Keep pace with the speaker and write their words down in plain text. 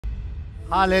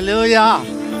Hallelujah.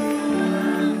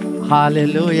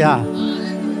 Hallelujah.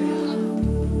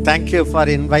 Thank you for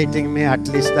inviting me at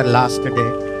least the last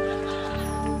day.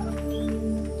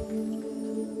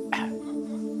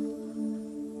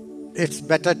 It's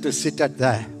better to sit at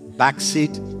the back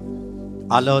seat,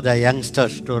 allow the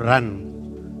youngsters to run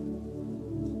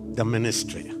the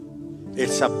ministry.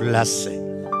 It's a blessing.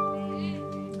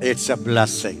 It's a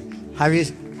blessing. Have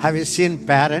you seen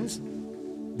parents?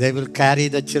 They will carry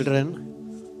the children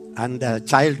and the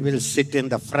child will sit in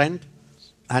the front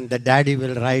and the daddy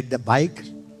will ride the bike,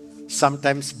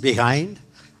 sometimes behind,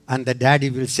 and the daddy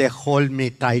will say, hold me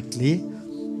tightly.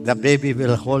 The baby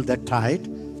will hold the tight.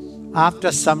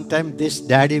 After some time, this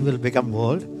daddy will become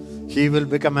old. He will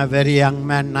become a very young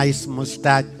man, nice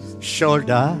mustache,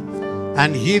 shoulder,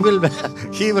 and he will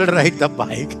ride the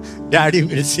bike. Daddy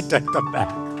will sit at the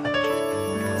back.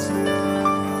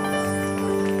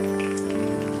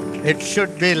 It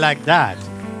should be like that.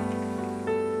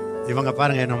 இவங்க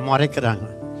பாருங்க என்ன முறைக்கிறாங்க.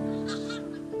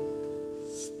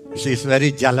 She is very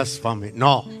jealous for me.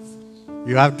 No,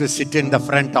 you have to sit in the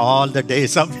front all the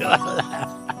days of your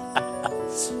life.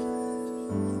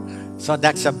 So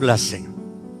that's a blessing.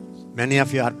 Many of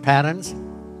you are parents.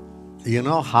 You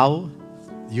know how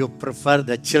you prefer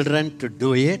the children to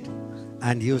do it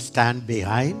and you stand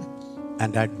behind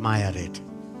and admire it.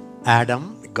 Adam,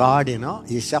 God,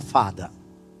 is a father.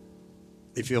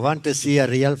 If you want to see a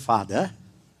real father,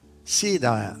 see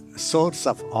the source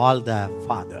of all the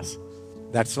fathers.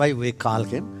 That's why we call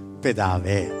him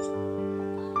Pidave.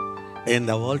 In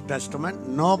the Old Testament,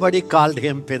 nobody called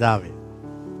him Pidave.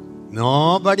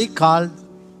 Nobody called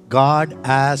God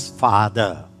as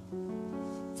Father.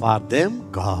 For them,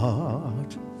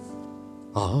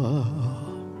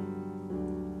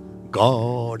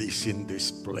 God is in this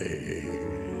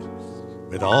place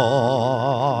with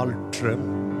all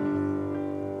trembling.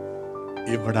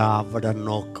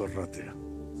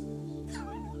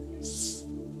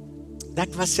 That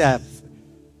was a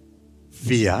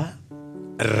fear,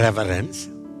 reverence,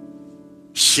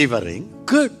 shivering.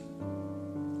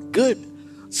 Good.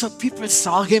 So people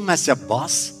saw him as a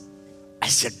boss,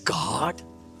 as a God.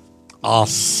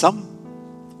 Awesome.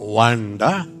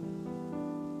 Wonder.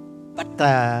 But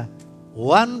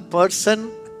one person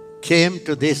came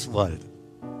to this world.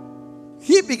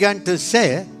 He began to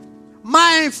say,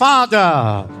 my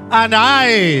Father and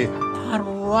I are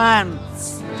one.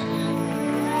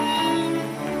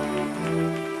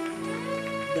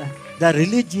 The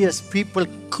religious people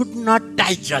could not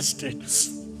digest it.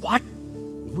 What?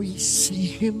 We see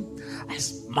him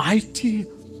as mighty,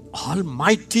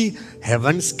 almighty.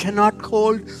 Heavens cannot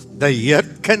hold, the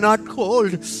earth cannot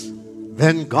hold.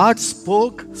 When God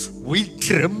spoke, we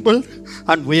trembled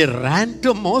and we ran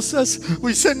to Moses.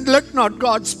 We said, let not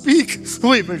God speak,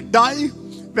 we will die.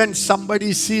 When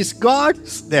somebody sees God,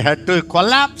 they had to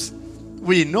collapse.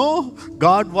 We know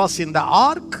God was in the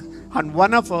ark and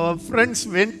one of our friends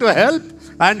went to help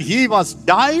and he was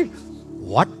died.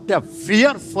 What a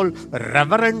fearful,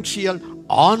 reverential,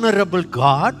 honorable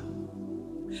God.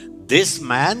 This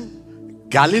man,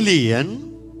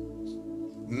 Galilean,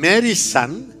 Mary's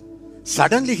son,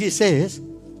 suddenly he says,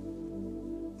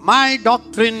 my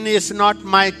doctrine is not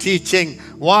my teaching,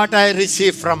 what I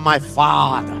receive from my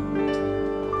Father.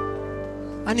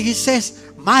 And he says,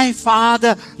 my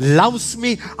Father loves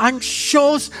me and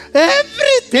shows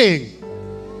everything.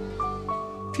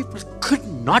 People could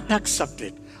not accept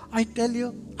it. I tell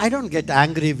you, I don't get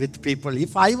angry with people.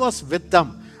 If I was with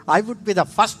them, I would be the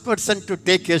first person to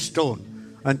take a stone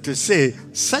and to say,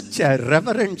 such a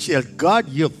reverential God,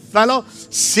 you fellow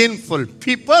sinful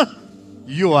people,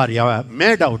 you are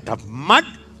made out of mud.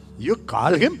 You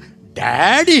call him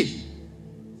Daddy.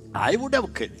 I would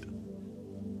have killed.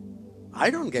 I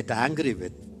don't get angry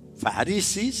with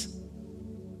Pharisees,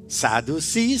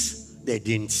 Sadducees, they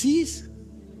didn't cease.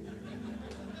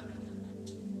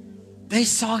 They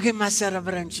saw him as a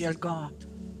reverential God.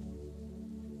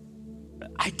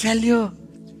 I tell you,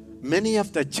 many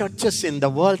of the churches in the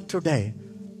world today,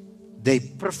 they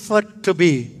prefer to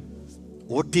be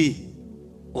OT,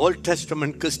 Old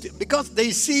Testament Christian, because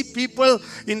they see people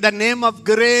in the name of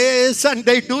grace and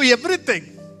they do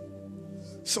everything.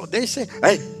 So they say,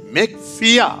 hey, make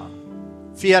fear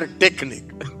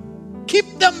technique.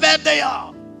 Keep them where they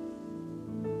are.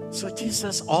 So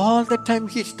Jesus, all the time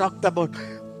he's talked about.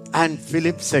 And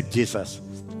Philip said, Jesus,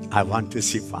 I want to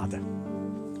see Father.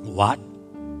 What?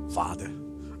 Father.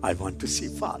 I want to see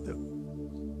Father.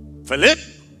 Philip,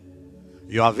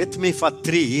 you are with me for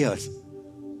 3 years.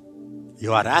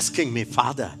 You are asking me,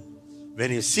 Father.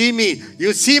 When you see me,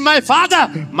 you see my Father.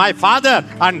 My Father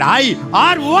and I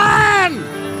are one.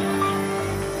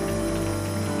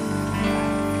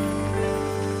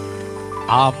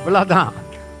 அவ்வளவுதான்.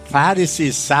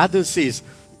 Pharisees, Sadducees,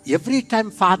 every time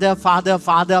Father, Father,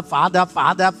 Father, Father,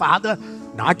 Father, Father.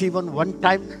 Not even one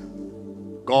time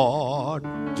God,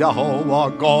 Jehovah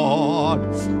God.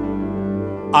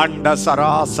 அண்ட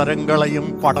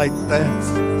சராசரங்களையும் படைத்த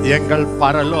எங்கள்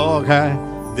பரலோக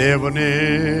தேவனே.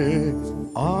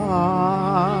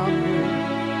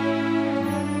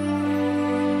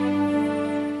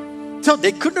 So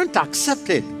they couldn't accept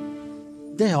it.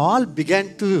 They all began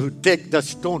to take the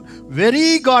stone. Very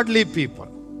godly people.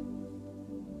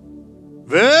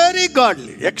 Very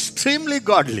godly, extremely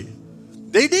godly.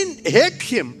 They didn't hate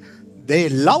him. They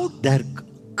loved their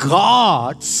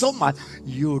God so much.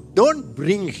 You don't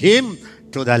bring him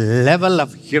to the level of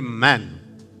human.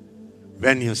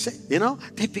 When you say,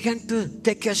 they began to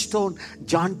take a stone.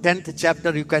 John 10th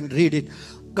chapter, you can read it.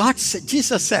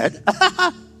 Jesus said,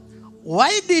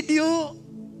 why did you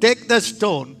take the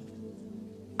stone?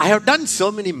 I have done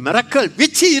so many miracles.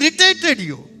 Which irritated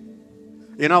you?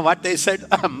 You know what they said?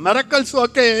 Miracles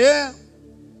okay.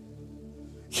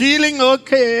 Healing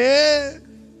okay.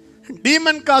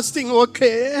 Demon casting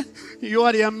okay. You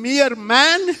are a mere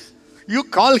man. You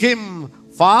call him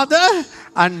Father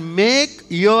and make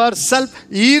yourself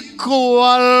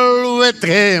equal with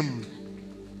him.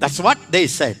 That's what they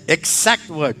said. Exact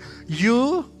word. You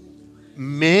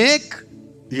make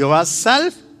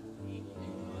yourself.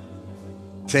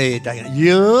 Say it again.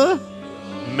 You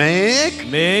make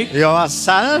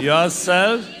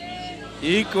yourself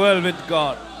equal with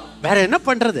God. வேற என்ன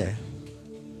பண்றது?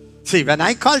 See, when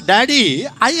I call daddy,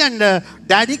 I and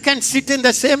daddy can sit in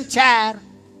the same chair.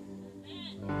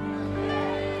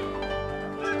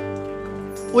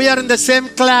 We are in the same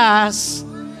class.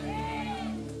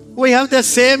 We have the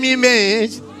same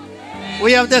image. We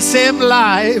have the same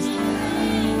life.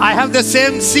 I have the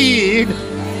same seed.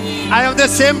 I have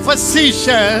the same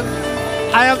position.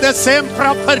 I have the same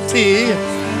property.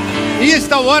 He is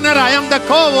the owner. I am the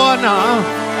co-owner.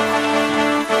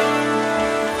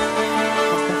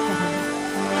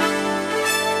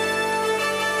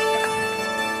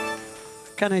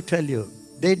 Can I tell you?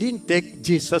 They didn't take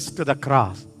Jesus to the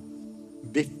cross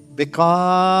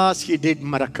because he did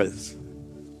miracles.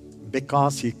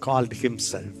 Because he called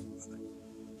himself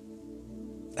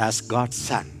as God's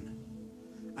son.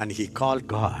 And he called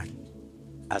God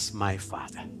as my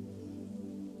Father.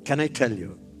 Can I tell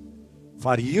you?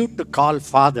 For you to call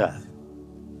Father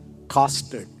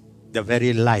costed the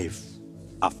very life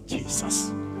of Jesus.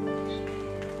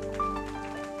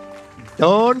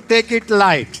 Don't take it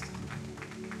light.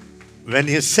 When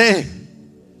you say,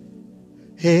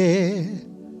 hey,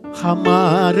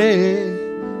 hamare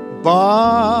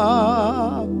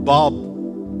Bob,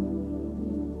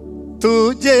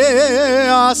 तुझे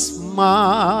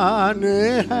आसमान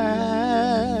है,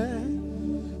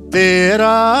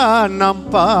 तेरा नाम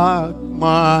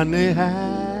पाकमान है,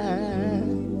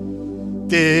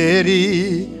 तेरी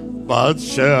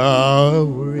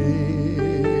बादशाही.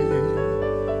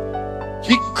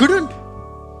 He couldn't.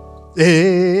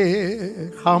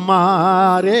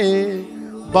 हमारे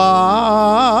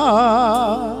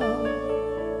बाप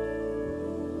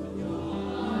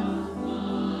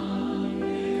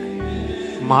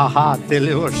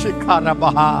महातिलो शिखारा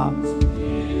बहा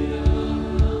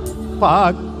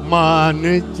पाक मान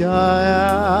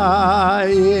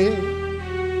जाए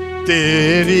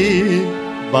तेरी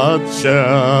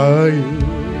बादशाही.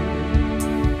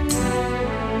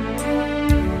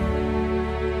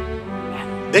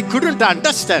 They couldn't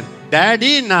understand.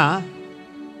 Daddy na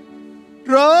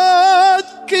रोज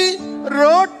की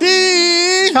रोटी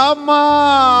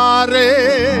हमारे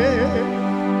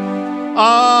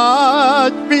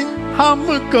आज भी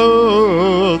हमको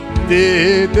दे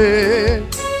दे.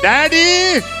 Daddy,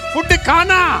 food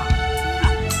खाना.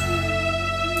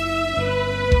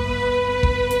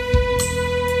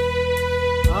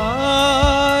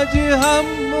 आज हम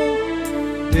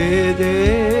दे दे.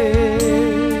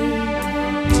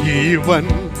 जीवन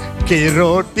की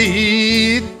रोटी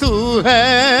तू है,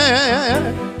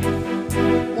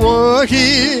 वही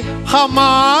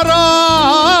हमारा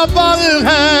बल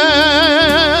है.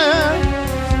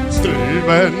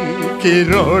 जीवन की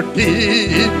रोटी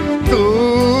तू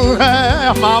है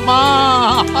मामा,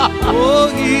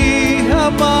 वही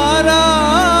हमारा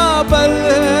बल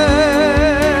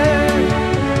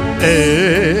है.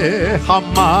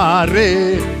 हमारे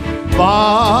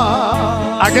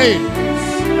अगेन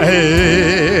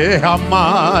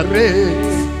हमारे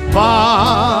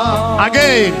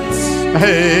अगेन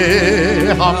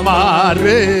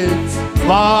हमारे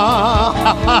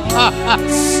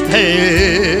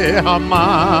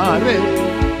हमारे.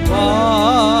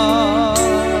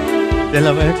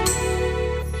 Beloved,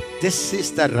 This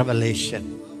is the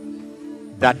revelation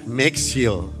that makes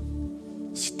you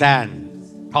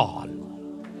stand tall.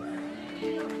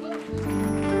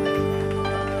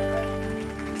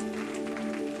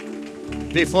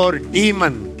 Before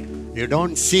demon, you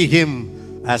don't see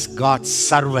him as God's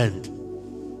servant.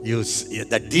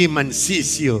 The demon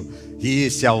sees you. He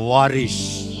is a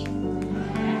warish.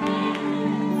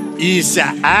 He is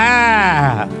a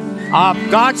heir of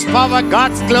God's power,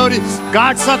 God's glory,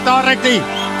 God's authority.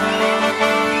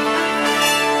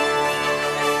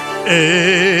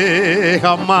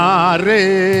 हमारे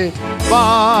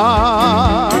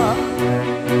पास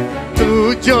तू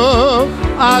जो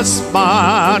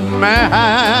आसमान में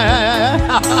है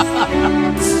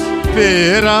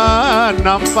तेरा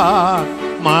नफा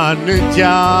मान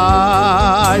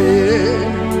जाए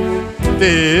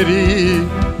तेरी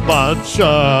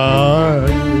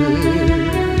बादशाही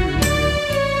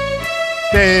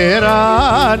तेरा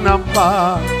नफा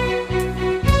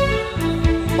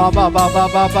बाबा बाबा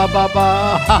बाबा बाबा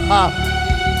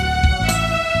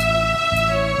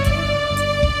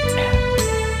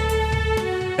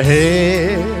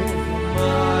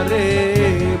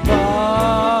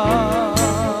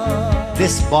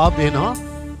This Bob,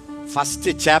 first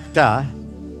chapter,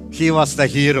 he was the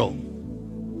hero.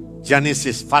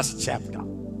 Genesis, first chapter.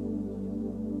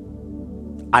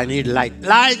 I need light.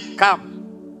 Light, come.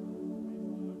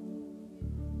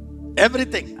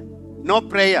 Everything. No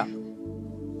prayer.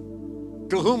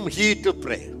 To whom he to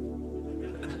pray?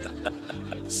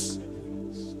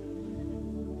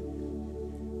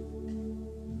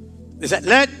 He said,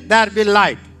 let there be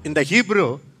light. In the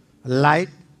Hebrew, light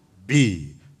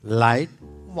be. Light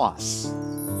was.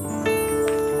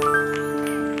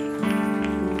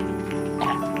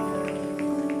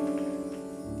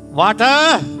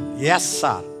 Water? Yes,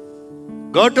 sir.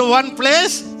 Go to one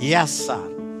place? Yes, sir.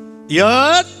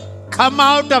 Earth? Come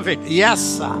out of it? Yes,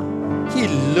 sir. He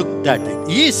looked at it.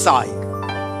 He saw it.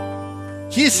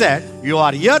 He said, you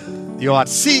are earth, you are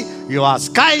sea, you are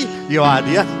sky, you are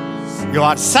the earth. You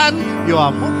are sun, you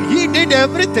are moon. He did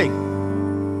everything.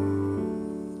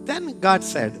 Then God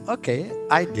said, okay,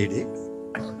 I did it.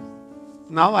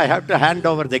 Now I have to hand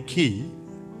over the key,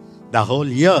 the whole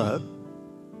earth,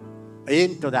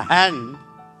 into the hand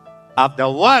of the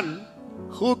one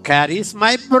who carries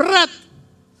my breath,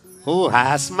 who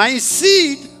has my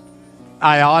seed.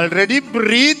 I already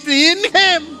breathed in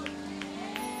him.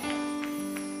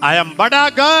 I am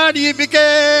Bada God, he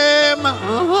became.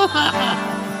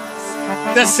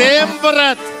 The same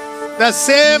breath, the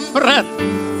same breath,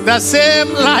 the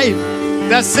same life,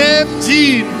 the same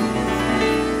gene,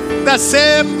 the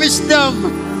same wisdom,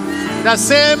 the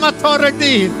same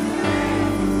authority.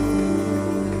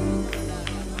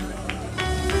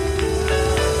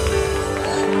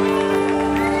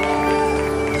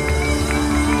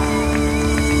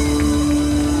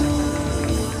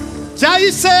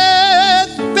 जैसे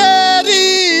तेरी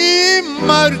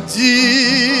मर्जी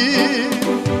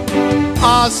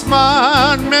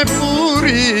आसमान में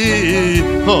पूरी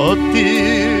होती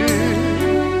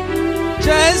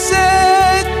जैसे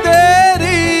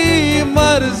तेरी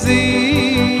मर्जी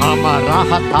हमारा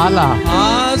ताला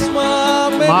आसमान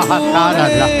में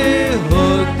पूरे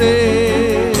होते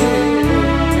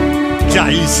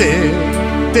जैसे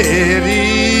तेरी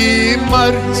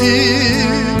मर्जी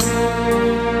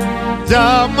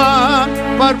जमा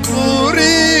पर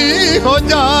पूरी हो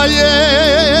जाए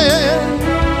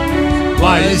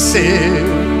वैसे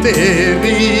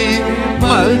तेरी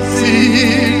मर्जी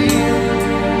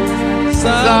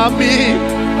ज़मीन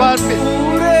पर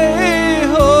पूरे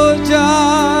हो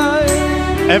जाए.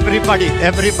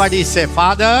 Everybody say,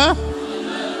 Father,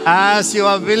 as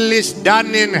your will is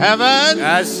done in heaven,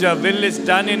 as your will is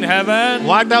done in heaven,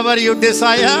 whatever you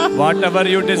desire, whatever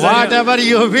you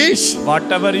wish,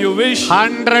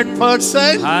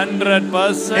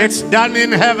 100%, it's done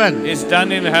in heaven. It's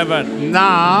done in heaven.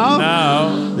 Now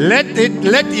let earth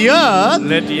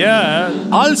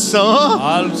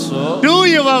also do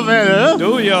your will,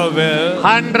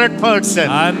 100%.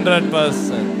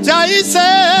 जैसे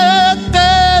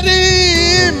तेरी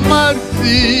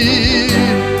मर्जी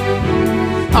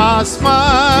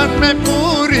आसमान में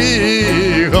पूरी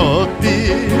होती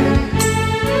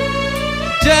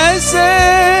जैसे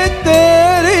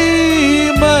तेरी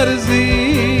मर्जी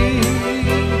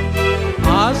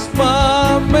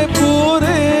आसमान में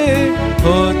पूरे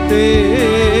होते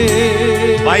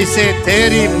वैसे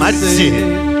तेरी मर्जी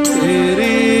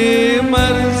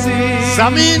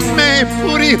जमीन में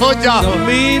पूरी हो जाए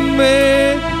जमीन में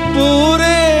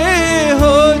पूरे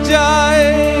हो जाए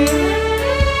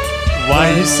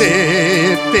वैसे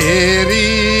तेरी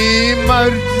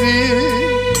मर्जी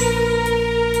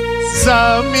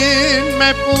जमीन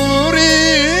में पूरी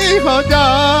हो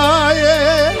जाए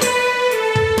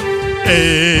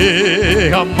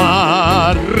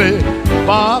हमारे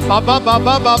बाबा बाबा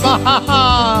बाबा बाबा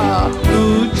तू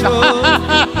जो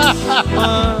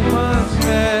मामा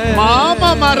है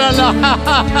मामा मरला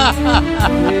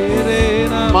तेरे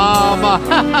नाम मामा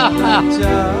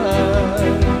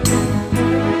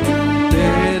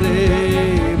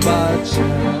तेरे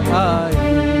बादशाह आए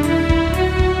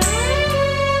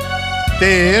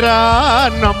तेरा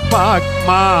नमक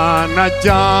माना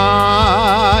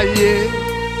जाए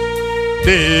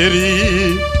तेरी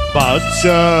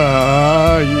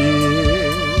बादशाही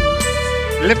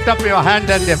lift up your hand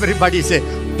and everybody say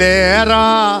तेरा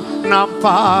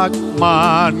नमक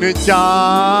मान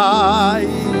जाए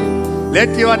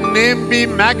let your name be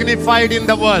magnified in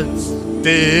the world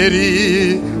तेरी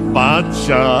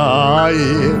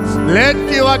बादशाही let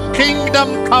your kingdom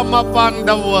come upon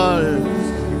the world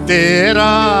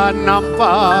तेरा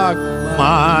नमक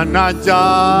माना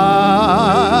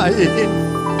जाए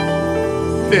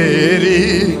तेरी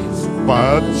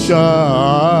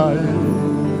बादशाही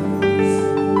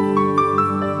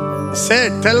say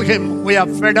tell him we are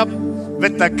fed up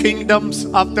with the kingdoms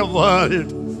of the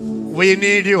world we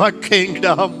need your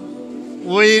kingdom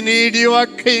we need your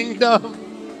kingdom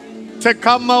to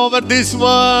come over this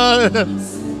world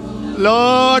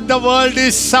Lord the world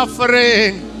is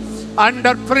suffering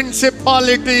under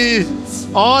principalities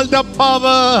all the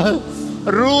power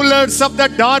rulers of the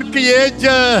dark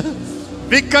ages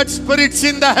wicked spirits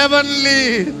in the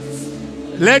heavenly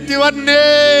let your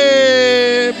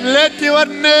name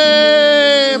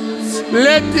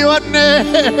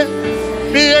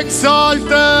be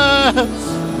exalted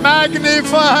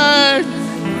magnified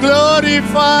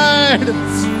glorified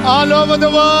all over the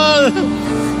world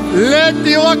let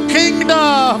your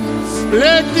kingdom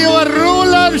let your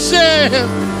rulership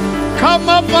come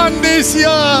upon this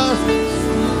earth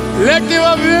let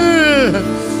your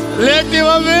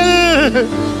will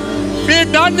be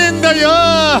done in the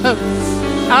earth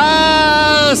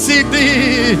as it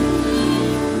is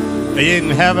in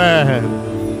heaven.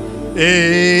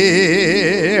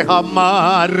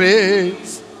 हमारे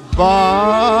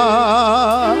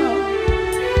बाप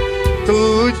तू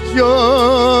जो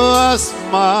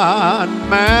आसमान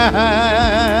में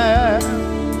है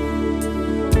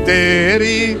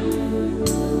तेरी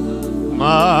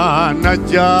मान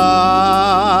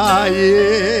जाए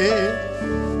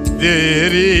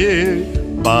तेरी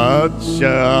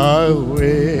बादशाह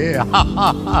हुए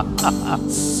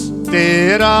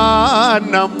तेरा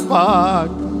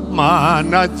नमक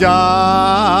माना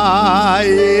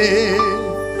जाए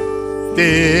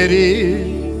तेरी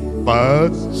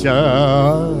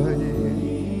बादशाह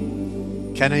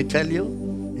Can I tell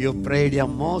you, you prayed your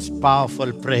most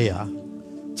powerful prayer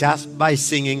just by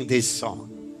singing this song.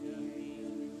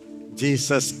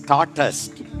 Jesus taught us.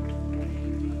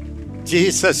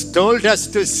 Jesus told us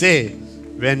to say,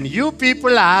 when you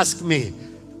people ask me,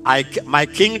 my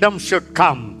kingdom should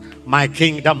come, my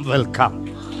kingdom will come.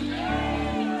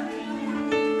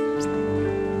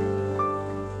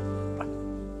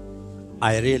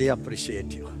 I really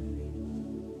appreciate you.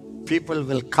 People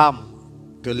will come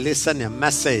to listen a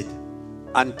message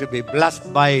and to be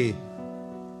blessed by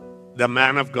the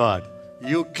man of God.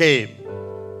 You came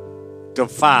to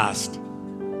fast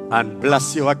and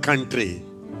bless your country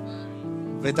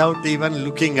without even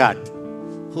looking at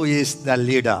who is the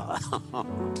leader.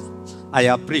 I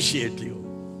appreciate you.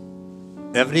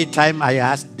 Every time I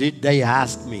asked, did they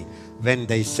ask me? When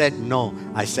they said no,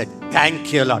 I said,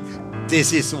 thank you, Lord.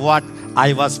 This is what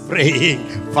I was praying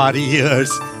for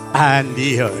years and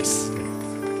years.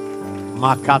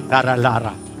 Makatara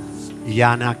Lara,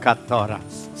 Yana Katora.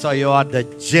 So you are the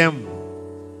gem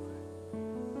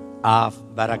of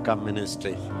Berachah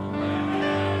Ministry.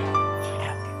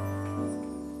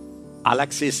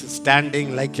 Alex is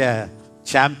standing like a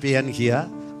champion here.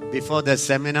 Before the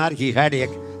seminar, he had an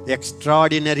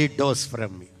extraordinary dose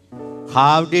from me.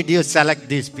 How did you select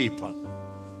these people?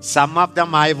 Some of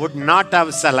them I would not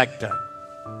have selected.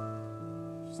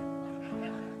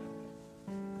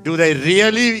 Do they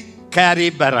really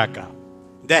carry Berachah?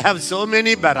 They have so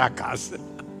many Berachahs.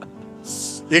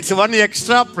 It's one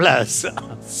extra plus.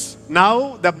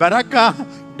 Now the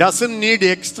Berachah doesn't need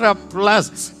extra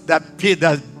plus. The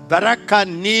Berachah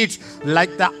needs,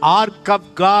 like the ark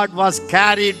of God was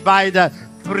carried by the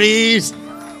priest.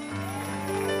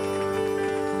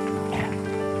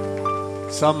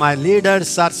 So my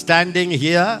leaders are standing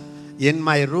here. In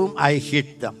my room, I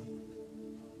hit them.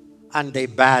 And they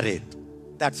bear it.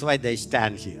 That's why they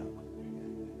stand here.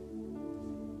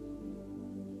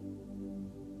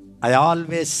 I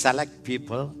always select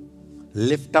people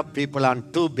lift up people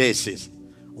on two bases.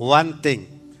 One thing,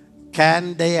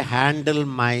 can they handle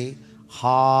my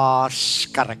harsh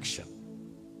correction?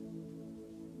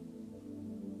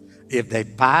 If they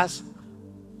pass,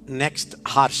 next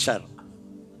harsher.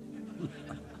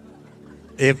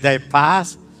 If they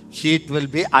pass, heat will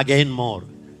be again more.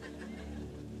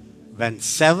 When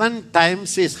 7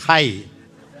 times is high,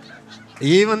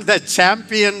 even the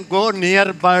champion go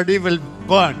near body will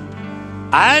burn.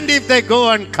 And if they go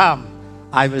and come,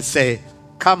 I will say,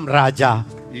 come Raja,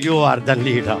 you are the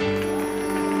leader.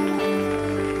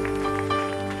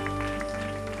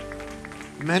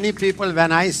 Many people,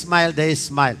 when I smile, they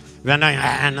smile. When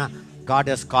God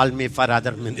has called me for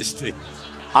other ministry.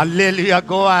 Hallelujah,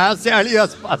 go as early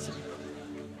as possible.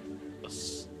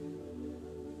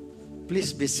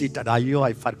 Please be seated.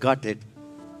 I forgot it.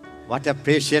 What a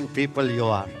patient people you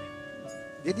are.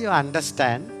 Did you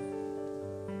understand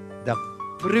the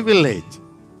privilege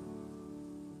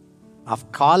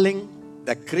of calling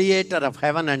the creator of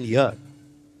heaven and earth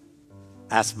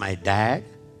as my dad?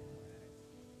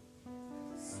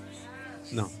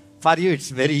 No. For you it's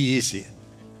very easy.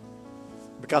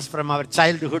 Because from our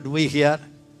childhood we hear,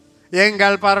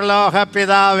 Engal Paraloka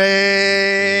Pidave.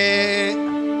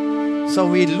 So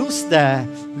we lose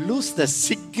the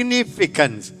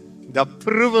significance, the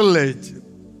privilege.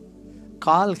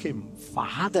 Call him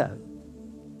Father.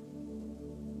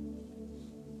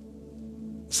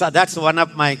 So that's one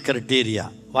of my criteria.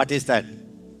 What is that?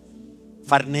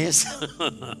 Furnace.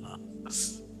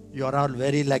 You are all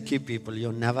very lucky people.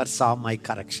 You never saw my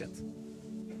corrections.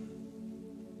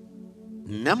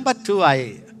 Number 2,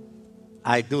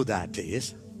 I do that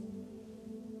is,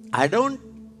 I don't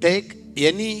take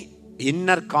any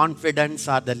inner confidence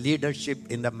or the leadership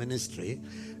in the ministry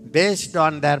based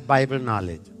on their Bible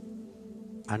knowledge.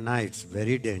 And now it's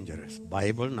very dangerous.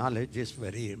 Bible knowledge is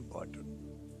very important.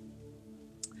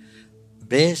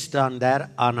 Based on their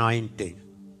anointing.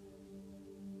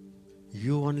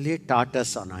 You only taught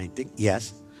us anointing.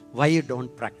 Yes. Why you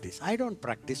don't practice? I don't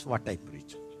practice what I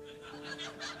preach.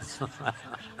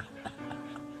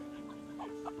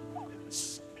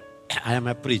 I am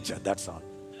a preacher, that's all.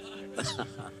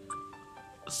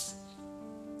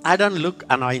 I don't look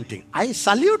anointing. I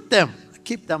salute them,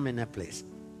 keep them in a place.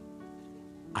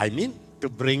 I mean to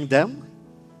bring them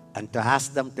and to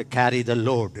ask them to carry the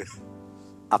load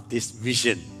of this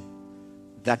vision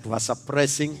that was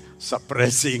suppressing,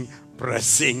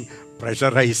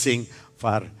 pressurizing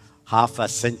for half a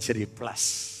century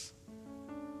plus.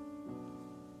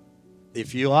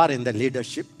 If you are in the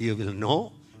leadership, you will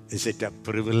know, is it a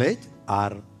privilege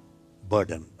or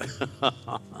burden?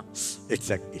 It's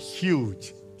a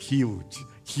huge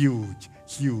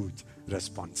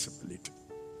responsibility.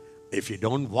 If you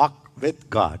don't walk with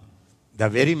God, the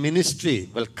very ministry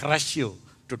will crush you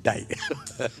to die.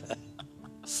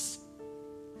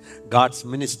 God's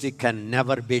ministry can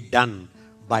never be done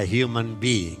by human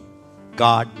being.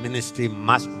 God's ministry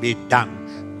must be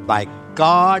done by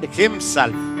God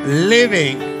Himself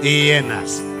living in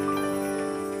us.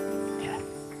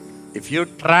 If you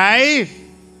try,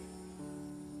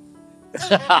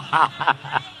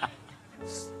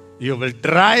 you will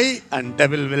try and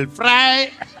devil will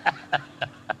fry.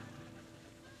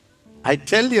 I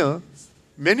tell you,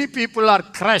 many people are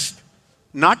crushed,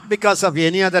 not because of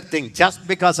any other thing, just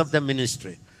because of the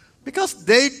ministry. Because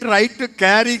they try to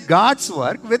carry God's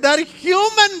work with their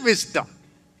human wisdom.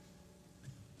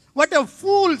 What a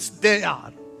fools they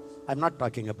are. I'm not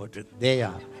talking about it. They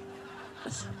are.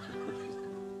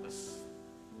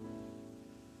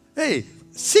 Hey,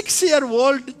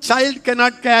 6-year-old child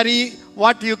cannot carry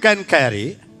what you can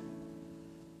carry.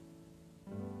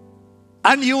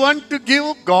 And you want to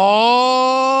give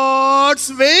God's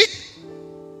weight?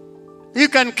 You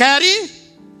can carry?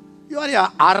 You are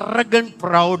an arrogant,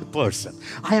 proud person.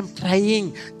 I am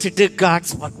trying to do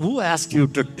God's work. Who asked you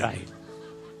to die?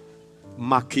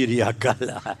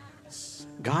 Makiriyagala.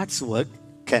 God's work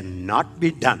cannot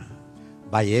be done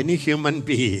by any human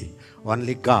being.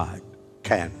 Only God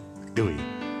can do it.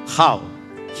 How?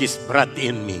 His breath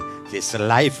in me, His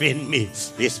life in me,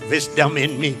 His wisdom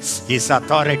in me, His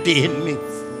authority in me.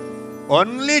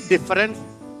 Only difference,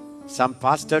 some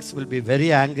pastors will be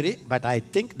very angry, but I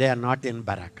think they are not in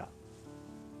Berachah.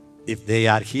 If they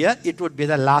are here, it would be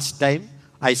the last time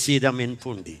I see them in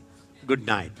Pundi. Good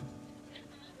night.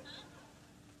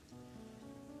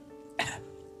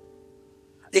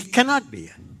 It cannot be.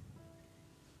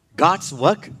 God's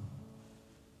work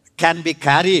can be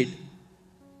carried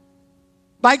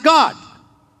by God.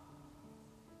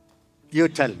 You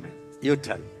tell me. You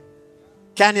tell me.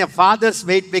 Can a father's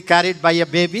weight be carried by a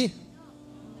baby?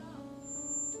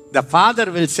 The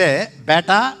father will say,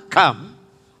 "Beta, come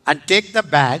and take the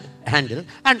bag handle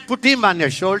and put him on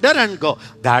your shoulder and go."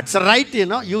 That's right,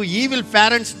 you evil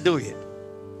parents do it.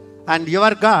 And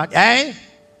your God, hey,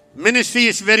 ministry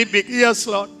is very big. Yes,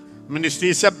 Lord. Ministry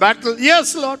is a battle.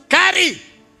 Yes, Lord. Carry.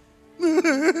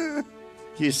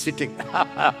 He is sitting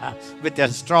with a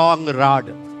strong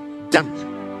rod. Jump.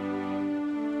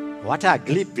 What an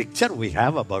ugly picture we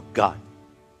have about God.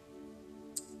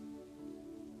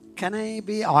 Can I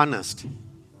be honest?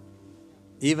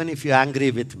 Even if you're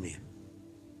angry with me.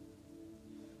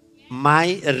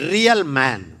 My real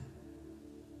man,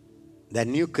 the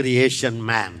new creation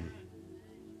man,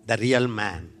 the real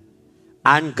man,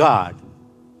 and God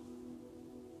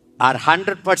are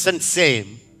 100%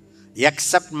 same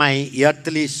except my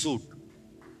earthly suit.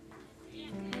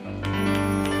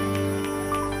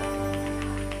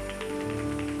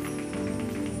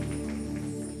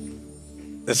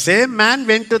 The same man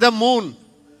went to the moon,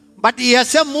 but he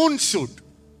has a moon suit.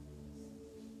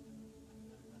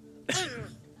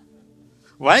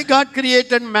 Why God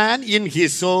created man? In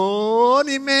his own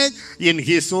image, in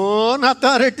his own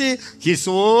authority, his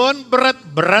own breath.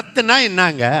 Breath na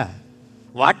innanga.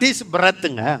 What is breath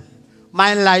nga?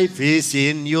 My life is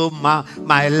in you, ma.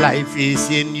 My life is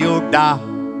in you, da.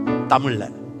 Tamil.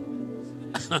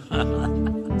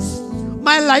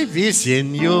 My life is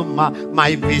in you, ma.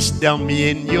 My wisdom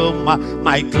in you, ma.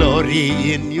 My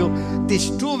glory in you.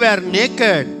 These two were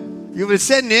naked. You will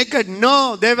say naked.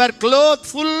 No, they were clothed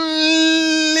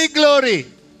fully glory.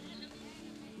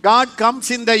 God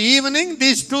comes in the evening.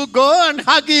 These two go and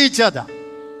hug each other.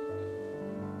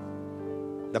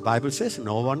 The Bible says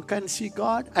no one can see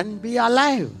God and be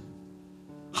alive.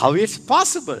 How is it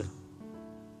possible?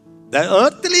 The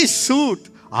earthly suit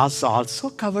is also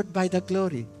covered by the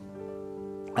glory.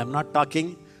 I'm not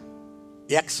talking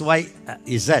X, Y,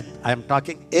 Z. I'm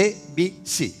talking A, B,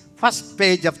 C. First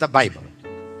page of the Bible.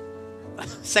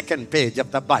 Second page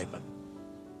of the Bible.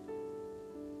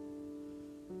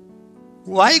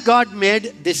 Why God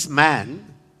made this man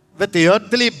with the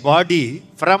earthly body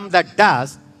from the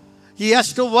dust? He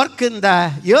has to work in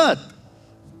the earth.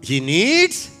 He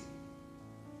needs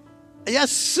a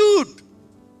suit.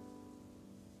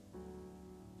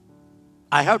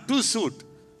 I have two suits.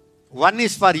 One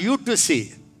is for you to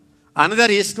see. Another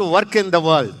is to work in the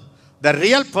world. The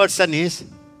real person is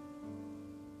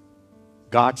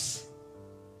God's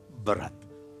breath.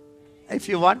 If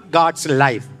you want God's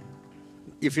life.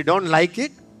 If you don't like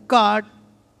it, God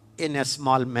in a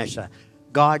small measure.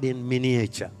 God in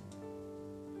miniature.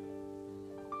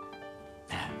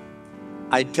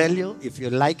 I tell you, if you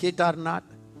like it or not,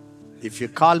 if you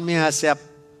call me as a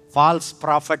false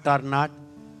prophet or not,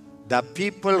 the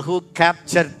people who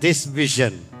capture this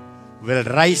vision will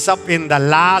rise up in the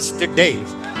last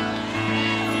days.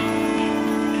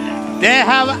 They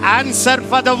have answer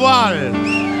for the world.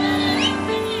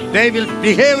 They will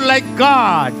behave like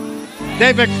God.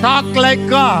 They will talk like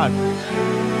God.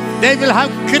 They will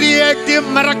have creative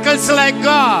miracles like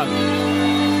God.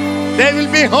 They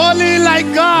will be holy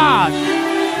like God.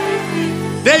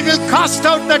 They will cast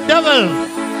out the devil.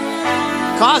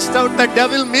 Cast out the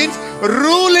devil means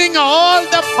ruling all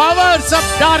the powers of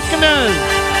darkness.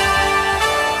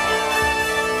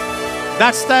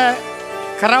 That's the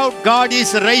crowd God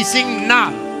is raising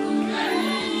now.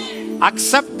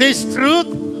 Accept this truth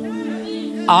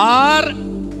or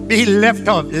be left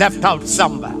out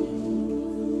somewhere.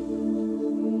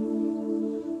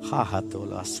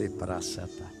 Hahatola se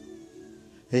prasata.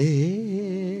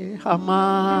 Hey,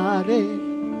 hamare.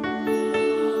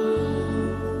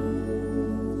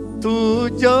 तू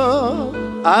जो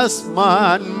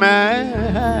आसमान में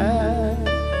है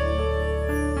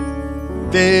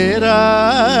तेरा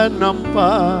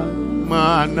number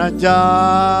माना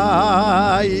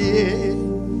जाए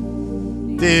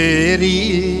तेरी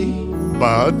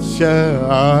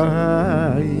बादशाही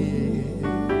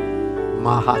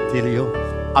Mahathiryo.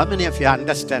 How many of you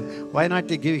understand? Why not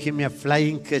to give him a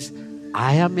flying kiss?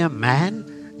 I am a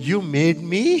man. You made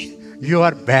me. You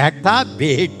are beta,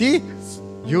 beti.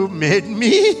 You made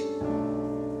me.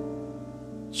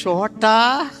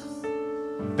 Chota,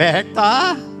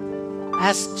 beta,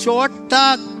 as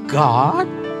chota God.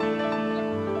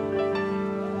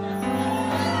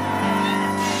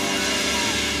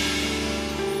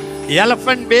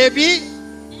 Elephant baby,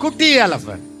 kuti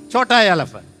elephant, chota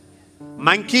elephant.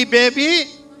 Monkey baby,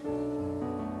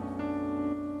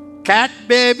 cat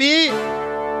baby,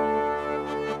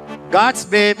 God's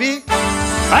baby.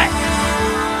 Hey.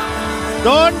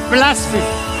 Don't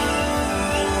blaspheme.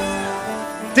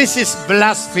 This is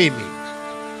blasphemy.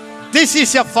 This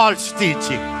is a false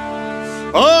teaching.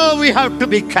 Oh, we have to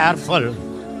be careful.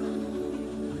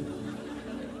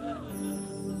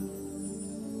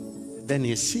 then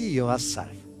you see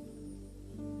yourself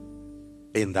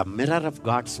in the mirror of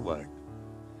God's word.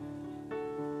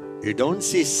 You don't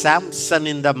see Samson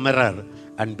in the mirror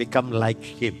and become like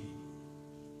him.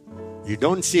 You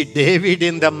don't see David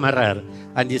in the mirror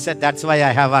and you said, that's why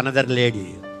I have another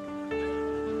lady.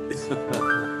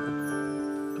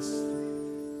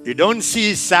 You don't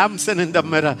see Samson in the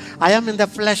mirror. I am in the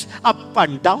flesh, up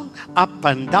and down,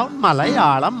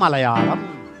 Malayalam, Malayalam.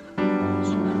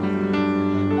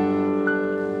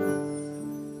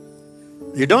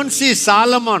 You don't see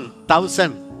Solomon,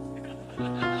 1,000.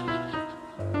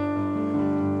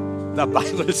 The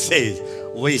Bible says,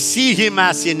 we see him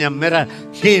as in a mirror,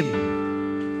 him.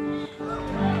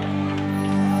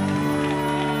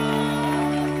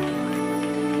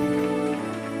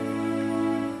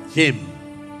 Him.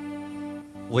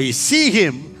 We see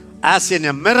him as in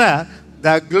a mirror,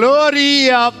 the glory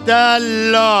of the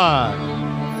Lord.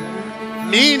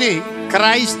 Meaning,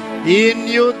 Christ in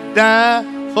you, the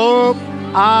hope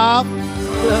of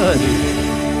glory.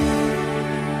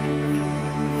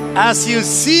 As you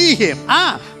see him,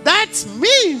 that's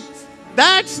me,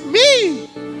 that's me,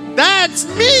 that's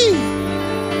me.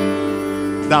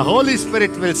 The Holy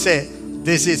Spirit will say,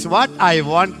 this is what I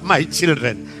want my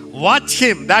children. Watch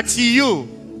him, that's you.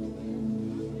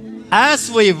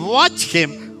 As we watch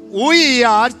him, we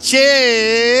are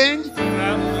changed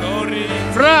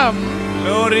from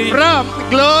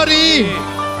glory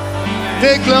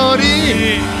to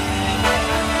glory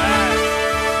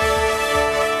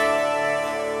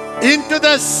into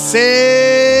the same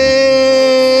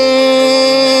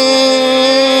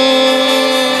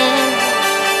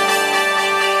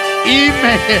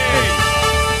image.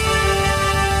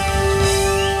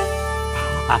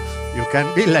 You can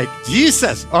be like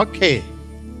Jesus, okay.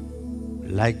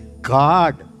 Like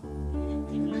God.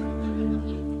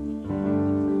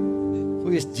 Who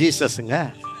is Jesus?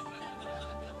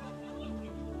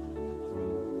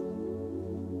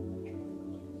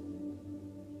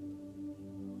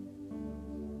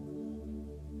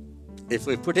 If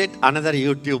we put it, another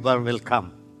YouTuber will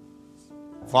come.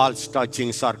 False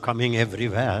teachings are coming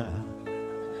everywhere.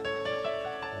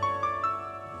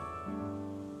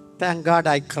 Thank God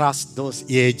I crossed those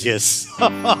ages.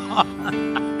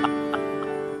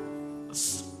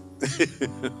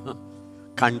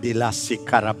 Kandila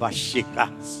sikarabashika.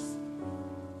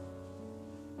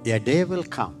 A day will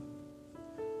come.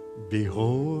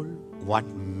 Behold what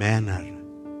manner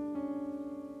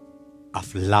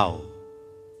of love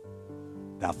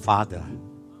the Father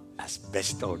has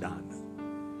bestowed on us,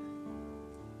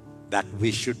 that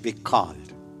we should be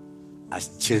called as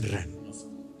children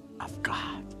of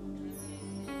God.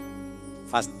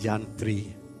 1 John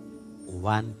 3,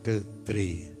 1 to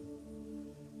 3.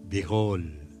 Behold,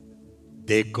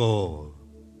 देखो,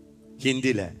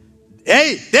 हिंदी ले,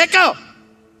 hey, देखो!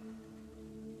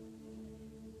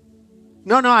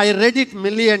 No, I read it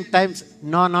million times.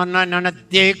 No,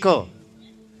 देखो.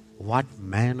 What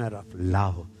manner of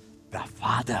love the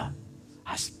Father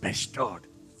has bestowed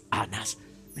on us.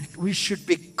 We should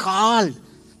be called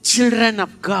children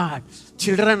of God.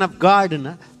 Children of God,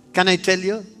 na? Can I tell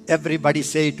you? Everybody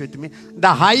say it with me.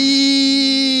 The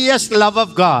highest love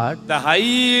of God. The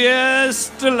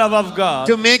highest love of God.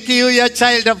 To make you a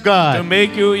child of God. To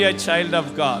make you a child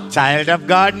of God. Child of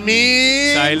God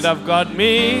means. Child of God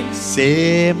means.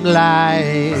 Same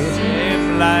life.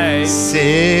 Same life.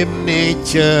 Same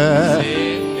nature.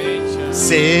 Same nature.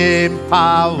 Same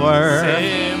power.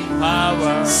 Same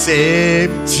power.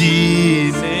 Same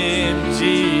gene. Same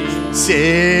gene.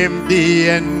 Same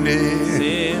DNA.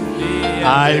 Same DNA.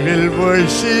 I will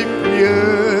worship you.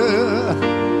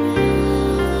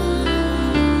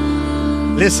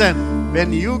 Listen,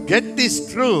 when you get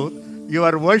this truth,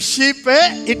 your worship,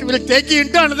 it will take you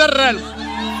into another realm.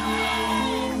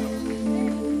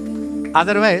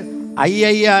 Otherwise,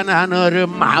 ஐயா நான் ஒரு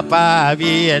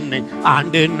மாபாவி என்னை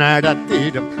ஆண்டு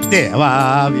நடத்திடும்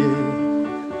தேவாவி.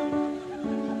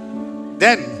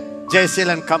 Then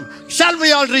Jayasilan come. Shall we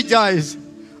all rejoice?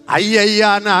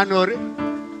 ஐயா நான் ஒரு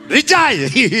rejoice.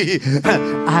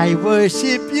 I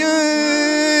worship you.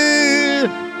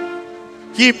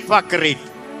 Hypocrite.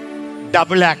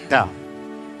 Double actor.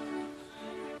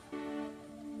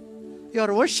 Your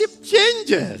worship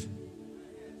changes.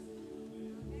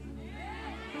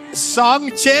 Song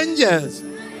changes.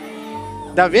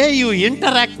 The way you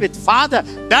interact with Father.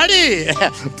 Daddy,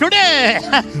 today,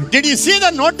 did you see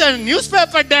the note in the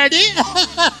newspaper, Daddy?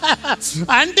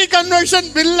 Anti-conversion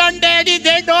bill on Daddy.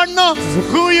 They don't know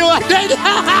who you are, Daddy.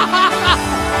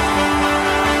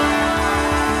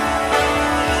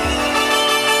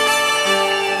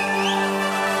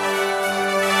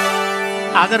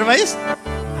 Otherwise,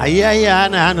 ஐயா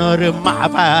நான் ஒரு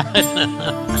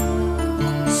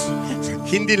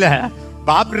ஹிந்தில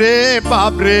பாப்ரே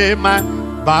பாப்ரே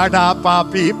பாடா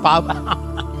Bobby Baba.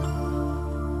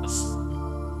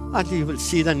 And you will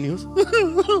see the news.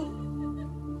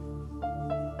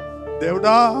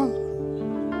 Devda,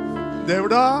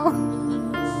 Devda,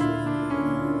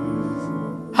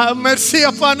 have mercy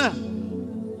upon her.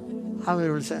 How he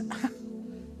will say,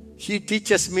 he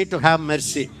teaches me to have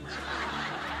mercy.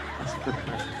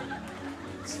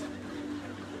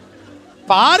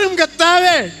 பாரும்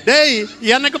கத்தாவே, டேய்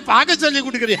எனக்கு பார்க்க சொல்லி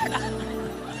கொடுக்குறியா?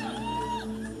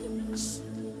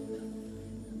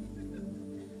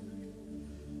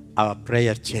 Our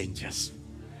prayer changes.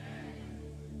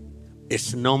 It's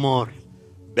no more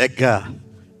beggar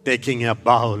taking a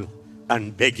bowl and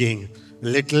begging,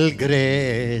 little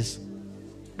grace,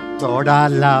 thoda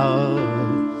love,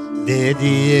 de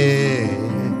diye,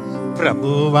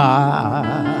 Prabhuva.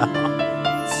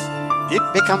 It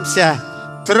becomes a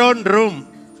throne room,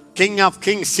 King of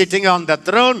Kings sitting on the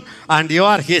throne, and you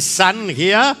are his son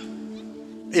here.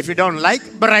 If you don't like,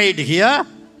 bride here.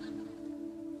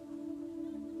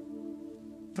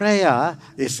 Prayer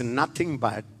is nothing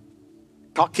but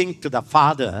talking to the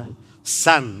Father,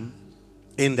 Son,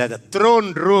 in the throne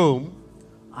room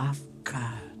of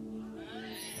God.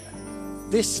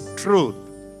 This truth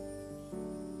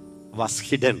was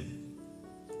hidden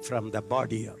from the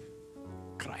body of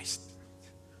Christ.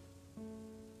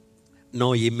 No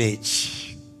image.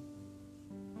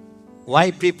 Why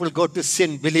people go to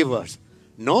sin, believers?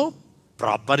 No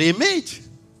proper image.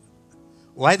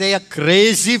 Why they are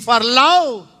crazy for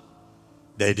love?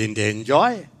 They didn't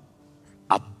enjoy.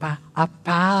 Appa,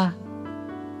 appa.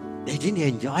 They didn't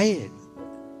enjoy it.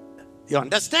 You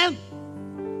understand?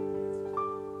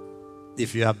 If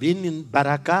you have been in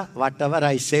Berachah, whatever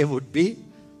I say would be,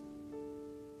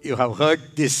 you have heard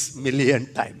this million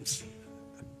times.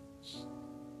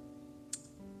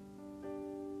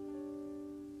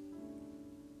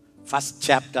 First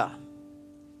chapter.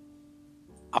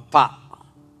 Appa.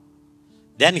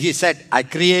 Then he said, I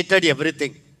created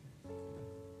everything.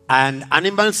 And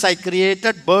animals I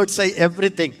created, birds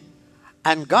everything.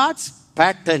 And God's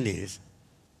pattern is,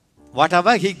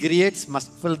 whatever he creates must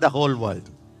fill the whole world.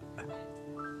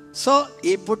 So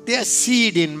he put a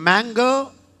seed in mango,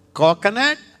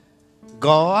 coconut,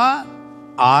 guava,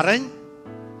 orange.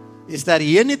 Is there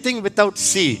anything without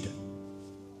seed?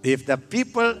 If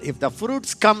the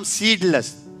fruits come seedless,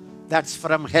 that's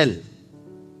from hell.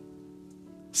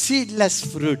 Seedless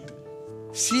fruit,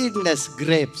 seedless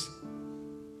grapes.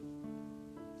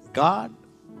 God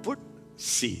put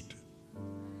seed.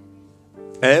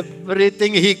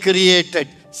 Everything he created,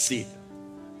 seed.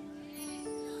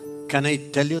 Can I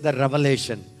tell you the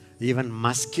revelation? Even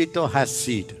mosquito has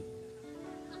seed.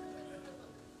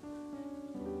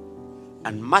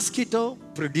 And mosquito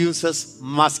produces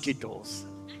mosquitoes.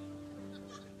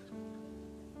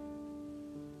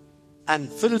 And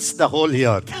fills the whole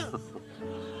earth.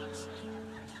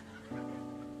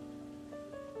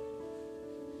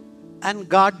 And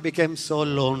God became so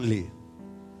lonely.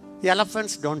 The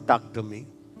elephants don't talk to me.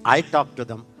 I talk to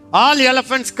them. All the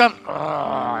elephants come.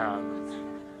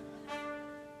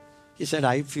 He said,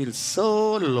 I feel so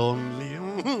lonely.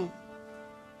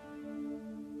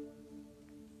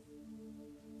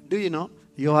 Do you know?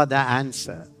 You are the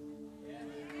answer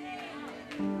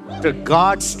to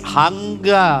God's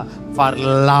hunger for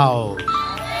love.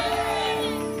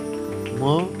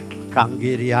 Mo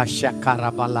kangiria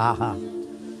shakarabalaha.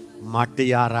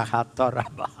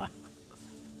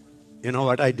 You know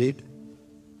what I did?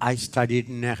 I studied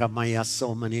Nehemiah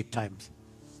so many times.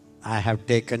 I have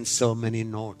taken so many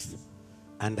notes.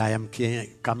 And I am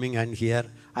coming in here,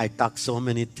 I talk so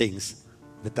many things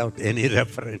without any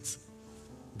reference.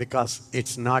 Because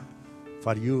it's not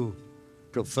for you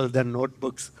to fill the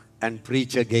notebooks and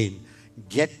preach again.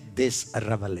 Get this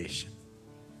revelation.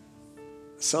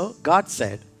 So God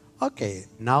said, okay,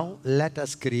 now let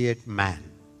us create man.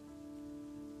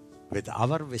 With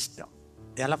our wisdom.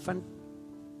 Elephant,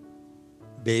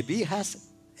 baby has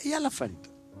elephant.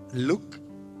 Look,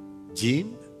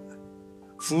 gene,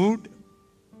 food,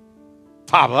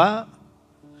 power.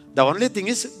 The only thing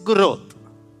is growth.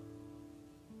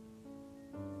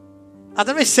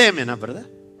 Otherwise same, brother?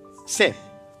 Same.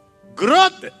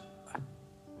 Growth.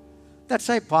 That's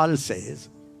why Paul says,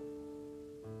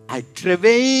 I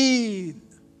travail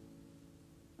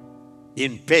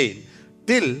in pain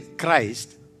till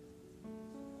Christ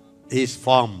is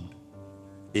formed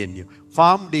in you.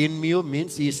 Formed in you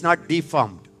means he is not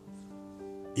deformed.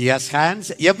 He has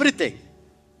hands, everything.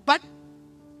 But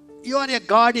you are a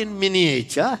God in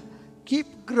miniature.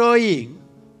 Keep growing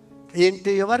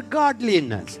into your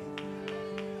godliness.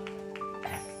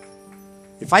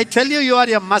 If I tell you you are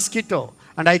a mosquito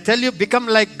and I tell you become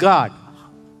like God,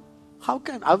 how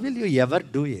will you ever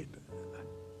do it?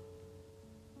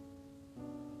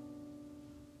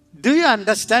 Do you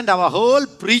understand our whole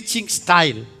preaching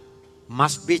style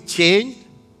must be changed?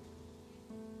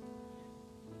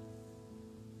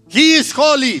 He is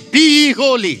holy, be ye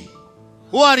holy.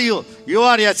 Who are you? You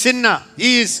are a sinner.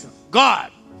 He is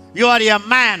God. You are a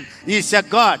man. He is a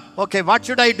God. Okay, what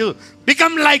should I do?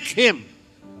 Become like him.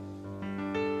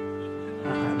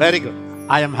 Very good.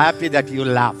 I am happy that you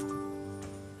laughed.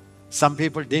 Some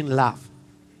people didn't laugh.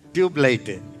 Tube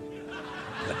lighted.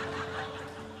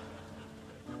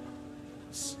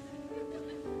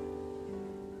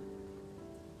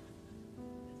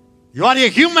 You are a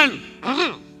human.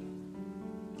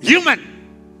 Human.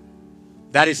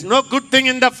 There is no good thing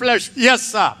in the flesh.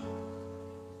 Yes, sir.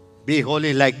 Be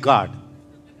holy like God.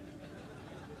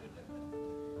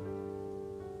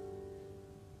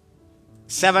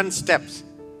 Seven steps.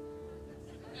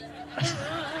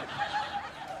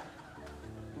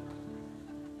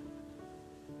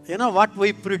 You know what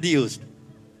we produced?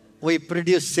 We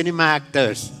produced cinema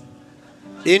actors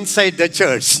inside the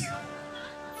church.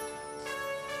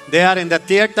 They are in the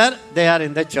theater, they are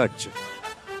in the church.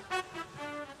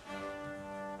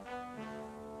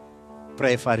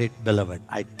 Pray for it, beloved.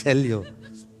 I tell you,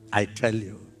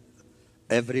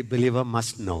 every believer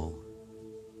must know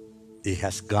he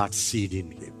has God's seed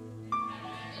in him.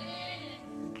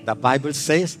 The Bible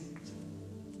says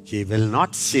he will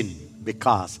not sin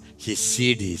because his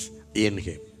seed is in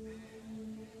him.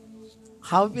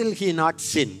 How will he not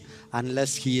sin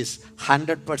unless he is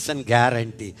 100%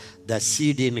 guarantee the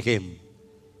seed in him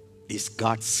is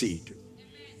God's seed?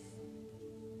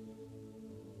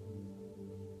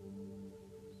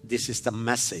 This is the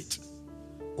message,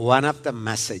 one of the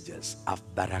messages of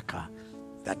Berachah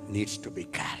that needs to be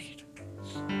carried.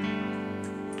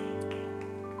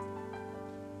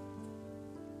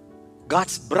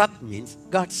 God's breath means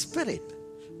God's spirit.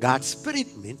 God's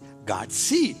spirit means God's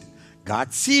seed.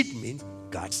 God's seed means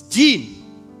God's gene.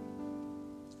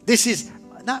 This is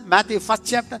Matthew 1st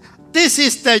chapter. This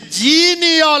is the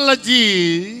genealogy.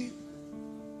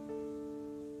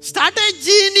 Start a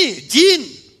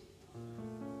gene.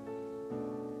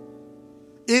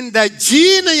 In the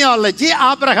genealogy,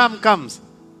 Abraham comes.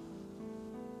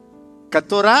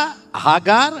 Keturah,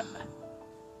 Hagar,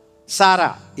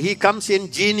 Sarah. He comes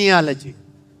in genealogy.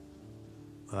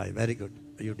 Oh, very good.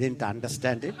 You didn't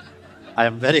understand it? I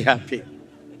am very happy.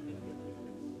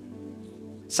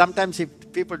 Sometimes if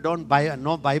people don't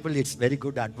know Bible, it's very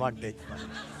good advantage.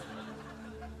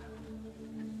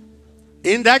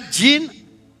 In that gene,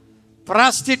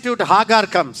 prostitute Hagar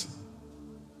comes.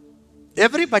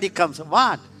 Everybody comes.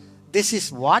 What? This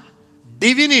is what?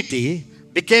 Divinity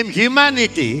became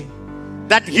humanity.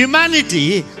 That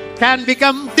humanity can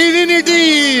become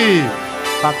divinity.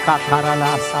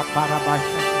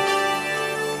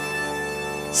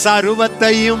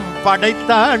 சர்வத்தையும்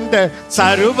படைத்தாண்ட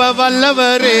சர்வ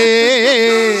வல்லவரே.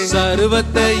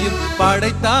 சர்வத்தையும்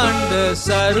படைத்தாண்ட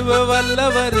சர்வ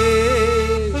வல்லவரே.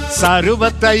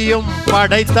 சர்வத்தையும்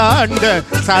படைத்தாண்ட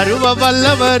சர்வ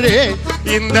வல்லவரே.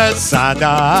 இந்த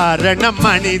சாதாரண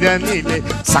மனிதனிலே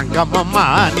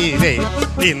சங்கமமானிலே.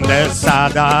 இந்த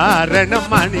சாதாரண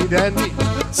மனிதனில்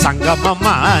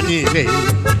சங்கமமானிலே.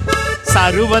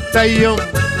 சர்வத்தையும்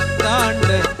தாண்ட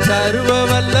சர்வ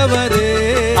வல்லவரே.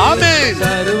 ஆமென்.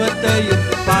 சர்வத்தையும்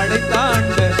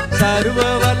படைத்தாண்ட சர்வ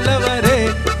வல்லவரே.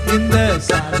 இந்த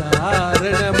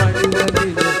சாதாரண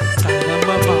மனிதனிலே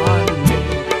சங்கமமானிலே.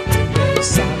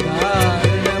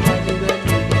 சாதாரண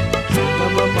மனிதனிலே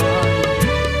சங்கமமானிலே.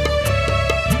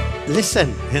 Listen,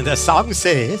 and the song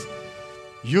says,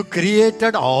 you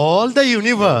created all the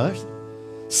universe,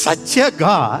 such a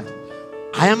God.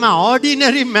 I am an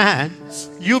ordinary man.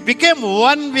 You became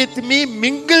one with me,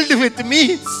 mingled with me.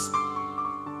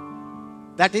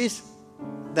 That is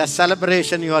the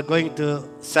celebration you are going to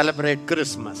celebrate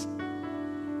Christmas.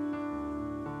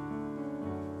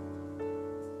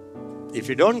 If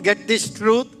you don't get this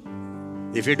truth,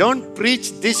 if you don't preach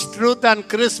this truth on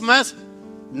Christmas,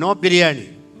 no biryani.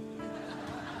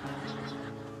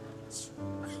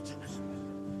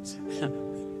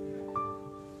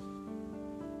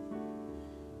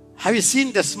 Have you seen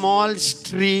the small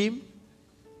stream,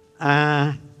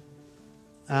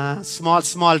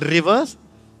 small rivers?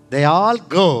 They all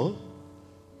go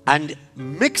and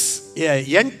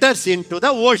enters into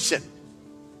the ocean.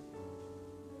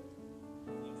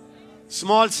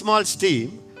 Small stream,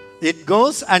 it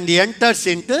goes and enters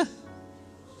into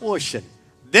ocean.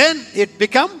 Then it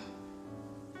becomes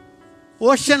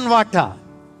ocean water.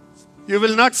 You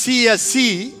will not see a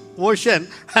sea, ocean.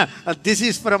 This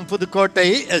is from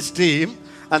Pudukkottai, a stream.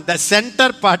 And the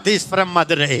center part is from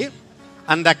Madurai.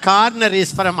 And the corner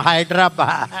is from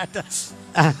Hyderabad.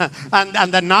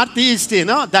 and the northeast,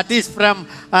 that is from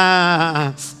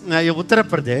Uttar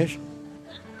Pradesh.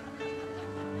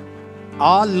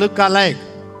 All look alike.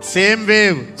 Same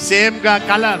wave, same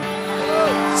color,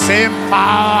 same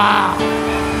power,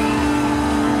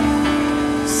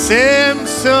 same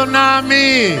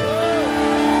tsunami.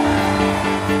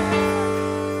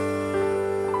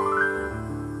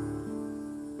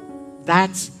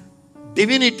 That's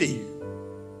divinity.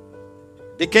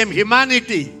 Became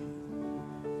humanity.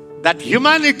 That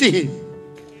humanity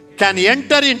can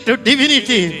enter into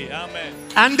divinity. Amen.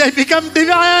 And they become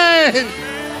divine.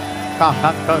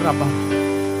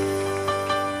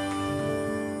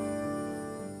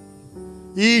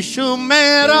 यीशु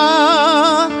मेरा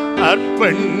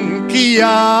अर्पण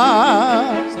किया,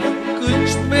 सब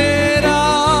कुछ मेरा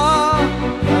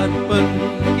अर्पण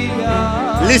किया.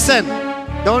 Listen,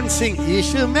 don't sing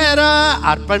यीशु मेरा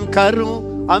अर्पण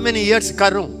करूं. How many years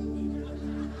करूं?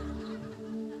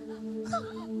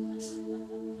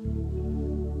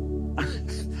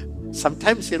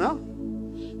 Sometimes,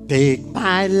 take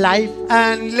my life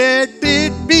and let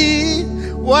it be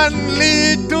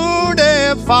only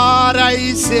today, for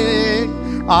I say,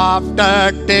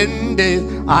 after 10 days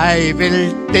I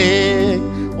will take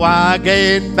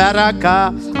again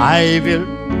Berachah, I will.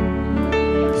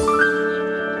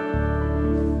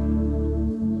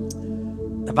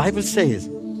 The Bible says,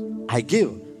 I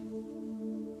give.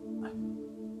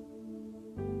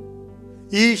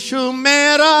 यीशु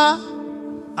मेरा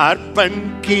अर्पण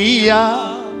किया,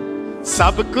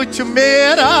 सब कुछ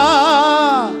मेरा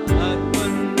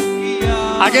अर्पण किया.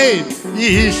 Again,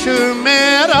 यीशु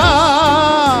मेरा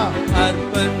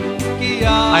अर्पण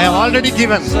किया. I have already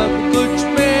given. सब कुछ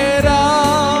मेरा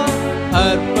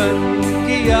अर्पण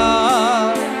किया.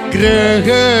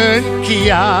 ग्रहण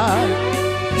किया,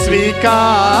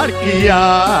 स्वीकार किया,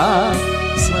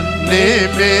 ने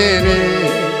मेरे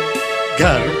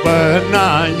घर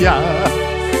बनाया.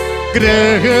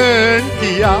 ग्रहण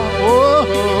किया,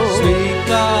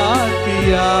 स्वीकार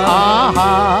किया,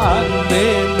 ने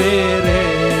मेरे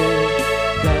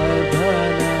घर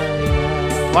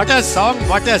बनाया. What a song,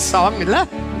 what a song.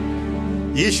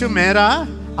 यीशु मेरा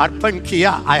अर्पण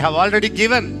किया. I have already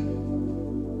given.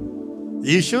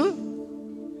 Yeshu,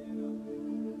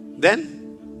 then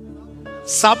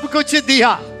सब कुछ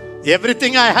दिया.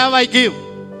 Everything I have I give.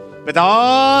 With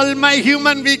all my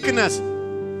human weakness.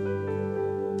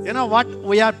 You know what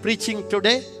we are preaching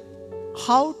today?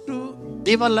 How to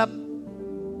develop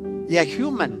a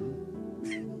human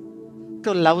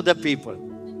to love the people.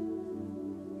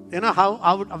 You know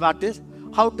what is?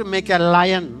 How to make a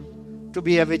lion to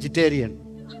be a vegetarian.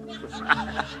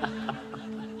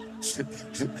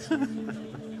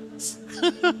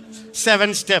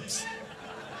 7 steps.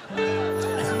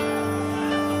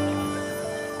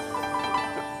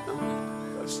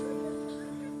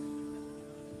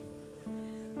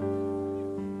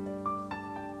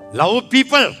 Love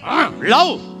people.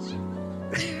 Love.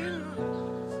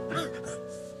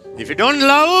 If you don't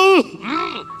love,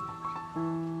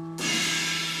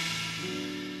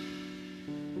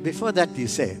 before that you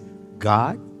say,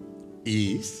 God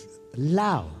is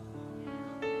love.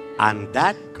 And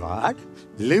that God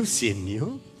lives in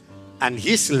you, and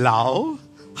His love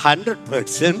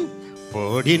 100%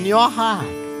 poured in your heart.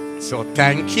 So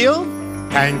thank you,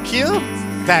 thank you,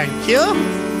 thank you,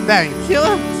 thank you,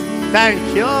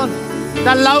 thank you.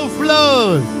 The love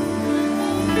flows.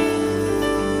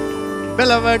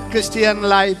 Beloved, Christian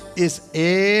life is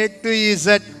A to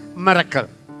Z miracle.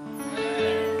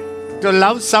 To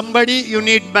love somebody, you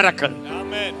need miracle.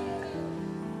 Amen.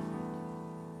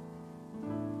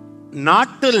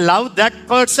 Not to love that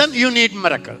person, you need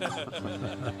miracle.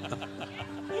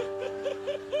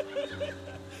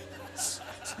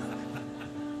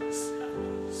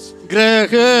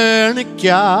 ग्रहण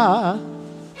किया,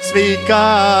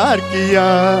 स्वीकार किया,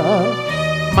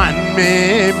 मन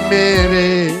में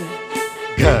मेरे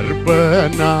घर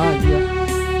बनाया.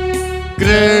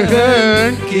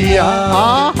 ग्रहण किया,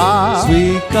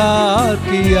 स्वीकार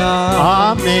किया,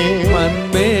 आमीन. मन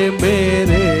में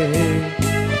मेरे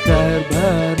घर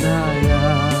बनाया.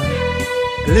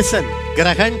 Listen,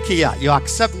 ग्रहण किया, you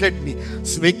accepted me.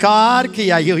 स्वीकार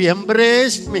किया, you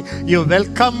embraced me, you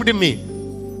welcomed me.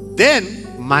 Then,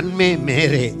 मन में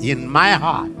मेरे, in my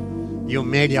heart, you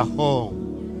made a home.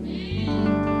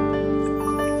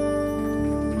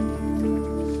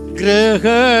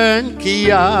 ग्रहण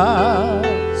किया,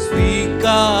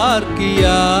 स्वीकार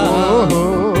किया,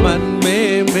 मन में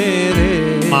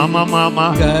mama.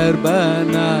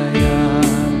 Garbanaya.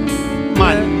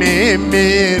 Man में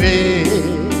मेरे.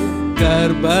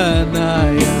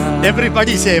 Garbanaya.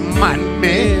 Everybody say man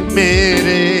में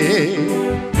मेरे.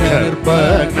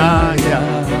 Garbanaya.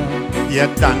 ये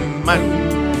तन मन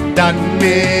धन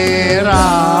मेरा.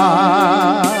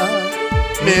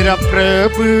 मेरा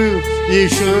प्रभु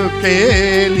यीशु के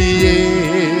लिए.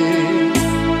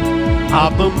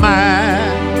 अब मैं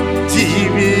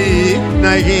जीवित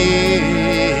नहीं,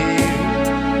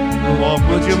 वो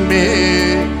मुझ में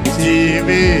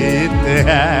जीवित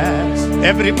है.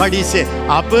 Everybody say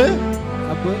अब.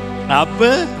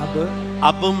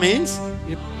 Ab means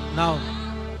Now.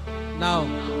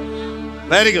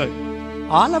 Very good.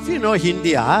 All of you know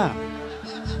Hindi, huh?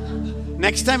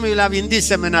 Next time we will have Hindi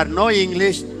seminar. No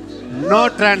English, no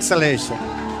translation.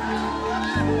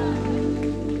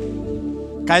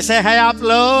 कैसे हैं आप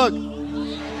लोग?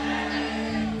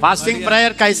 फास्टिंग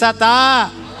प्रेयर कैसा था?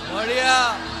 बढ़िया.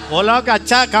 वो लोग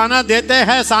अच्छा खाना देते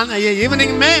हैं ये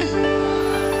इवनिंग में.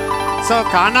 सो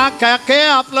खाना खा के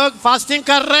आप लोग फास्टिंग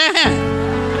कर रहे हैं.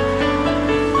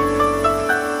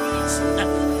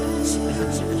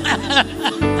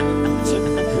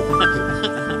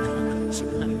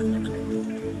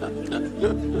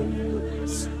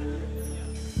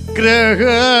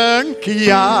 ग्रहण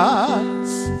किया,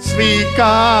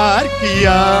 स्वीकार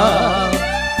किया,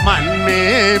 मन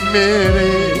में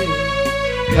मेरे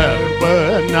घर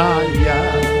बनाया.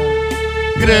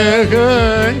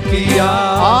 ग्रहण किया,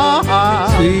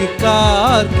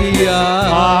 स्वीकार किया,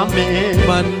 आमीन.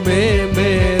 मन में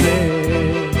मेरे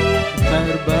घर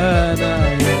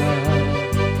बनाया.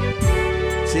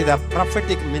 See, the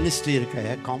prophetic ministry is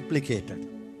complicated.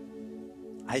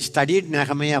 I studied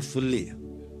Nehemiah fully.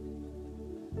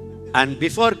 And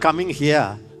before coming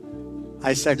here,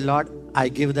 I said, Lord, I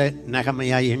give the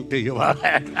Nehemiah into your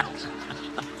hand.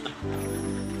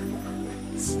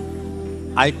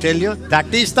 I tell you,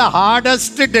 that is the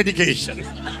hardest dedication.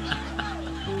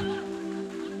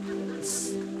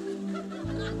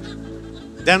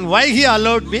 Then why he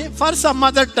allowed me? For some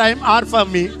other time or for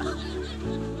me.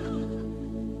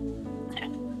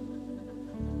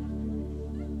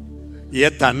 ये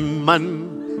तन मन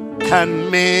धन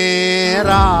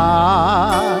मेरा,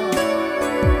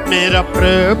 मेरा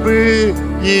प्रभु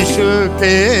यीशु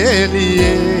के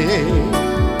लिए.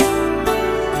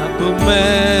 अब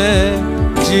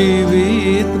मैं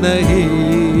जीवित नहीं,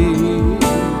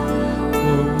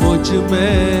 वो मुझ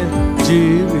में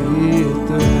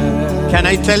जीवित है. Can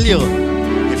I tell you,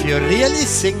 if you really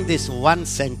sing this one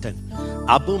sentence,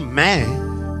 अब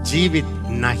मैं जीवित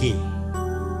नहीं,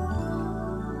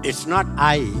 it's not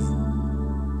I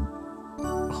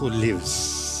who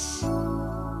lives.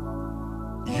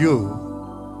 You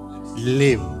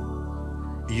live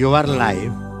your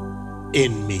life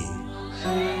in me,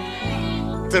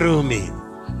 through me.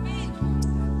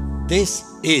 This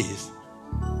is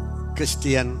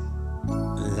Christian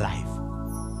life.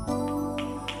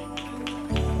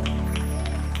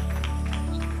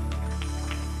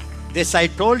 This I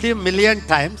told you million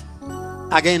times.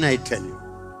 Again I tell you.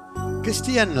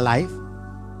 Christian life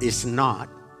is not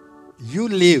you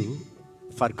live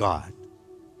for God.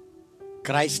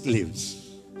 Christ lives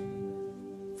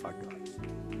for God.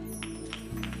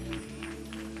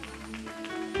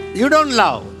 You don't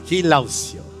love, He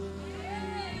loves you.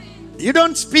 You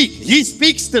don't speak, He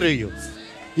speaks through you.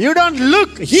 You don't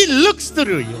look, He looks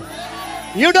through you.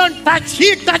 You don't touch,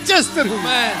 He touches through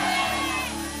you.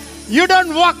 You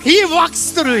don't walk, He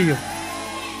walks through you.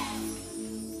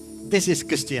 This is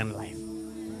Christian life.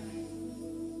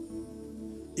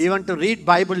 Even to read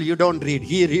Bible, you don't read.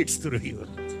 He reads through you.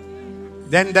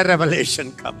 Then the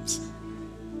revelation comes.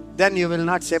 Then you will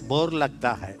not say, bore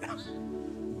lagta hai.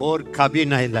 Bore kabhi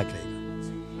nahi lagega.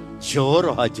 Chor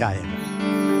ho jayega.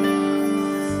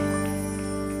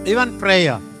 Even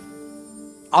prayer.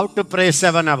 How to pray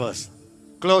 7 hours.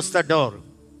 Close the door.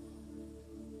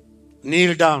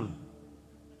 Kneel down.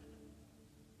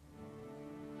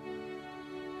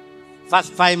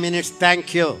 First 5 minutes,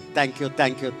 thank you, thank you,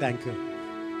 thank you, thank you.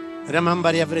 Remember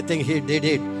everything He did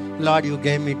it. Lord, you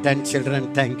gave me 10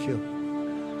 children, thank you.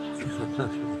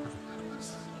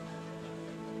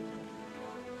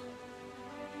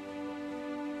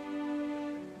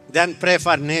 Then pray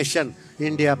for nation,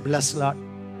 India, bless Lord.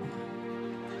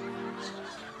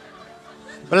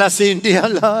 Bless India,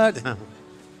 Lord.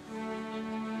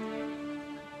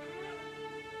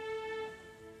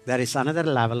 There is another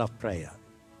level of prayer.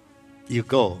 You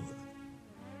go,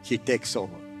 He takes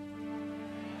over.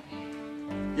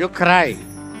 You cry,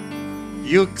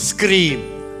 you scream,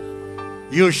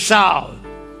 you shout,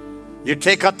 you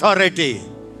take authority,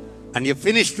 and you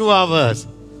finish 2 hours.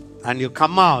 and you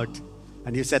come out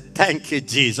and you said, thank you,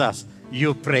 Jesus.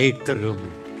 You prayed through me.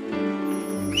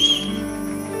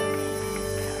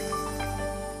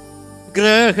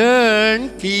 ग्रहण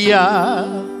किया,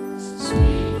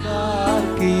 स्वीकार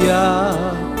किया,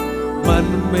 मन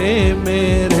में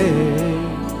मेरे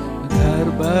घर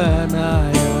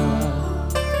बनाया।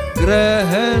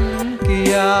 ग्रहण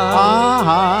किया,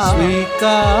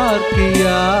 स्वीकार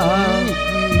किया,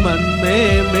 मन में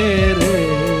मेरे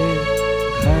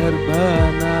घर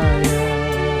बनाया।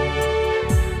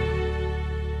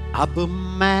 अब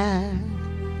मैं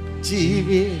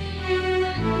जीवित।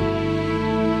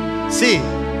 See,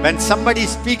 when somebody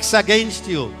speaks against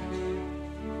you,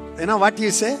 you know what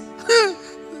you say?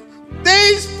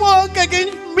 They spoke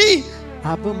against me.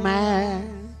 अब मैं,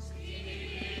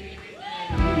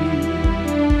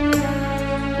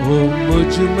 वो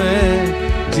मुझ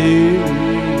में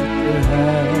जीवित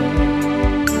है।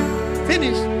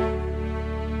 Finished.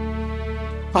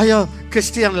 Oh, your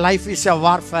Christian life is a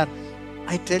warfare.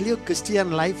 I tell you,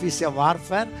 Christian life is a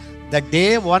warfare. The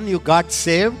day one you got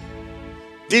saved,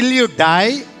 till you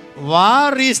die,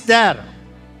 war is there.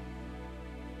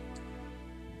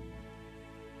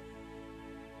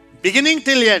 Beginning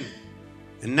till end.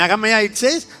 In Nehemiah it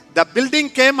says, the building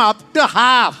came up to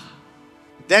half.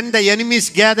 Then the enemies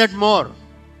gathered more.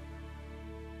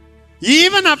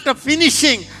 Even after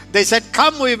finishing, they said,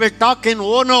 come, we will talk in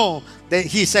oh no.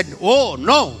 He said, oh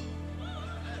no.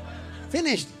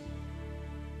 Finished.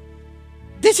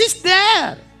 This is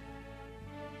there.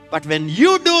 But when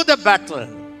you do the battle,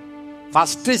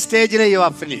 first stage you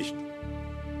are finished.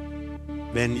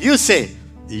 When you say,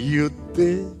 युद्ध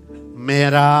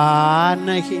मेरा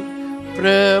नहीं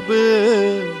प्रभु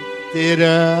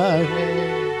तेरा है.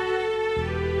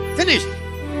 Finished.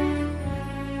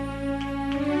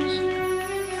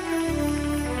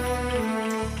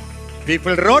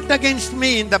 People wrote against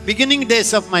me in the beginning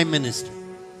days of my ministry.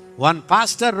 One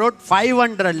pastor wrote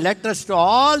 500 letters to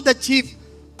all the chief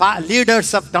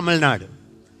leaders of Tamil Nadu.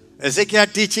 Ezekiah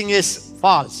teaching is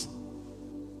false.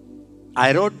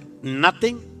 I wrote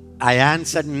nothing. I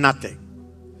answered nothing.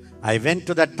 I went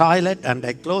to the toilet and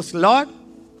I closed. Lord,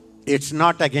 it's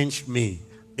not against me.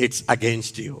 It's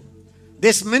against you.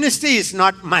 This ministry is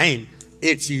not mine.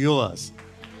 It's yours.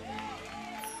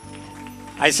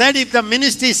 I said, if the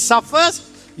ministry suffers,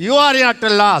 you are at a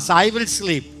loss. I will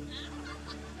sleep.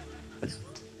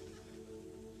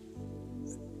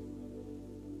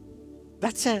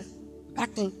 That's a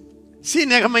battle. See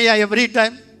Nehemiah every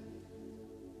time.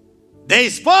 They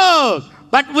spoke,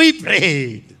 but we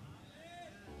prayed.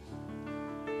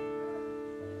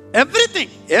 Everything,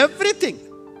 everything.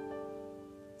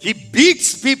 He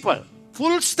beats people,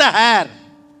 pulls the hair.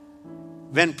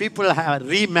 When people have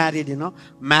remarried,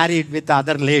 married with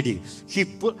other lady,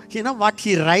 you know what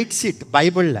he writes it,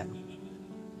 Bible.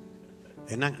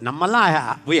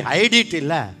 We hide it.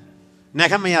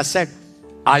 Nehemiah said,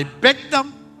 I begged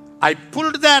them, I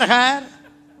pulled their hair,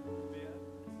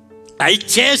 I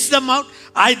chased them out,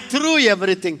 I threw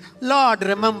everything. Lord,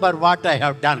 remember what I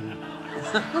have done.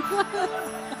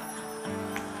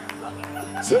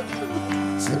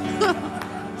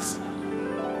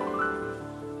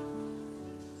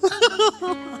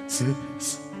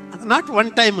 Not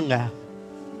one time.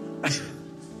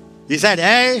 He said,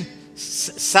 hey,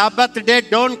 Sabbath day,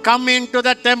 don't come into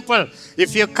the temple.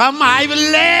 If you come, I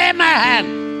will lay my hand.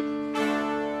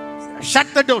 Shut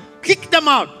the door. Kick them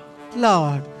out.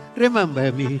 Lord,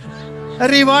 remember me.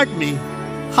 Reward me.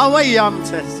 How I am,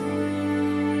 says.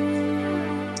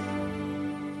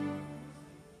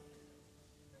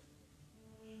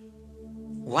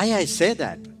 Why I say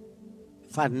that?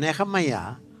 For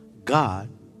Nehemiah, God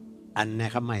and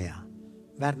Nehemiah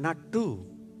were not two.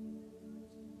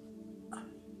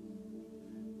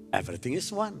 Everything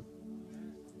is one.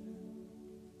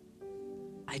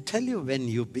 I tell you, when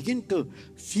you begin to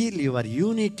feel your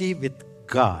unity with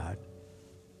God,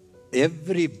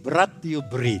 every breath you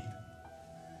breathe,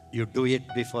 you do it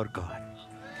before God.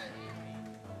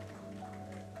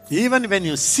 Even when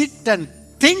you sit and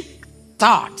think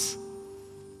thoughts,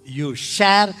 you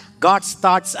share God's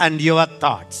thoughts and your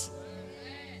thoughts.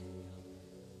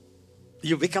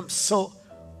 You become so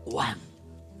one.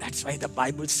 That's why the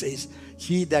Bible says,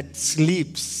 he that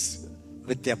sleeps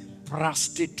with a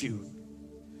prostitute.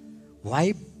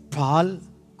 Why Paul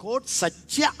quotes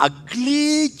such an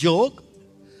ugly joke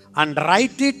and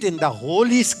write it in the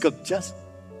Holy Scriptures?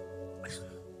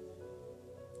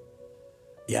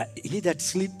 Yeah, he that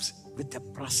sleeps with a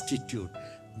prostitute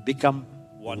become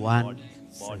one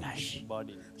flesh.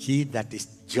 He that is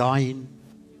joined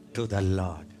to the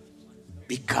Lord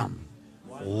become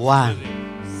one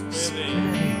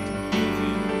spirit.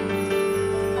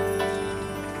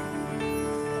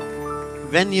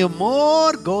 when you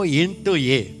more go into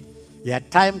a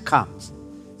time comes.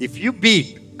 If you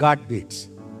beat, God beats.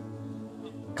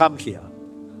 Come here.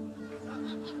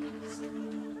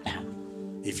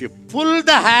 If you pull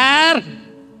the hair,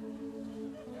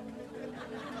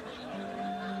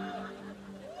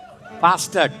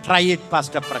 Pastor, try it,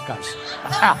 Pastor Prakash.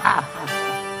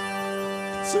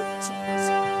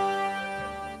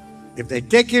 If they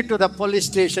take you to the police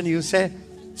station, you say,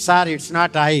 sir, it's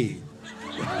not I.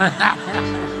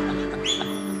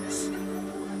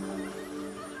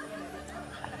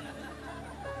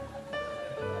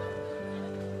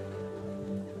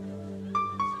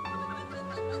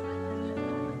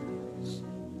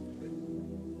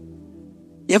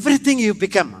 Everything you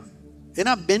become.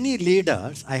 Many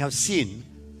leaders I have seen,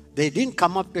 they didn't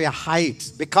come up to a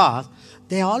height because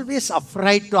they are always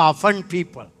afraid to offend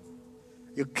people.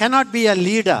 You cannot be a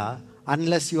leader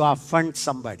unless you offend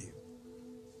somebody.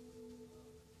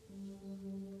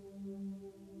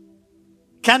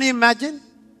 Can you imagine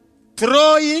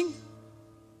throwing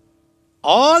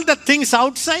all the things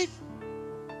outside?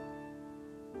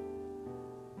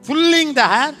 Pulling the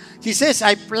hair. He says,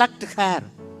 I plucked hair.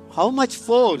 How much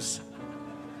force?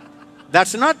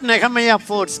 That's not Nehemiah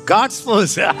force, God's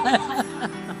force.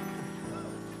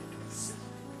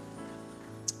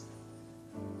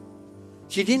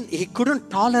 He couldn't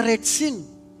tolerate sin.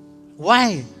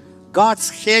 Why? God's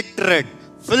hatred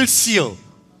fills you.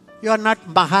 You are not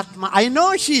Mahatma. I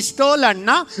know she stole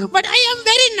Anna, but I am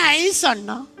very nice,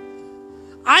 Anna.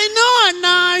 I know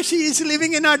Anna, she is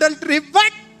living in adultery,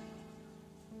 but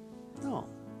no.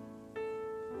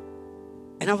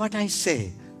 You know what I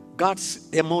say? God's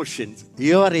emotions,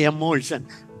 your emotion,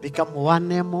 become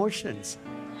one emotions.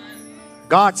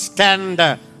 God's stand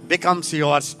becomes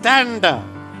your stand.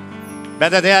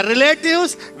 Whether they are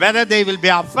relatives, whether they will be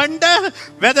offended,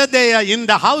 whether they are in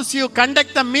the house you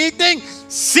conduct a meeting,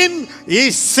 sin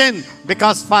is sin.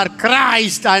 Because for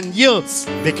Christ and you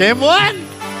became one.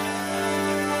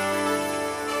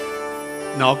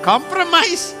 No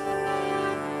compromise.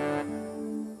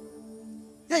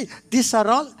 Hey, these are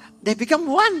all, they become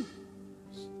one.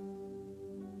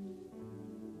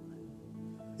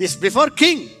 He's before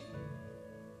king.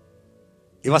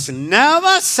 He was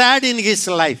never sad in his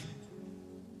life.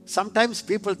 Sometimes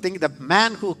people think the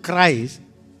man who cries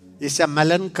is a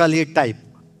melancholy type.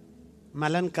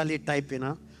 Melancholy type,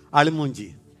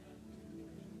 Alumunji.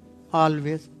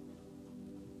 Always.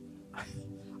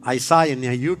 I saw in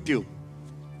a YouTube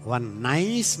one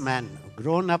nice man,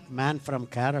 grown-up man from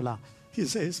Kerala. He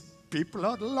says, people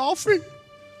are laughing.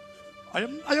 I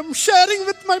am sharing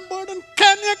with my burden.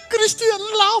 Can a Christian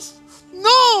laugh?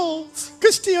 No.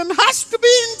 Christian has to be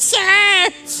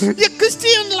inside. A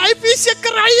Christian life is a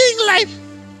crying life.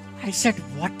 I said,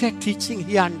 what a teaching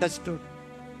he understood.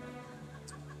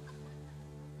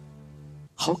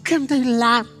 How can they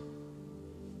laugh?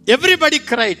 Everybody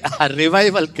cried. A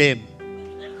revival came.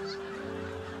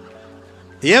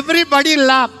 Everybody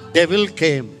laughed. Devil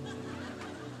came.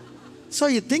 So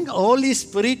you think Holy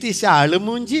Spirit is a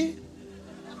alumunji?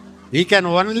 He can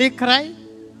only cry?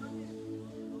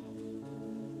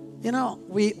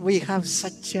 We have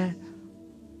such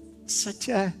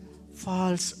a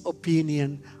false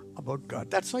opinion about God.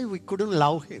 That's why we couldn't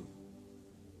love Him.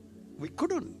 We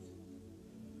couldn't.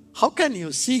 How can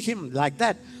you see Him like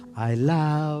that? I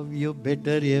love you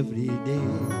better every day.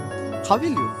 How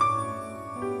will you?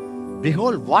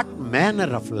 Behold, what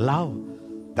manner of love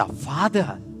the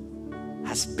Father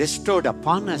has bestowed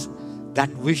upon us, that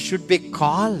we should be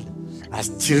called as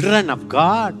children of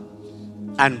God.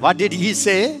 And what did He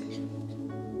say?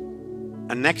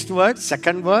 And next word,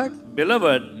 second word.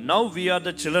 Beloved, now we are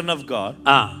the children of God,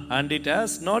 and it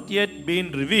has not yet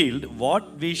been revealed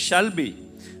what we shall be.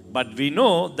 But we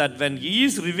know that when He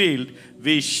is revealed,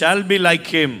 we shall be like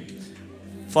Him,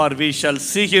 for we shall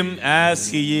see Him as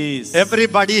He is.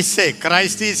 Everybody say,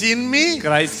 Christ is in me.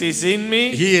 Christ is in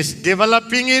me. He is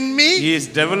developing in me. He is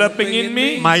developing in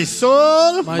me. My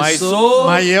soul. My soul.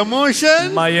 My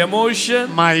emotion. My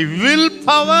emotion. My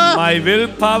willpower. My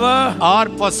willpower. Are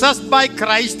possessed by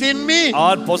Christ in me.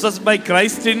 Are possessed by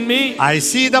Christ in me. I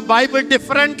see the Bible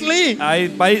differently. I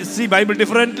see Bible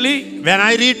differently. When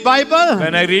I read Bible.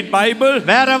 When I read Bible.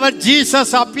 Wherever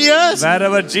Jesus appears.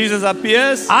 Wherever Jesus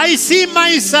appears. I see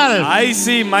myself. I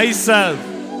see myself.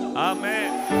 Amen.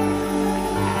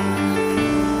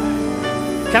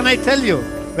 Can I tell you,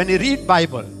 when you read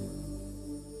Bible,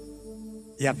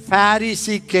 a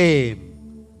Pharisee came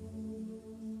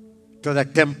to the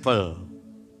temple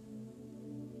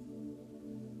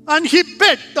and he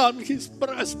bet on his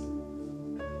breast.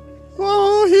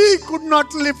 Oh, he could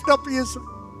not lift up his.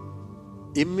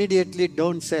 Immediately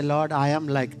don't say, Lord, I am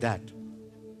like that.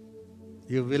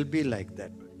 You will be like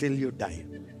that till you die.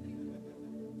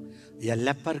 A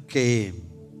leper came.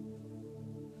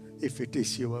 If it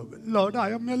is your will, Lord,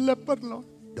 I am a leper, Lord.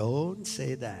 Don't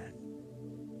say that.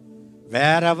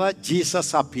 Wherever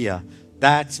Jesus appears,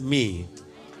 that's me.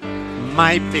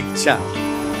 My picture.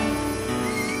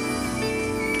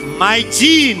 My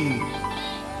gene.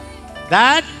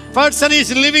 That person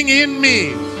is living in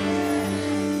me.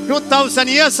 2000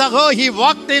 years ago, he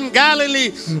walked in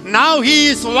Galilee. Now he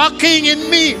is walking in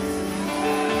me.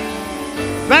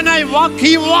 When I walk,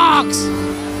 he walks.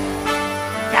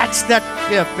 Catch that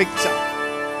picture.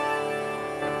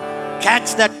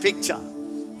 Catch that picture.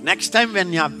 Next time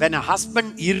when a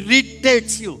husband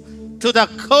irritates you to the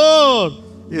core,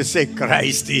 you say,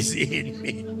 Christ is in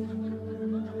me.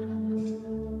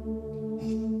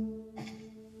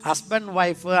 Husband,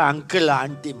 wife, uncle,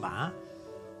 auntie, ma,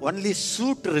 only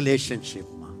suit relationship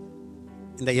ma,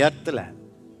 in the earth land.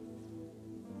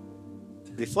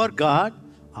 Before God,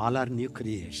 all are new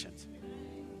creations.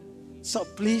 So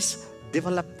please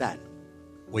develop that.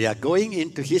 We are going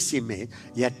into His image.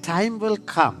 A time will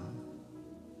come.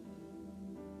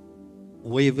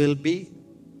 We will be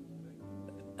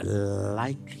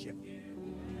like Him.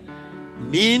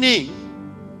 Meaning,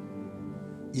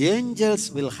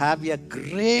 angels will have a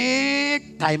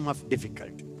great time of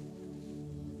difficulty.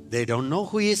 They don't know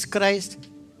who is Christ.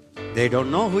 They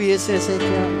don't know who is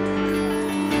Ezekiah.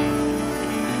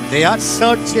 They are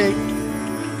searching.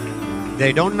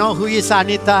 They don't know who is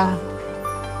Anita.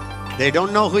 They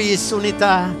don't know who is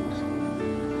Sunita.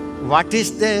 What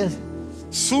is their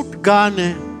suit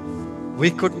gone?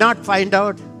 We could not find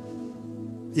out.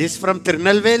 Is from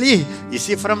Tirunelveli? Is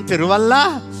he from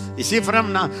Tiruvalla? Is he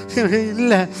from...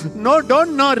 No,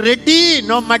 don't know. Ready,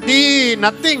 no muddy,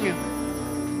 nothing.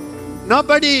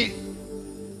 Nobody.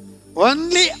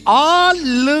 Only all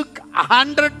look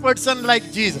 100%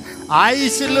 like Jesus.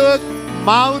 Eyes look,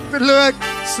 mouth look,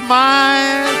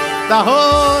 smile, the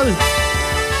whole.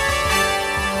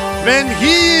 When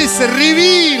He is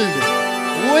revealed,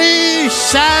 we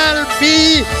shall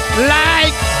be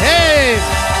like Him.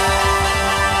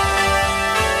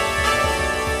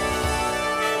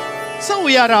 So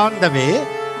we are on the way,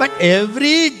 but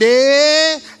every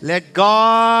day let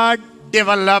God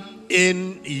develop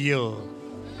in you.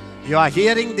 You are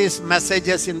hearing these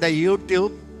messages in the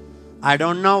YouTube. I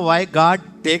don't know why God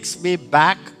takes me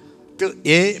back to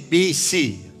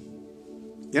ABC.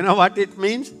 You know what it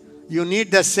means? You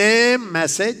need the same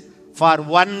message for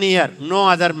 1 year, no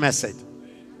other message.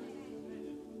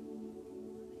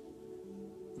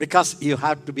 Because you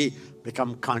have to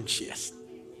become conscious.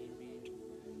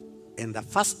 In the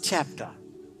first chapter,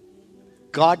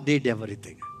 God did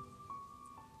everything.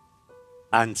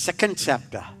 And second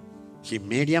chapter, He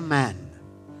made a man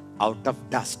out of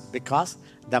dust, because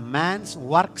the man's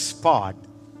work spot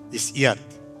is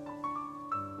earth.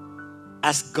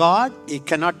 As God, He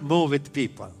cannot move with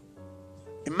people.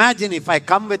 Imagine if I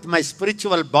come with my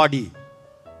spiritual body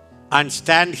and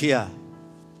stand here.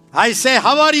 I say,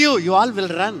 how are you? You all will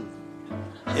run.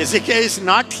 Ezekiah is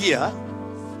not here.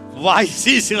 Voice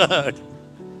is heard.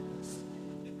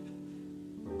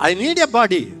 I need a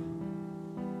body.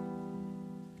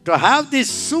 To have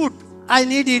this suit, I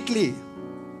need idli,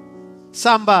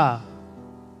 sambar.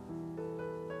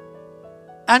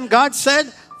 And God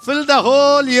said, fill the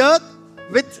whole earth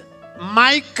with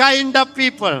my kind of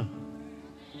people.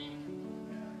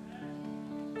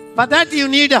 For that you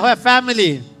need a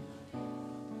family.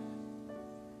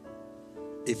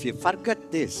 If you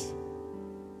forget this,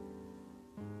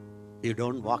 you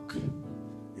don't walk.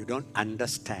 You don't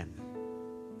understand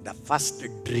the first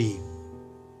dream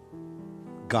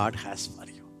God has for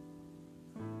you.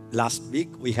 Last week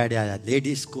we had a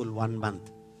ladies' school 1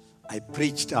 month. I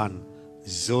preached on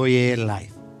Zoe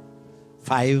life.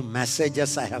 5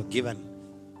 messages I have given.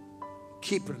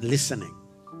 Keep listening.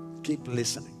 Keep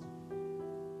listening.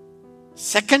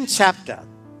 Second chapter,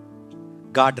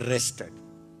 God rested.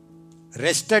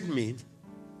 Rested means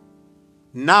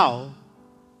now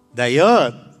the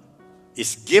earth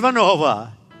is given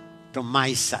over to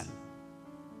my son.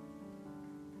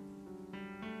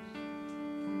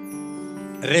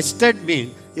 Rested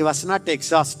means he was not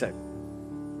exhausted.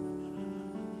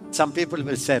 Some people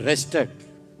will say rested.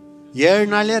 7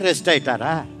 naale rest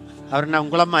aitara. Avarna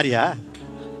ungala mariya.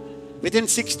 Within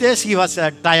 6 days he was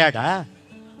tired.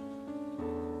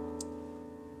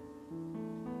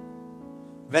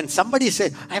 When somebody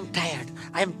says, I am tired,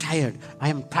 I am tired, I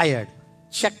am tired,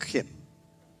 check him.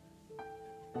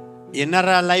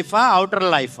 Inner life, outer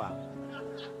life.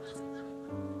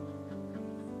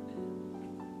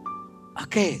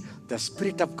 Okay, the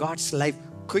Spirit of God's life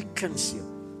quickens you.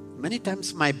 Many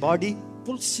times my body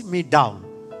pulls me down,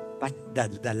 but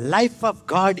the life of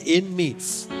God in me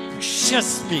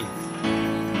pushes me.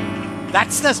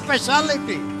 That's the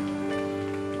speciality.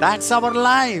 That's our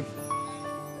life.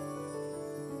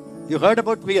 You heard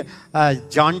about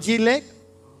John G. Lake?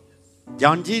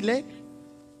 John G. Lake?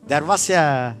 There was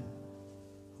a,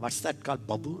 what's that called?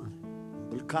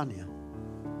 Vulcania.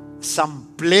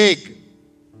 Some plague.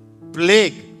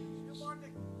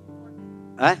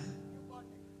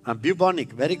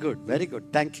 Bubonic. Very good, very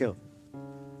good. Thank you.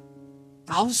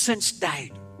 Thousands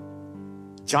died.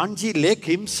 John G. Lake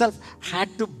himself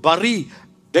had to bury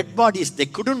dead bodies. They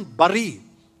couldn't bury.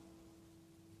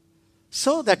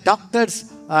 So the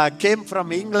doctors came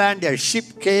from England, a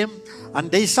ship came, and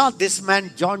they saw this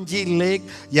man, John G. Lake,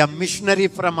 a missionary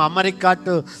from America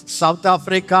to South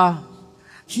Africa.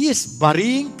 He is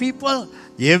burying people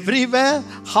everywhere.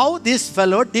 How this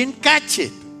fellow didn't catch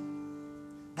it?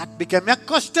 That became a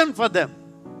question for them.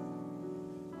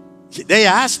 They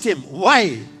asked him,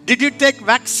 why? Did you take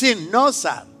vaccine? No,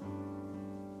 sir.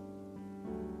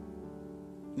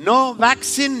 No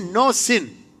vaccine, no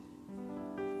sin.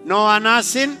 No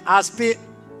anasin,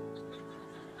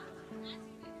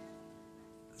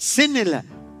 sin.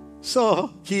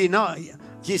 So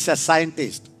he's a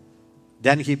scientist.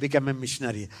 Then he became a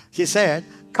missionary. He said,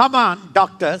 come on,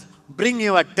 doctors, bring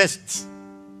your tests.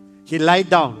 He lied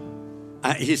down.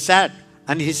 He said,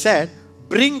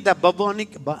 bring the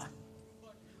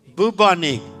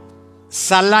bubonic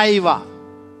saliva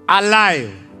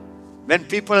alive.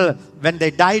 When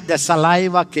they died, the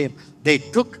saliva came.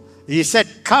 He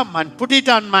said, come and put it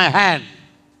on my hand.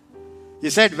 He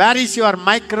said, where is your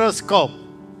microscope?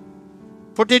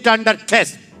 Put it under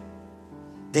test.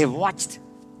 They watched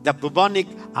the bubonic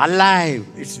alive.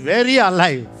 It's very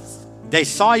alive. They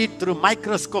saw it through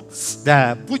microscopes.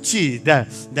 The pucci, the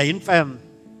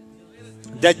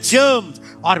germs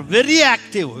are very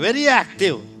active, very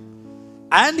active.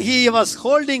 And he was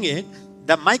holding it.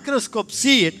 The microscope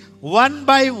see it. One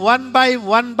by one,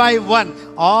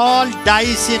 all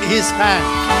dies in his hand.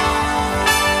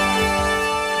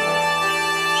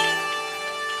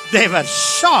 They were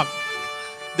shocked.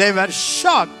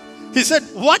 He said,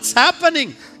 what's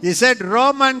happening? He said,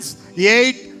 Romans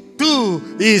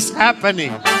 8:2 is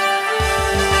happening.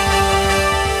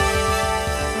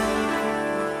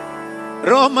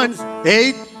 Romans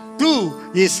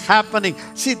 8:2 is happening.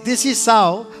 See, this is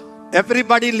how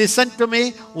everybody listen to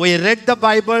me. We read the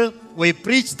Bible. We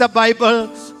preached the Bible.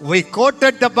 We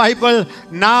quoted the Bible.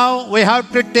 Now we have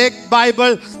to take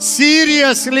Bible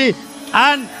seriously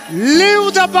and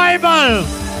live the Bible.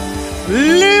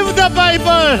 Live the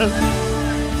Bible.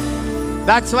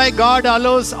 That's why God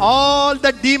allows all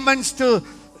the demons to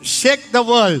shake the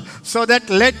world, so that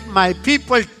let my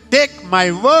people take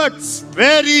my words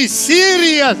very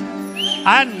serious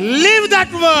and live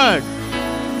that word.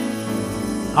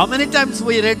 How many times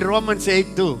we read Romans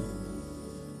 8:2?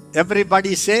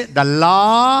 Everybody say, the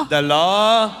law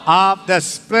of the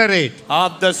Spirit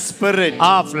of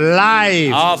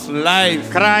life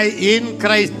in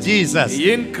Christ Jesus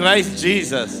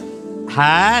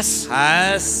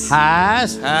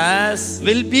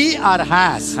will be or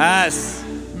has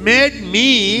made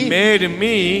me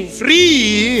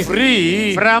free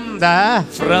from the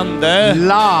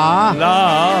law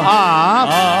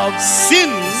of sin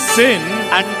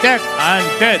and death.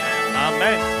 Amen.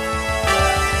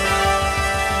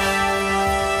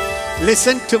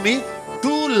 Listen to me.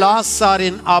 Two laws are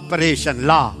in operation.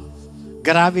 Law.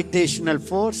 Gravitational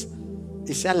force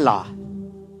is a law.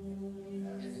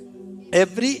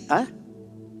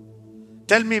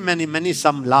 Tell me many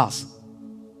some laws.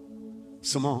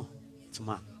 Suma.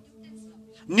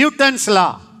 Newton's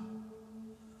law.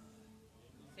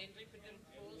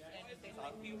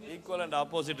 Equal and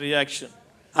opposite reaction.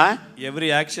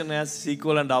 Every action has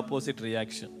equal and opposite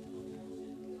reaction.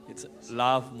 It's a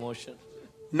law of motion.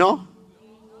 No.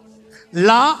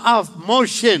 Law of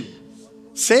motion.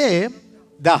 Say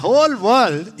the whole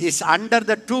world is under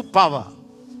the two power.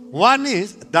 One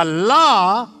is the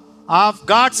law of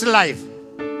God's life.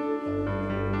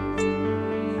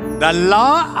 The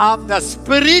law of the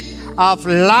Spirit of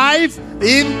life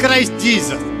in Christ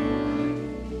Jesus.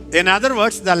 In other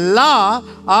words, the law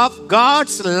of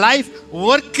God's life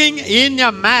working in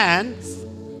a man.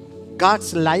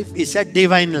 God's life is a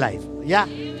divine life. Yeah.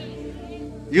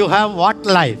 You have what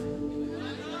life?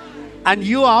 And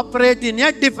you operate in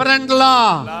a different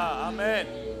law. Amen.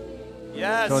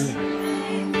 Yes.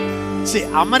 See,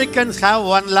 Americans have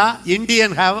one law,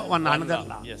 Indians have another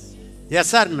law. Yes.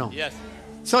 Yes or no? Yes.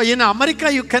 So in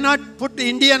America, you cannot put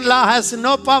Indian law has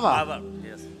no power.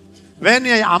 Yes. When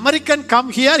an American come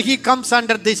here, he comes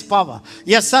under this power.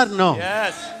 Yes or no?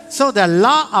 Yes. So the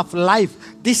law of life,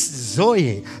 this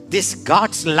Zoe, this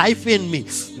God's life in me,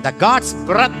 the God's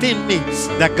breath in me,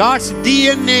 the God's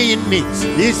DNA in me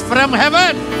is from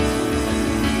heaven.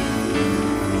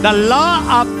 The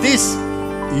law of this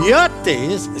earth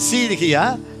is, see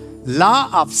here, law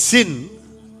of sin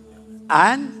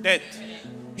and Death.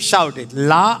 shout it,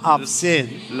 law of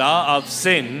sin. Law of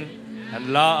sin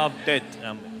and law of death.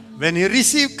 Amen. When you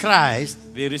receive Christ,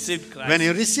 We received Christ. when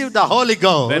you receive the Holy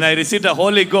Ghost, When I received the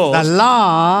Holy Ghost, the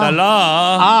law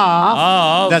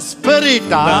of the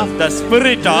Spirit of the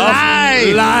Spirit of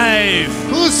life. life.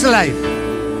 Whose life?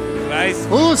 Christ.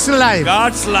 Whose life?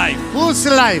 God's life. Whose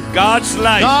life? God's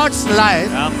life. God's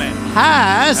life Amen.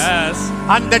 has, Has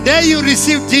on the day you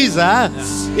receive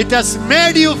Jesus, it has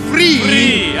made you free,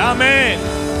 free. Amen.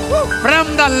 from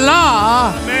the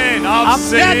law Amen. Of Of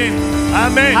sin.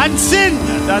 Amen. and sin.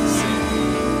 That's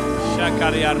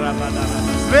Shakaria Rabadara.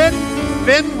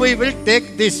 When we will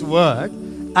take this word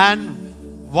and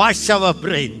wash our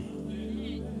brain,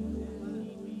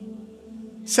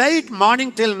 say it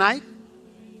morning till night.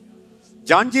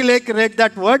 John G. Lake read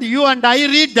that word, you and I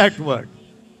read that word.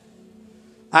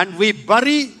 And we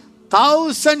bury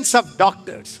thousands of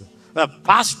doctors,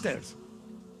 pastors.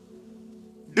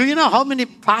 Do you know how many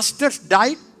pastors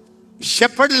died?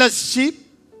 Shepherdless sheep,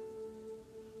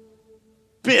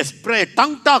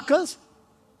 tongue talkers,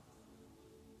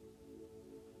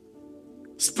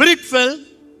 spirit-filled.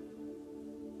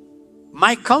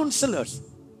 My counselors,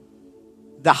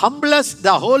 the humblest,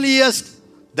 the holiest,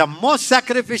 the most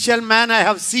sacrificial man I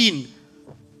have seen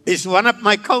is one of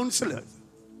my counselors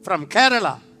from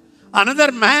Kerala.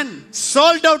 Another man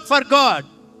sold out for God.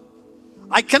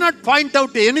 I cannot point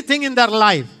out anything in their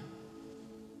life.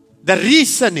 The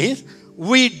reason is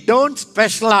we don't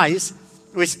specialize.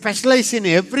 We specialize in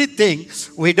everything.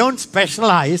 We don't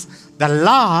specialize. The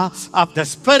law of the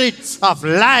Spirit of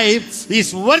life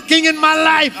is working in my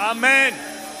life. Amen.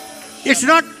 It's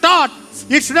not taught.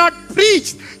 It's not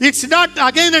preached. It's not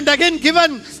again and again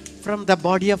given from the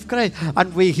body of Christ.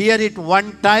 And we hear it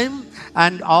one time,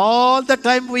 and all the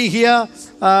time we hear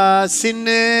sin,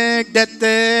 death,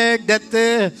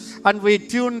 and we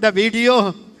tune the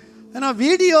video.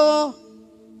 Video,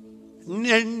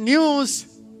 news,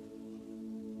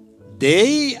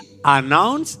 they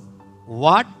announce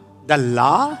what the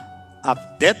law of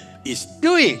death is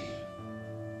doing.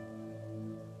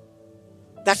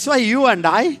 That's why you and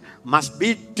I must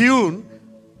be tuned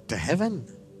to heaven.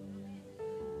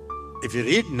 If you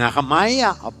read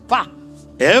Nehemiah,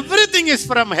 everything is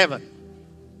from heaven.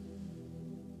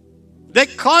 They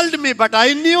called me, but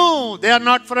I knew they are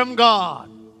not from God.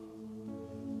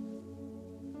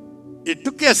 It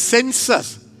took a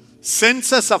census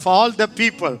of all the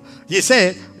people. He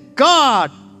said, God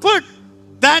put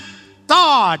that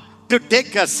thought to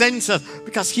take a census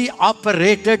because he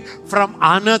operated from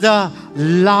another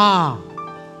law.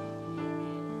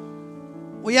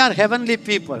 We are heavenly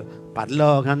people.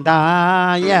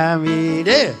 Parlogandaya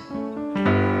vide.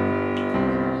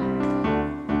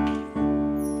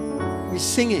 We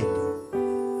sing it.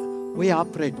 We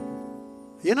operate.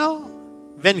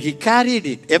 When he carried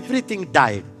it, everything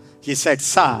died. He said,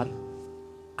 sir,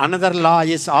 another law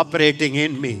is operating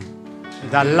in me.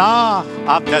 The law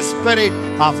of the Spirit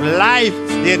of life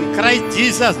in Christ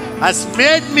Jesus has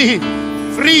made me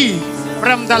free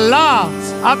from the law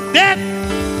of death.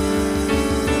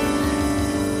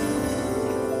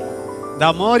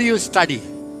 The more you study,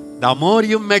 the more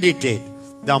you meditate,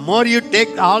 the more you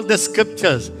take all the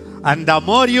scriptures, and the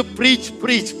more you preach.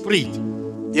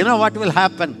 You know what will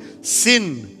happen?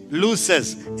 Sin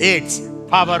loses its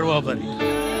power over you.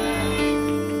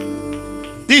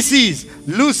 Disease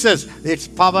loses its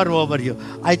power over you.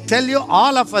 I tell you,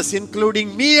 all of us,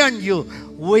 including me and you,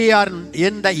 we are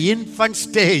in the infant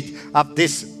stage of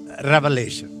this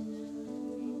revelation.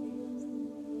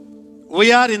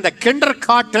 We are in the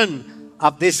kindergarten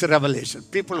of this revelation.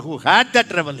 People who had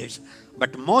that revelation.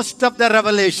 But most of the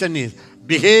revelation is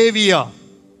behavior.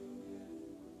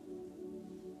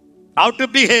 How to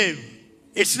behave.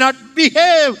 It's not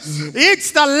behave.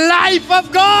 It's the life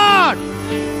of God.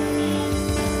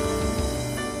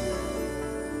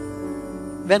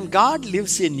 When God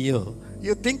lives in you,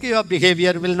 you think your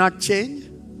behavior will not change?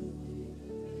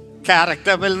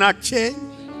 Character will not change?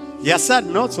 Yes or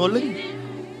no? Solung.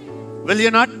 Will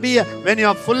you not be, when you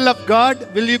are full of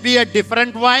God, will you be a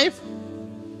different wife?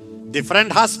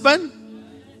 Different husband?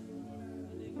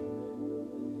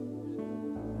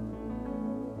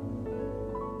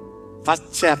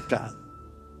 First chapter,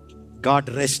 God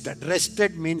rested.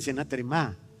 Rested means,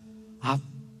 Appa.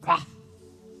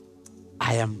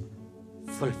 I am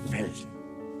fulfilled.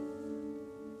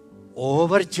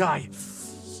 Overjoyed.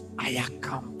 I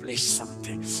accomplished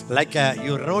something. Like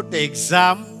you wrote the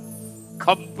exam,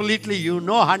 completely, you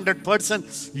know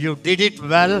 100%, you did it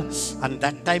well. And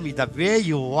that time, the way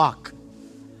you walk,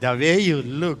 the way you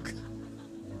look.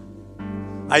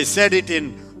 I said it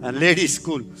in a ladies'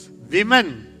 school.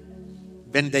 Women,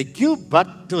 when they give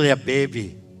birth to a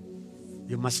baby,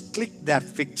 you must click their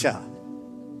picture.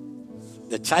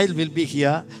 The child will be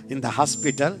here in the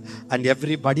hospital and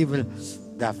everybody will,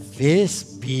 the face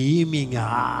beaming,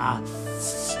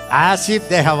 as if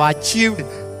they have achieved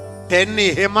 10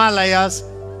 Himalayas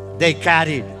they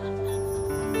carried.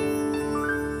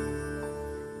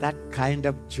 That kind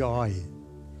of joy,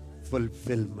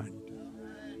 fulfillment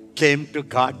came to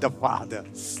God the Father.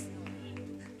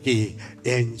 He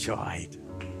enjoyed.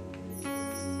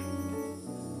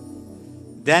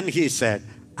 Then he said,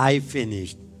 I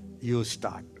finished, you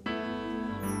start.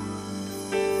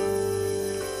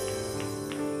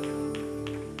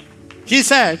 He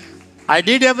said, I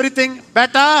did everything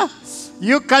better.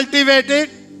 You cultivate it,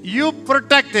 you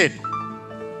protect it.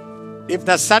 If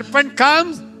the serpent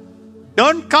comes,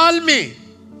 don't call me.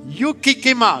 You kick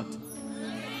him out.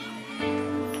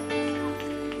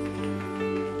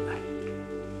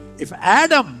 If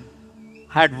Adam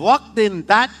had walked in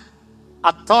that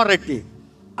authority,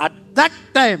 at that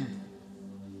time,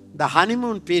 the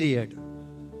honeymoon period,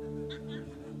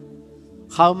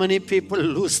 how many people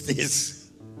lose this?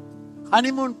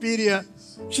 Honeymoon period.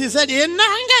 She said,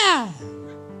 Enanga.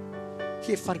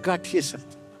 He forgot himself.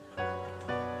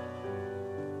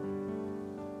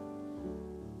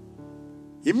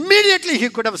 Immediately he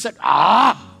could have said,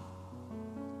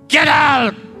 get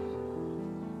out.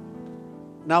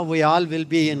 Now we all will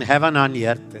be in heaven on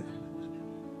earth.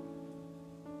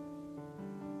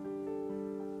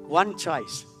 One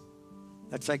choice.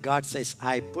 That's why God says,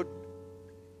 I put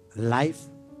life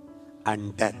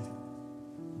and death,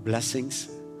 blessings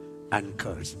and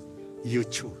curse. You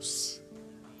choose.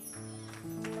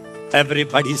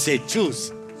 Everybody say,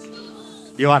 choose.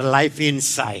 Your life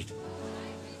inside.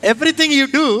 Everything you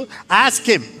do, ask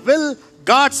Him, will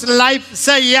God's life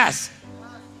say yes?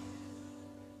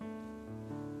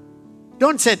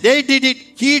 Don't say, they did it,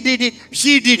 he did it,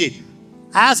 she did it.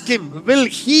 Ask Him, will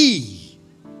He?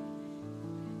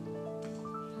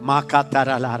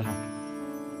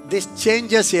 This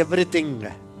changes everything.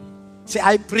 See,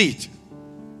 I preach.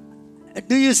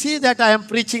 Do you see that I am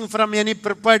preaching from any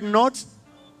prepared notes?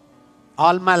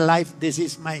 All my life, this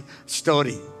is my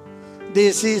story.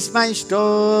 This is my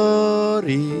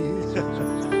story.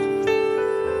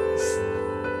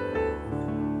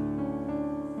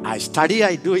 I study,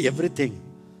 I do everything.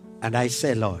 And I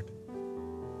say, Lord,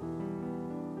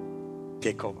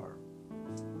 take over.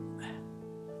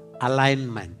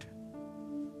 Alignment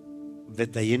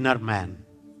with the inner man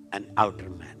and outer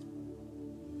man.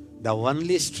 The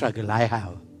only struggle I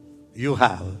have, you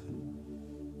have,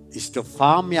 is to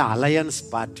form an alliance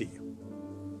party.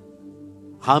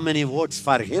 How many votes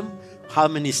for him? How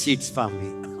many seats for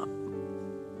me?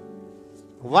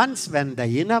 Once when the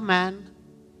inner man,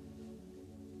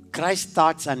 Christ's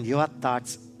thoughts and your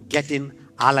thoughts get in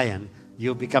alliance,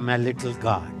 you become a little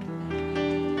God.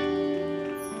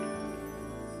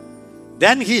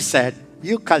 Then he said,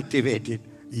 you cultivate it,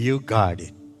 you guard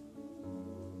it.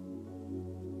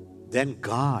 Then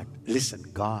God, listen,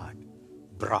 God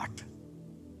brought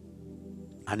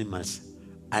animals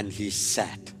and he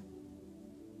sat.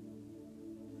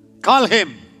 Call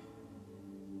him.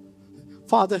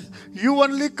 Father, you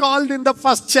only called in the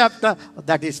first chapter.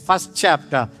 That is first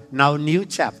chapter. Now new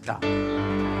chapter.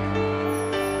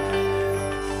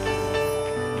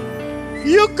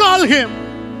 You call him.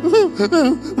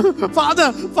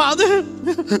 Father, Father.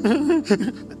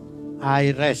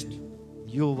 I rest.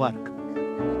 You work.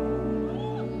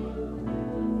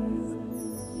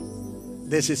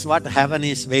 This is what heaven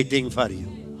is waiting for you.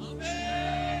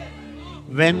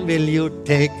 When will you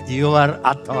take your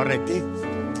authority,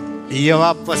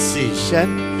 your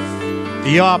position,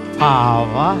 your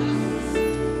power,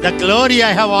 the glory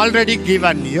I have already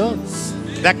given you,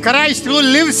 the Christ who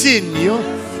lives in you?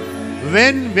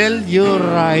 When will you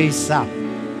rise up?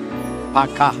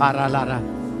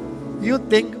 You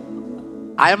think,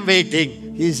 I am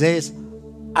waiting. He says,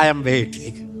 I am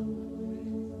waiting.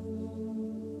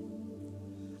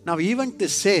 Now even to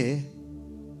say,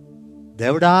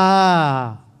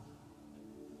 Devda.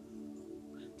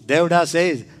 Devda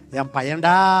says, Yam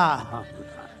Payanda.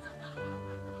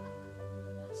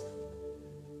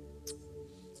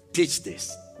 Teach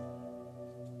this.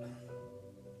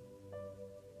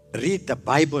 Read the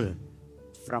Bible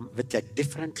with a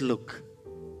different look.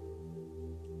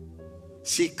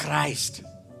 See Christ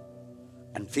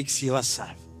and fix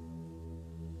yourself.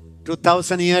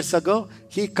 2000 years ago,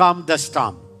 He calmed the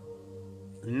storm.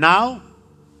 Now,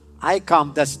 I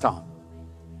calm the storm.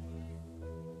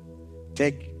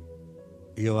 Take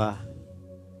your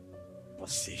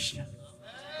position.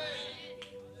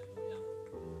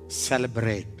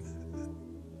 Celebrate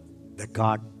the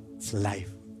God's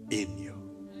life in you.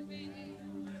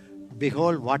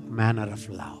 Behold what manner of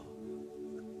love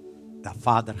the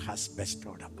Father has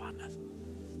bestowed upon us,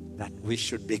 that we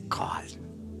should be called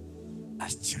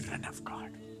as children of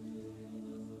God.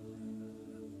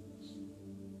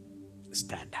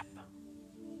 Stand up.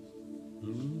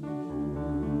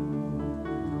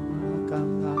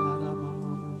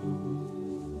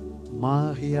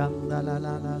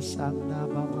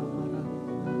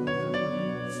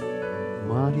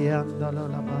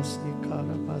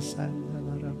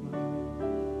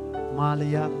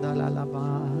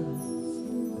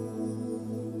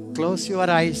 Close your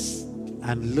eyes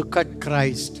and look at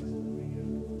Christ.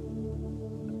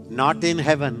 Not in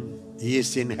heaven, He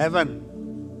is in heaven.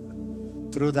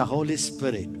 Through the Holy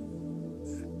Spirit,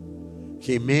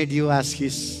 He made you as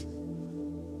His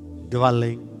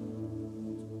dwelling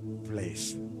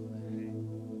place.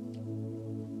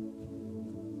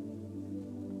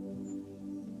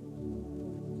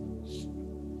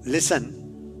 Listen,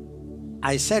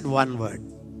 I said one word.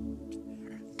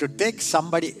 To take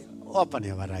somebody, open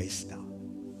your eyes now.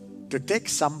 To take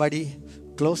somebody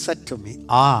closer to me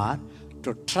or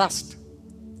to trust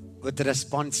with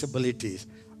responsibilities,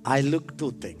 I look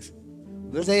two things.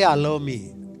 Will they allow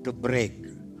me to break,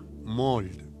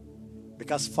 mold?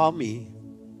 Because for me,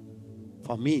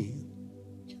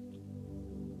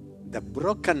 the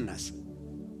brokenness,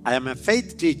 I am a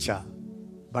faith teacher,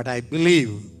 but I believe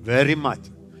very much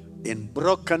in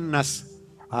brokenness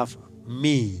of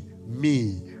me.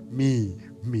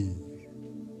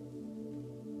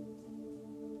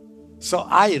 So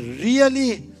I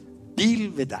really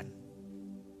deal with that.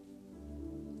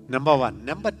 Number one.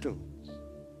 Number two,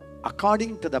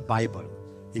 according to the Bible,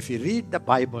 if you read the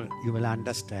Bible, you will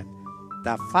understand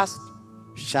the first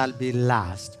shall be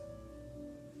last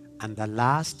and the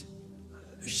last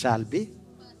shall be.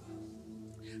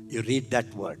 You read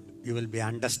that word, you will be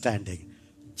understanding.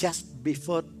 Just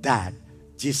before that,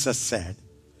 Jesus said,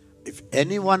 if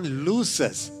anyone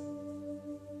loses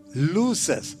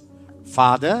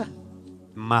father,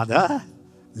 mother,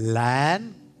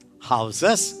 land,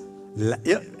 houses,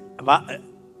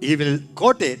 he will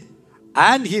quote it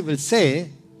and he will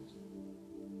say,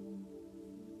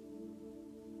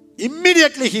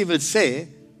 immediately he will say,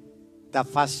 the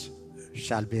first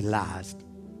shall be last,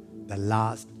 the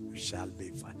last shall be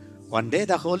first. One day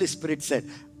the Holy Spirit said,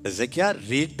 Ezekiah,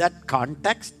 read that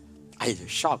context. I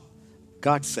was shocked.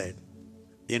 God said,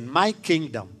 in my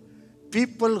kingdom,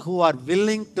 people who are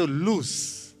willing to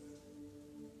lose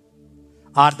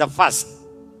are the first.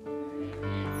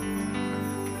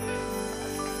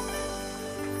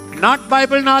 Not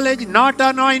Bible knowledge, not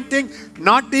anointing,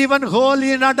 not even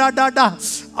holy,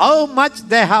 How much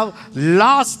they have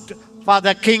lost for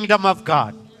the kingdom of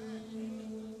God.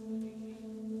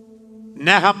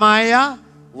 Nehemiah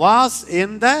was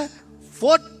in the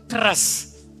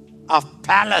fortress of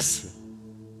palace.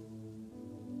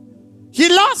 He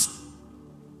lost.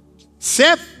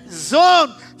 Safe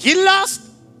zone. He lost.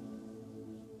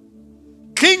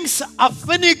 King's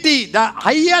affinity, the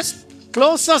highest,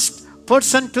 closest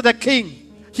person to the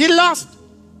king. He lost.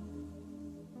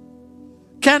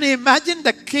 Can you imagine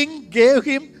the king gave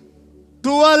him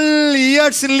 12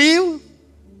 years leave?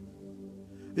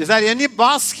 Is there any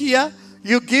boss here?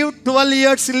 You give 12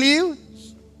 years leave?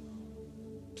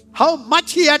 How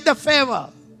much he had the favor?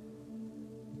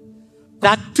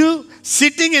 That too,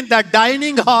 sitting in the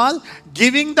dining hall,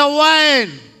 giving the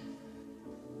wine.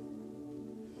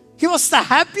 He was the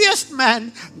happiest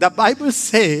man. The Bible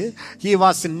says he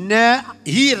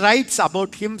writes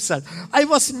about himself. I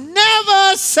was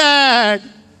never sad.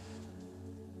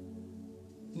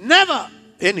 Never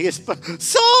in his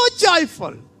so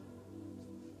joyful.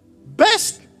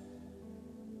 Best.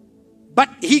 But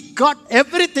he got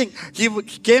everything. He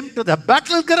came to the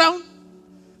battleground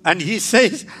and he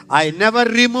says, I never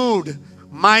removed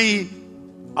my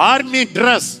army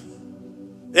dress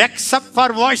except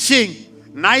for washing.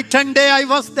 Night and day I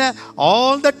was there.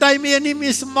 All the time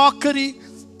enemies, mockery,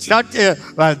 church,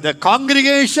 the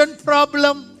congregation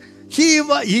problem.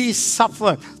 He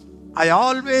suffered. I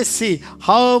always see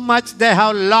how much they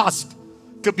have lost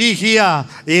to be here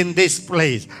in this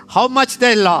place. How much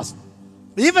they lost.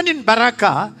 Even in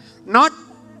Berachah, not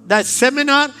the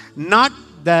seminar, not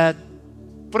the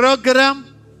program.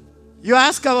 You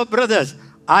ask our brothers,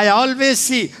 I always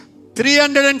see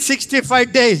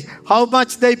 365 days, how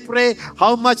much they pray,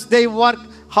 how much they work,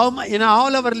 all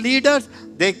our leaders,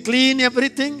 they clean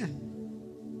everything.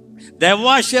 They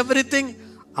wash everything.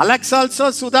 Alex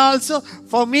also, Sudha also.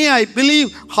 For me, I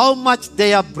believe how much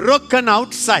they are broken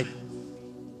outside.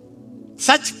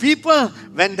 Such people,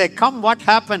 when they come, what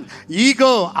happens?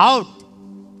 Ego out.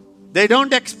 They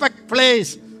don't expect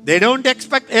place. They don't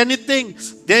expect anything.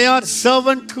 They are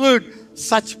servanthood.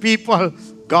 Such people,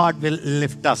 God will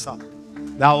lift us up.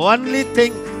 The only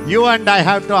thing you and I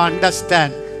have to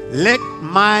understand, let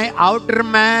my outer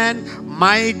man,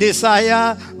 my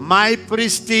desire, my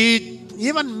prestige,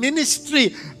 even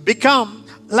ministry become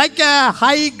like a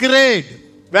high grade.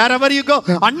 Wherever you go,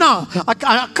 Anna,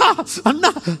 Akka,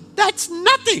 Anna, that's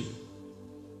nothing.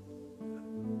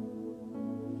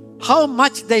 How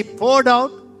much they poured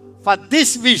out for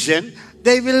this vision,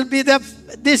 they will be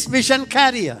this vision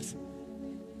carriers.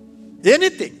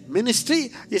 Anything. Ministry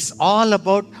is all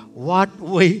about what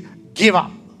we give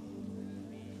up.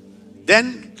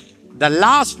 Then the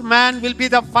last man will be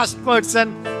the first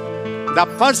person. The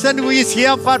person who is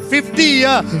here for 50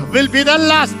 years will be the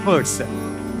last person.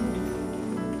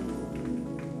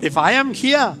 If I am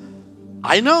here,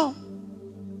 I know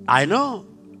I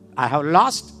have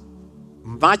lost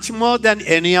much more than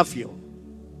any of you.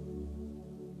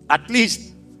 At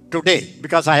least today,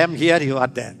 because I am here, you are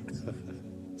there.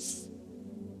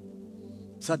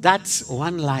 So that's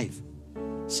one life.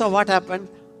 So what happened?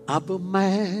 Ab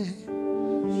main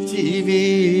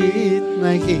jeevit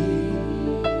nahi,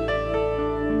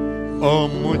 oh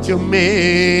mujh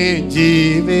mein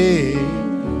jeeve.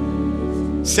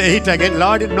 Say it again,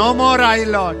 Lord. No more I,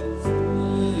 Lord.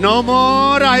 No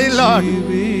more I, Lord.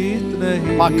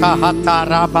 Paka hata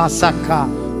raba sakha.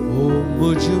 Oh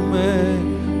mujh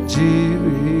mein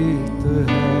jeevit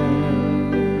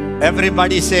hai.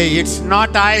 Everybody say, it's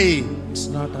not I. It's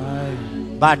not I,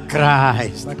 but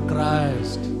Christ. but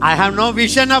Christ. I have no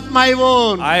vision of my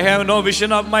own. I have no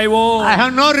vision of my own. I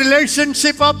have no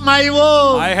relationship of my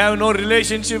own. I have no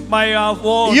relationship my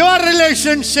own. Your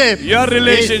relationship.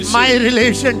 Is my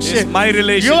relationship. Is my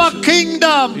relationship. Your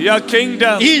kingdom. Your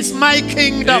kingdom Is my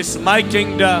kingdom. is my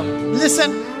kingdom.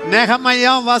 Listen,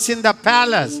 Nehemiah was in the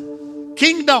palace.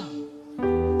 Kingdom.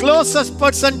 Closest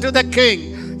person to the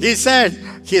king. He said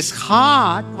his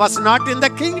heart was not in the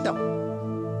kingdom.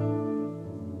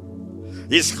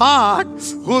 His heart,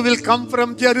 who will come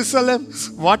from Jerusalem?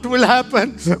 What will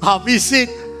happen? How is it?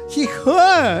 He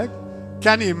heard.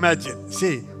 Can you imagine?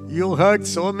 See, you heard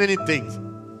so many things.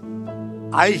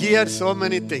 I hear so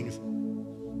many things.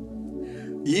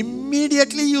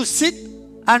 Immediately you sit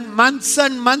and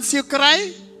months you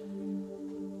cry.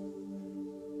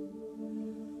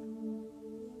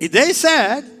 They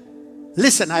said,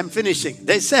 listen, I'm finishing.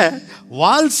 They said,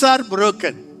 walls are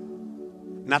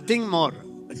broken. Nothing more.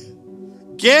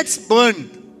 Gates burned.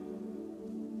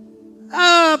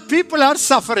 People are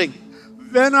suffering.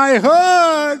 When I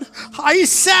heard, I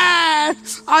sat,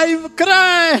 I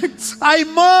cried, I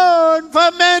mourned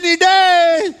for many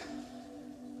days.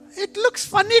 It looks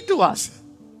funny to us.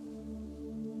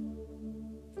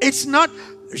 It's not,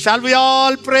 shall we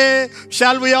all pray?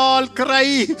 Shall we all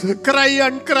cry? Cry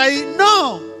and cry?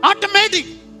 No, automatic.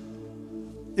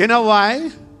 You know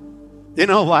why? You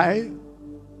know why?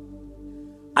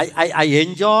 I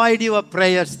enjoyed your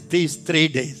prayers these 3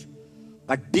 days.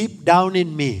 But deep down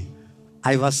in me,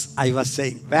 I was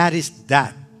saying, where is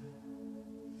that?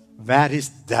 Where is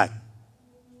that?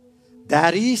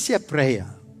 There is a prayer.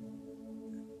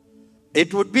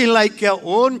 It would be like your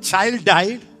own child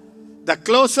died. The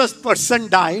closest person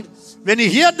died. When you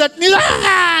hear that,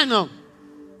 no.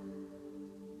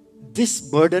 This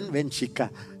burden when she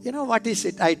comes. You know what is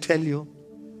it? I tell you.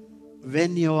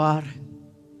 When you are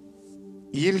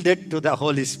yielded to the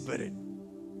Holy Spirit.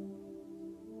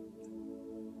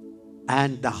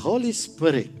 And the Holy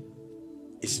Spirit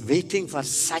is waiting for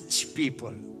such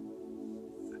people.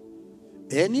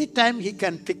 Anytime He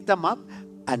can pick them up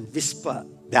and whisper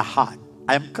their heart.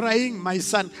 I am crying, my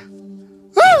son.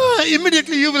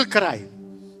 Immediately you will cry.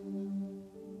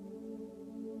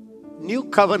 New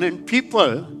covenant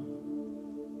people,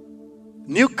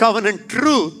 new covenant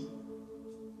truth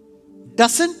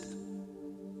doesn't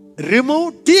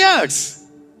remove tears.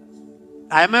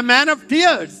 I am a man of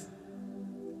tears.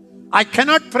 I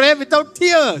cannot pray without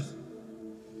tears.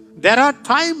 There are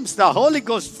times the Holy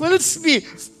Ghost fills me.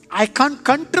 I can't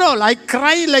control. I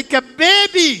cry like a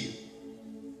baby.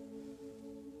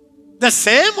 The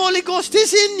same Holy Ghost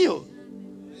is in you.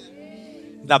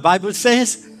 The Bible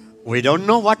says, we don't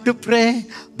know what to pray.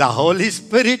 The Holy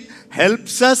Spirit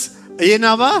helps us in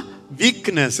our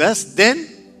weaknesses. Then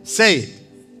say it.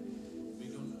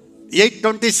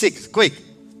 8:26, quick.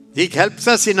 He helps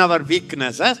us in our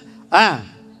weaknesses.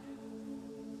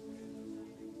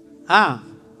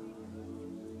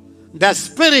 The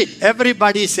Spirit,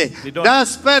 everybody say, the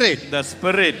Spirit. The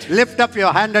Spirit. Lift up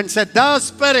your hand and say, the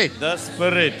Spirit. The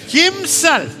Spirit.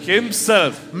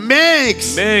 Himself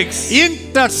makes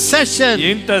intercession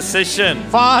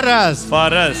for us,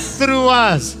 through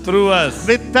us,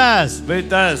 with us,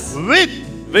 with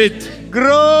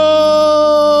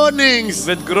groanings,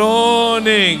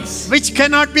 which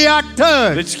cannot be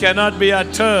uttered,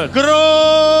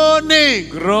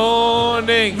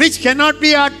 groaning, which cannot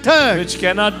be uttered.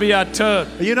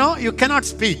 You know, you cannot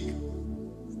speak.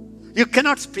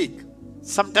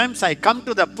 Sometimes I come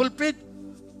to the pulpit,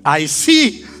 I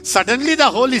see, suddenly the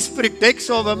Holy Spirit takes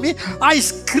over me. I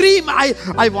scream,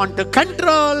 I want to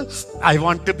control, I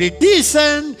want to be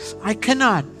decent. I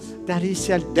cannot. There is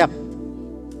a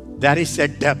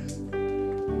depth.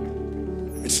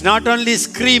 It's not only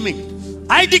screaming.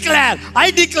 I declare.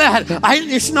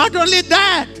 It's not only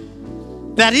that.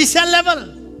 There is a level.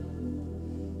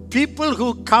 People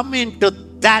who come into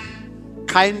that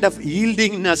kind of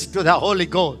yieldingness to the Holy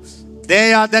Ghost,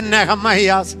 they are the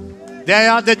Nehemiahs. They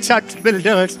are the church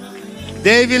builders.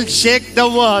 They will shake the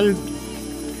world.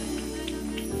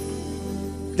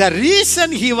 The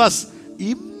reason he was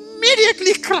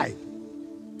immediately cried.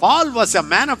 Paul was a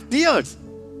man of tears.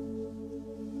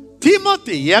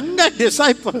 Timothy, younger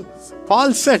disciple,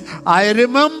 Paul said, I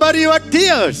remember your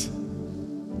tears.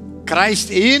 Christ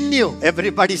in you.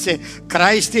 Everybody say,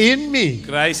 Christ in me.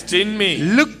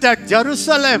 Looked at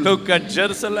Jerusalem.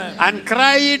 And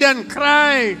cried and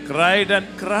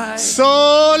cried.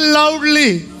 So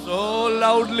loudly.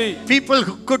 People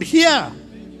could hear.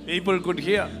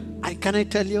 Can I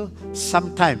tell you,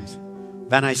 sometimes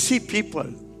when I see people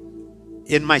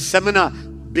in my seminar,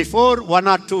 before 1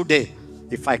 or 2 days,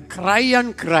 if I cry,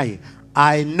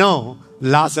 I know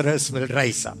Lazarus will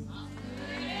rise up.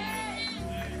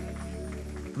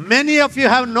 Many of you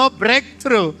have no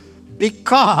breakthrough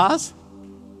because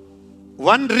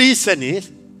one reason is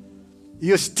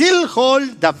you still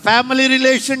hold the family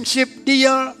relationship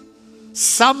dear.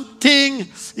 Something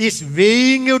is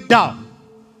weighing you down.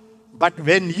 But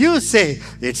when you say,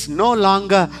 it's no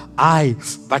longer I,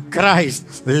 but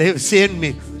Christ lives in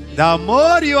me, the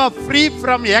more you are free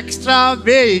from extra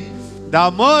weight, the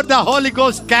more the Holy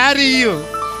Ghost carry you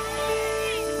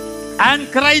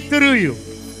and cry through you.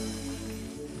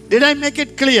 Did I make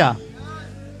it clear?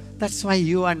 That's why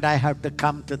you and I have to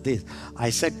come to this.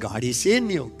 I said, God is in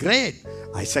you. Great.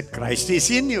 I said, Christ is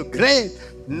in you. Great.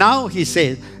 Now he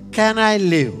says, can I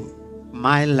live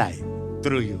my life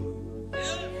through you?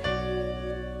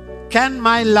 Can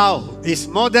my love is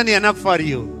more than enough for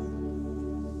you?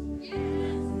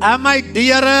 Am I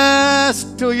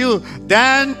dearest to you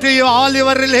than to you all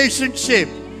your relationship?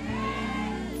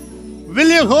 Will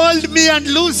you hold me and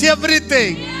lose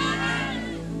everything?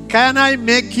 Can I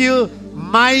make you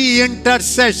my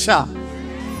intercessor?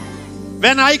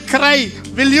 When I cry,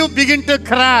 will you begin to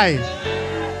cry?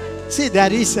 See,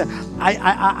 there is I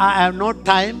have no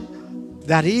time.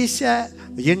 There is a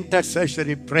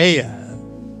intercessory prayer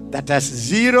that has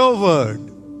 0 word,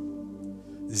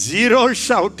 0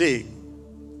 shouting,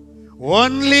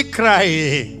 only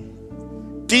crying,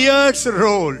 tears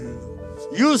roll,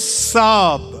 you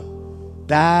sob.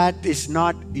 That is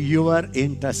not your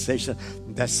intercession.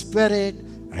 The Spirit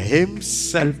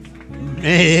Himself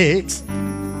makes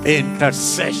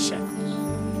intercession.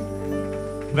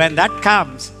 When that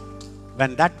comes,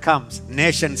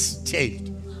 nations change.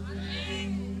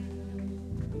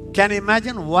 Can you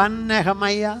imagine one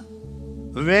Nehemiah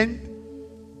when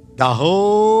the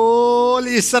whole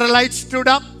Israelites stood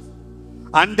up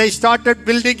and they started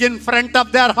building in front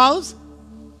of their house?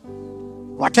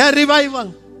 What a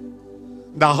revival!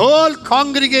 The whole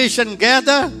congregation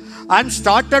gathered and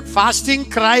started fasting,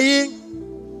 crying,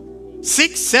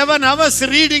 6-7 hours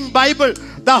reading Bible,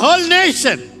 the whole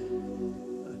nation.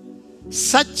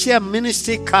 Such a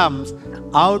ministry comes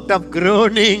out of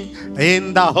groaning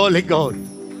in the Holy Ghost.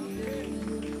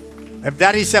 If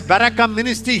there is a Berachah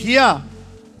ministry here,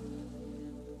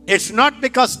 it's not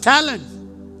because talent.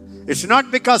 It's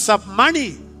not because of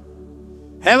money.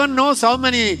 Heaven knows how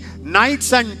many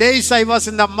nights and days I was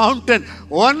in the mountain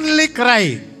only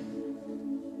crying.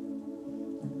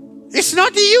 It's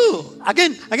not you.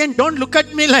 Again, don't look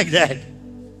at me like that.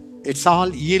 It's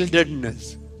all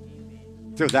yieldedness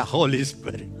to the Holy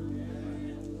Spirit.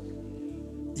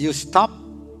 You stop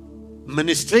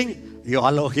ministering, you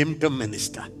allow Him to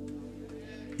minister.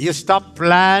 You stop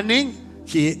planning,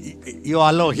 you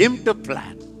allow Him to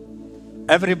plan.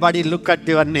 Everybody look at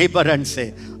your neighbor and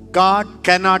say, God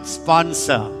cannot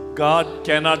sponsor God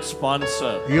cannot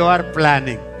sponsor. You are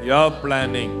planning. You're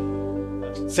planning.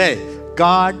 Say,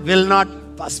 God will not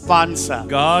sponsor.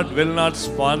 God will not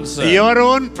sponsor Your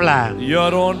own plan.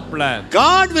 your own plan.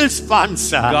 God will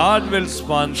sponsor God will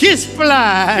sponsor His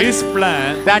plan His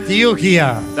plan that you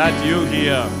hear. that you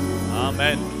hear.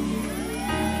 Amen.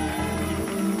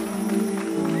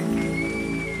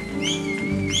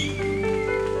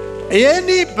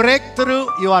 Any breakthrough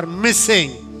you are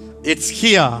missing, it's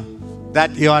here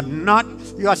that you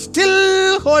are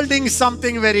still holding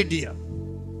something very dear.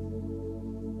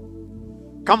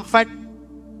 Comfort,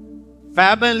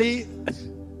 family,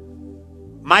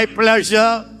 my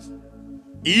pleasure,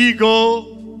 ego,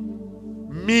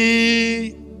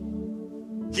 me,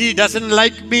 he doesn't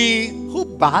like me. Who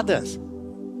bothers?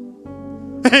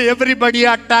 Everybody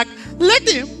attack. Let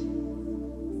him.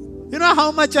 You know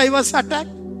how much I was attacked?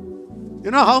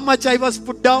 You know how much I was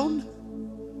put down?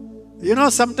 You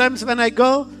know, sometimes when I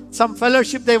go, some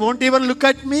fellowship, they won't even look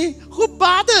at me. Who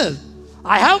bothers?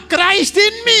 I have Christ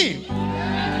in me.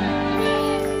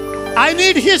 I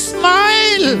need His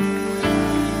smile.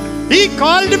 He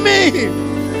called me.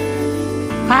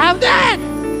 I have that.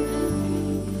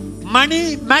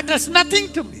 Money matters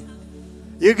nothing to me.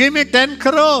 You give me 10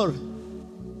 crore.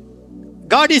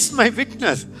 God is my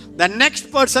witness. The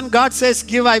next person God says,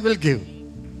 give, I will give.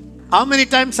 How many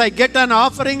times I get an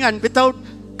offering and without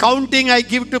counting I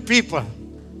give to people.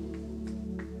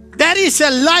 There is a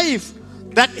life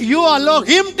that you allow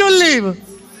Him to live.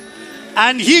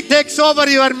 And He takes over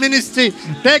your ministry,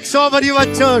 takes over your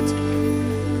church.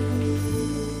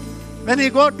 When you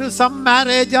go to some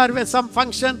marriage or some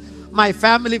function, my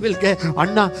family will get,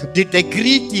 Anna, did they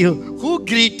greet you? Who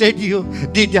greeted you?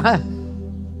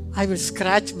 I will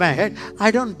scratch my head.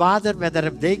 I don't bother whether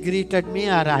they greeted me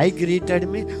or I greeted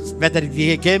me, whether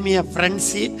they gave me a front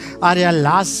seat or a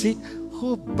last seat.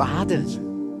 Who bothers?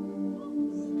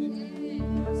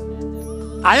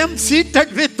 I am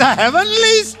seated with the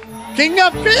heavenlies, King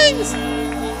of Kings.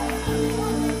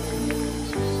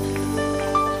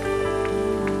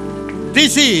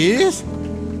 This is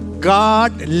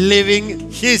God living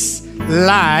His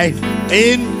life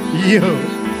in you,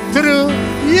 through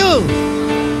you.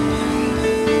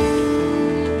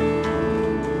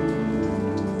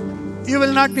 You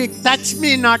will not be, touch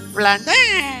me, not plant.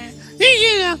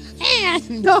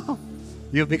 No.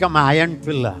 You become iron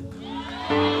pillar.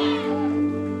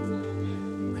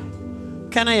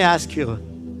 Can I ask you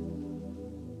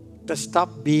to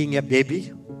stop being a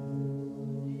baby?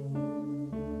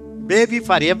 Baby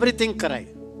for everything cry.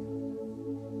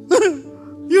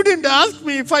 You didn't ask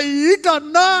me if I eat or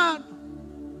not.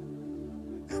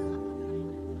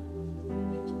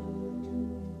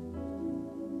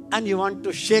 And you want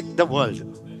to shake the world.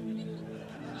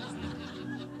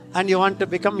 And you want to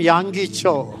become Yangi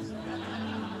Cho.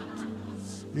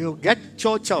 You get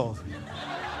Cho Cho.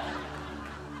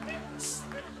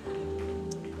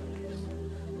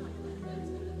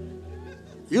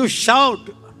 You shout.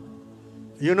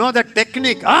 You know the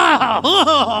technique.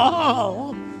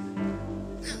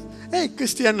 Hey,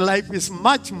 Christian life is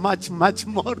much, much, much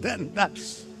more than that.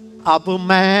 Ab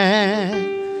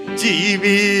main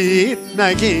जीवित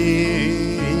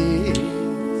नहीं,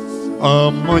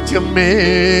 अब मुझ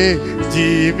में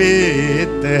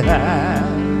जीवित है,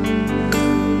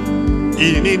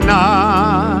 इनी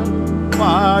நான்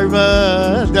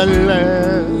வாழ்வதல்ல,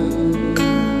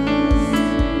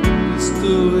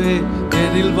 கிறிஸ்துவே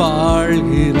என்னில்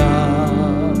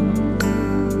வாழ்கிறார்,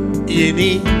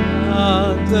 இனி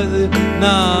ஆதது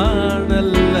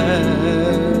நானல்ல,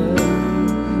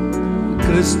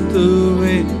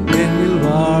 கிறிஸ்துவே என்னில்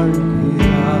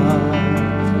வாழ்கிறார்.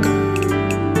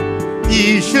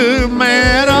 यीशु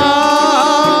मेरा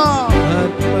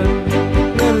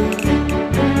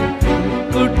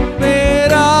कुछ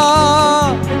मेरा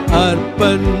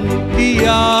अर्पण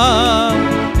किया,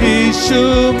 यीशु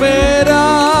मेरा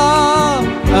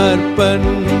अर्पण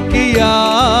किया,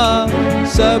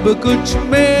 सब कुछ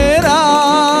मेरा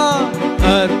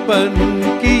अर्पण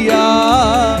किया,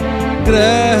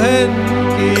 ग्रहण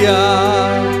किया,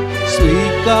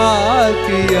 स्वीकार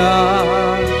किया,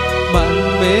 मन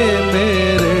में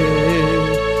मेरे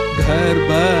घर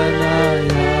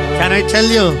बनाया. Can I tell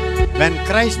you, when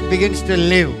Christ begins to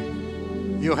live,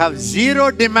 you have zero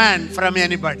demand from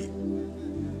anybody.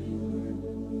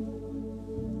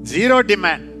 Zero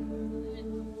demand.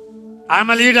 I am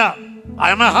a leader. I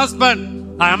am a husband.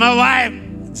 I am a wife.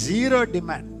 Zero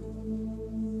demand.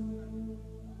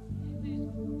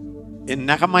 In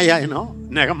Nehemiah,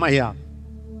 Nehemiah,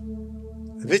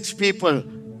 rich people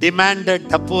demanded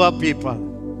the poor people.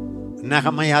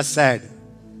 Nehemiah said,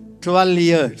 12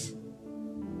 years.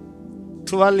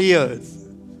 12 years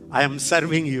I am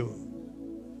serving you.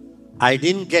 I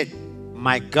didn't get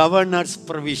my governor's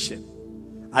provision.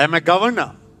 I am a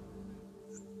governor.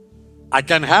 I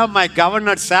can have my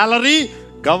governor's salary,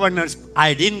 I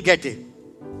didn't get it.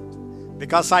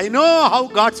 Because I know how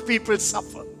God's people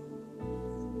suffer.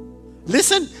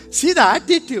 Listen, see the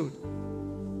attitude.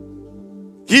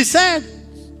 He said,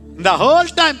 the whole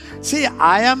time, see,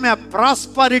 I am a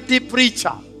prosperity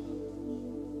preacher.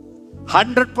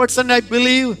 100% I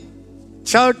believe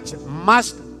church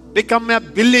must become a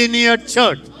billionaire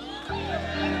church.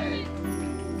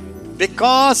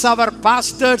 Because our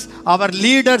pastors, our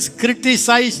leaders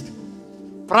criticized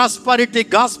prosperity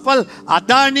gospel,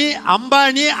 Adani,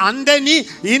 Ambani, Andani,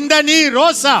 Indani,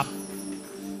 Rosa.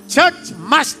 Church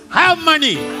must have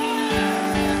money.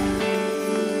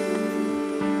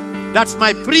 That's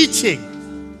my preaching.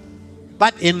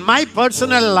 But in my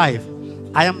personal life,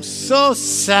 I am so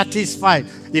satisfied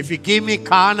if you give me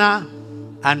Kana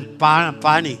and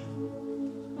Pani.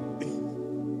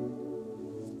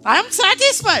 I am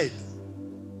satisfied.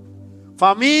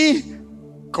 For me,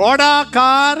 Koda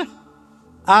car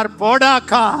or Boda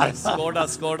car.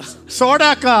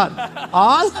 Soda car.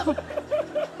 All.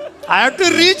 I have to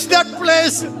reach that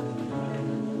place.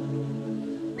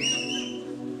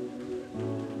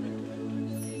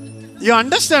 You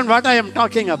understand what I am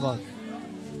talking about?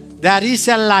 There is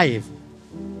a life.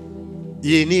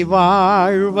 இனி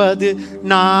வாழ்வது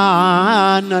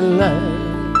நான் அல்ல.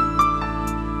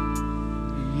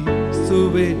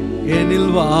 இயேசுவே என்னில்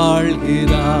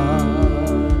வாழ்கிறார்.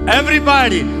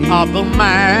 Everybody. अब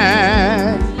मैं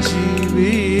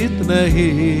जीवित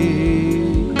नहीं,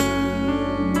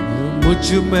 मुझ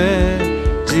में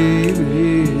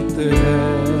जीवित है.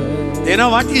 You know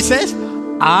what he says?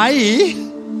 I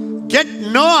get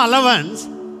no allowance,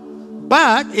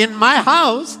 but in my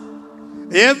house,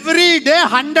 every day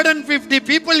 150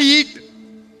 people eat.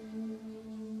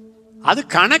 அது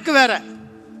கணக்கு வேற.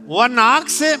 One ox,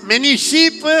 many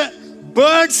sheep,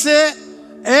 birds,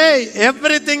 hey,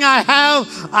 everything I have,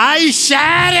 I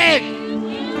share it.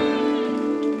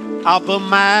 अब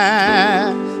मैं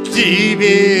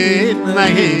जीवित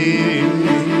नहीं,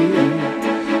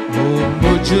 वो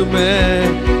मुझ में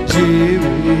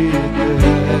जीवित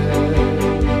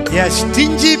है. A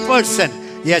stingy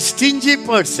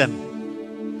person,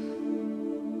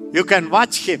 you can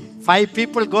watch him. 5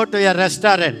 people go to a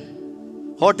restaurant,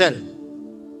 hotel.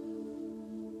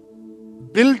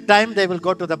 Bill time, they will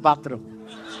go to the bathroom.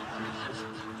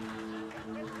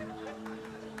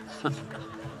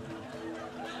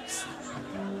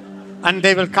 And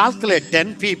they will calculate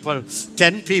 10 people.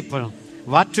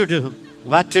 What to do?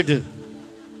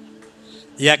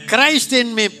 A Christ in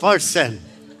me person.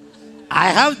 I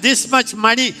have this much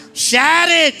money.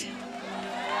 Share it.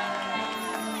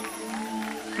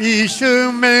 यीशु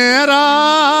मेरा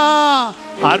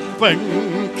अर्पण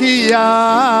किया,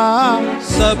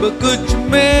 सब कुछ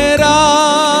मेरा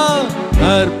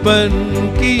अर्पण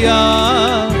किया.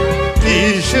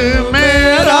 यीशु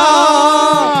मेरा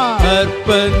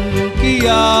अर्पण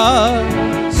किया,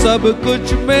 सब कुछ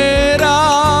मेरा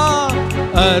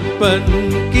अर्पण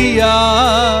किया.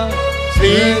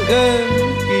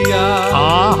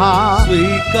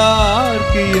 स्वीकार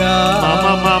किया,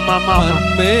 मन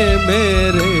में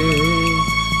मेरे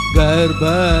घर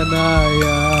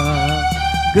बनाया.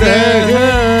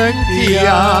 ग्रहण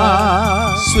किया,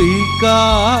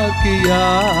 स्वीकार किया,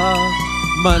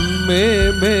 मन में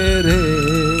मेरे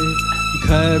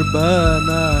घर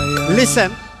बनाया. Listen,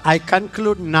 I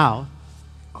conclude now.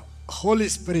 Holy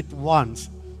Spirit wants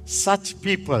such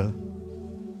people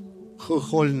who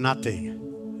hold nothing.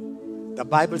 The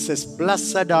Bible says,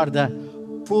 blessed are the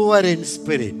poor in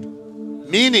spirit.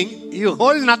 Meaning, you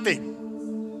hold nothing.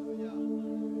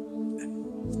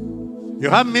 You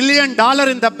have $1 million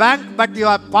in the bank, but you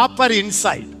are pauper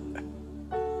inside.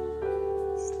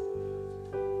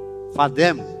 For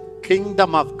them,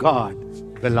 kingdom of God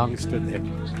belongs to them.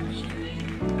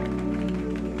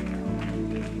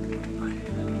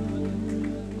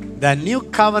 The new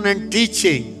covenant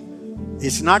teaching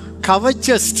is not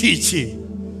covetous teaching.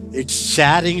 It's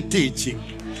sharing teaching.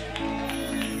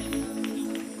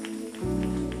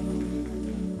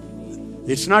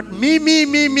 It's not me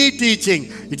teaching.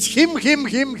 It's him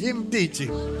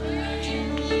teaching.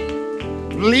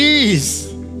 Please,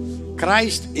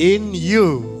 Christ in you,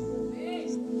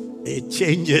 it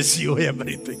changes you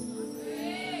everything.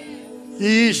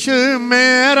 यीशु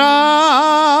मेरा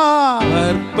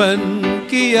अर्पण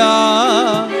किया,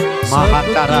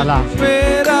 महाताराला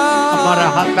मेरा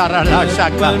महाताराला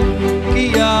शाका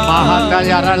किया.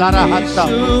 महाताराला हत्ता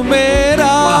यीशु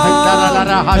मेरा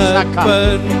महाताराला शाका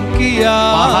अर्पण किया,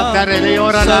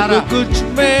 सब कुछ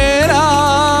मेरा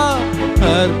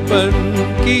अर्पण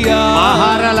किया,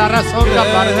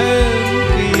 ग्रहण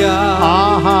किया,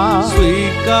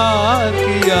 स्वीकार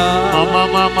किया,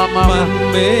 मन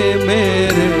में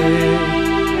मेरे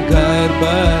घर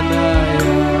बनाया,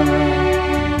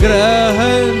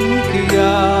 ग्रहण किया,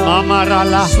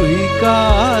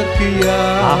 स्वीकार किया,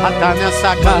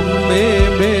 मन में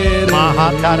मेरे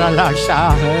घर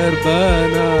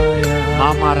बनाया.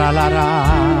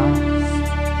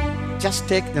 Just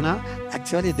take the now.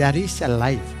 Actually, there is a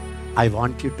life I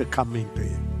want you to come into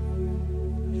it.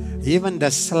 Even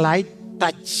the slight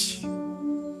touch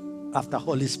of the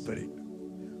Holy Spirit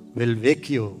will wake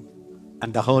you,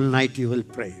 and the whole night you will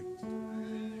pray.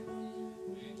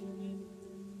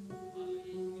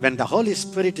 When the Holy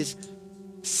Spirit is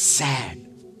sad,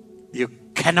 you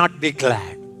cannot be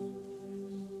glad.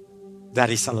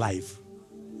 There is a life.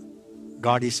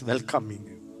 God is welcoming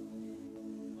you.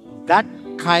 That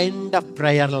kind of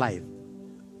prayer life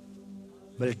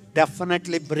will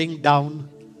definitely bring down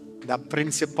the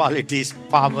principalities,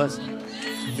 powers,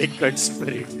 wicked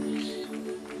spirits.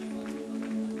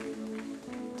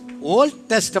 Old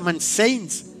Testament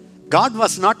saints, God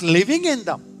was not living in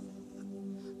them.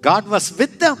 God was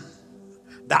with them.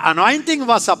 The anointing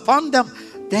was upon them.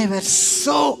 They were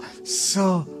so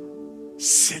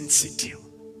sensitive.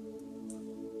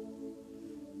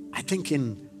 I think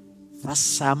in 1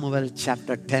 Samuel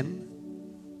chapter 10,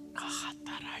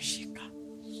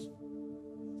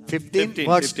 15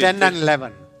 verse 10 and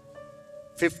 11.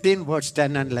 15 verse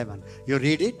 10 and 11. You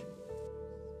read it?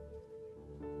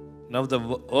 Now the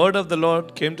word of the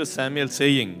Lord came to Samuel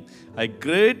saying, I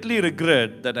greatly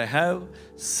regret that I have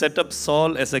set up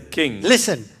Saul as a king.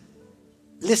 Listen.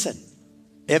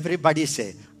 Everybody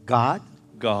say, God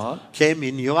came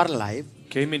in your life,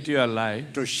 came into your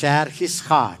life to share His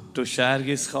heart,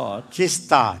 His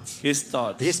thoughts, His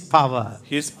power,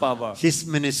 His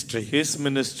ministry.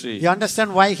 You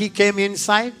understand why He came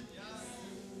inside?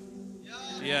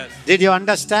 Yes. Did you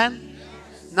understand?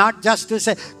 Not just to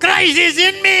say, Christ is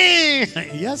in me.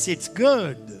 Yes, it's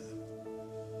good.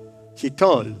 He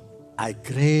told, I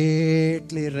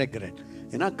greatly regret.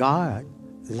 You know, God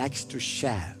likes to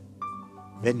share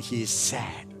when He is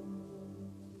sad.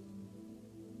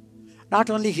 Not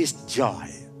only His joy,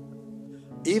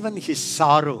 even His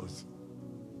sorrows.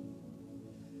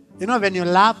 You know, when you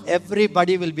laugh,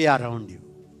 everybody will be around you.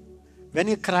 When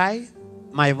you cry,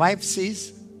 my wife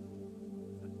sees.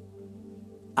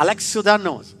 Alex Sudha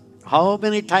knows how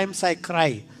many times I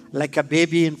cry like a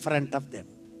baby in front of them.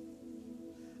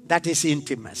 That is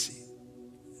intimacy.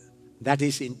 That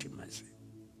is intimacy.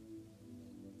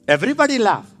 Everybody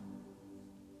laughed.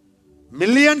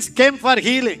 Millions came for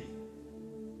healing.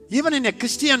 Even in a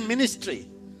Christian ministry,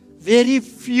 very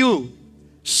few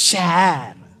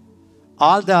share.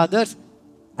 All the others,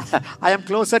 I am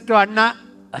closer to Anna.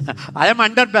 I am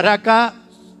under Berachah.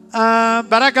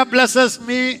 Berachah blesses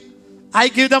me. I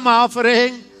give them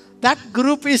offering. That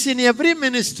group is in every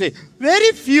ministry.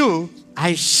 Very few,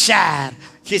 I share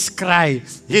his cry,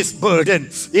 his burden.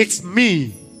 It's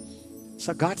me.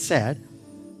 So God said,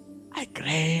 I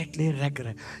greatly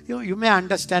regret. You may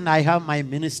understand, I have my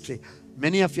ministry.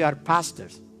 Many of you are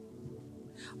pastors.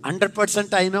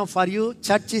 100% I know for you,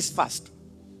 church is first.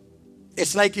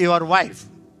 It's like your wife.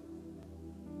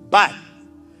 But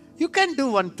you can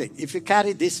do one thing. If you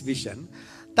carry this vision,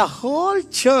 the whole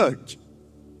church,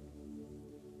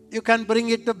 you can bring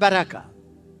it to Berachah.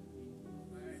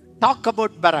 Talk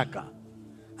about Berachah.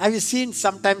 Have you seen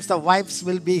sometimes the wives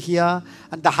will be here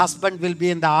and the husband will be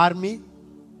in the army?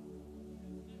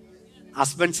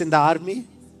 Husband's in the army.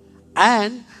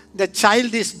 And the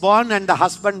child is born and the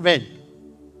husband went.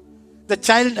 The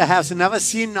child has never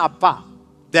seen Appa,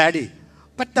 daddy.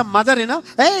 But the mother,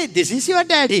 hey, this is your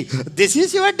daddy. This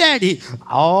is your daddy.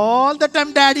 All the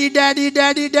time, daddy, daddy,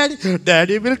 daddy, daddy.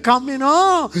 Daddy will come,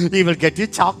 He will get you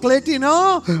chocolate,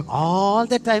 All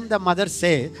the time the mother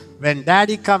say, when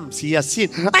daddy comes, he has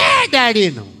seen, hey,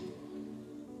 daddy,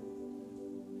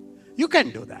 You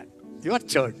can do that. Your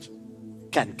church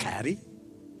can carry.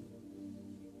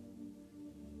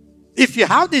 If you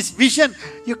have this vision,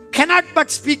 you cannot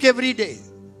but speak every day.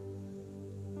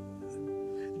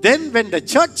 Then when the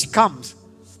church comes,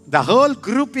 the whole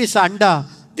group is under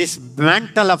this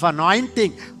mantle of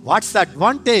anointing. What's the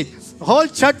advantage? The whole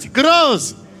church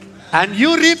grows and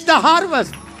you reap the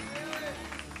harvest.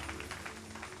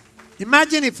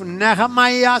 Imagine if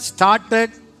Nehemiah started,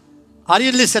 are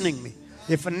you listening me?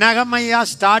 If Nehemiah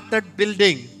started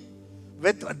building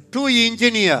with 2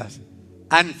 engineers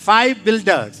and 5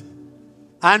 builders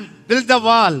and build the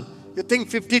wall, you think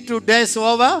 52 days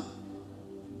over?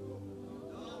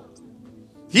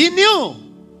 He knew.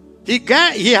 He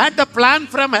had the plan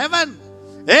from heaven.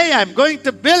 Hey, I'm going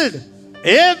to build.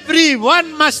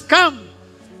 Everyone must come.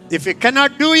 If you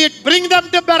cannot do it, bring them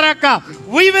to Berachah.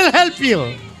 We will help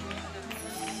you.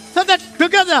 So that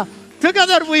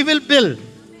together we will build.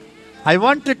 I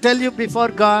want to tell you before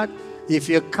God, if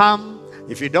you come,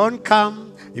 if you don't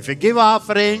come, if you give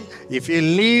offering, if you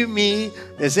leave me,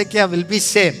 Ezekiah will be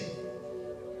same.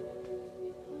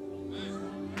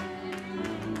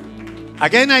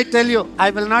 Again I tell you,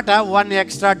 I will not have one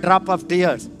extra drop of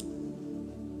tears.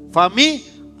 For me,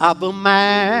 Abu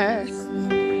Mai.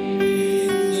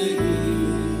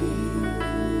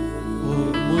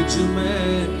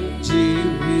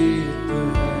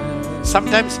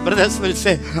 Sometimes brothers will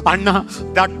say, Anna,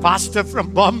 that pastor from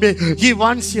Bombay, he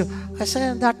wants you. I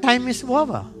say, that time is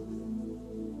over.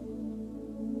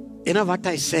 You know what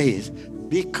I say is,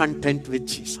 be content with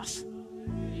Jesus.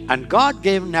 And God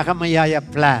gave Nehemiah a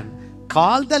plan.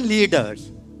 Call the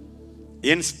leaders,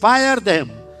 inspire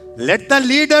them. Let the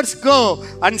leaders go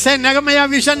and say, Nehemiah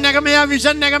vision, Nehemiah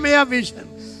vision, Nehemiah vision.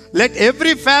 Let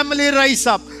every family rise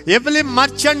up, every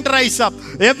merchant rise up,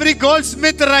 every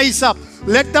goldsmith rise up.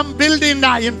 Let them build in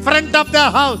front of the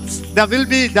house.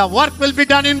 The work will be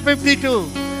done in 52.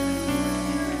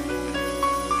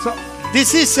 So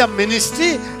this is a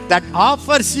ministry that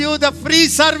offers you the free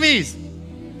service.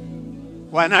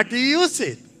 Why not use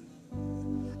it?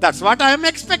 That's what I am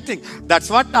expecting. That's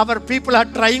what our people are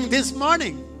trying this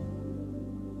morning.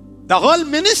 The whole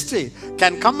ministry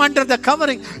can come under the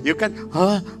covering. You can,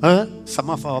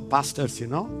 some of our pastors, they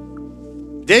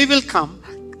will come,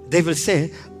 they will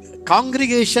say,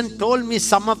 congregation told me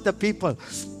some of the people,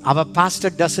 our pastor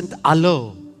doesn't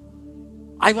allow.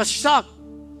 I was shocked.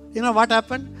 You know what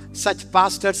happened? Such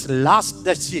pastors lost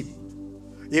the sheep.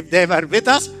 If they were with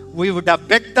us, we would have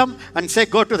begged them and say,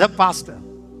 go to the pastor.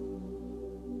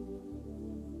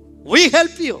 We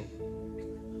help you.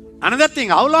 Another thing,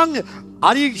 how long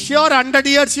are you sure 100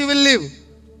 years you will live?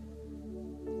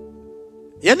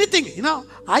 Anything,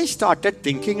 I started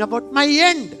thinking about my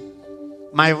end.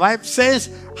 My wife says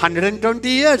 120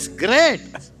 years, great.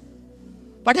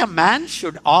 But a man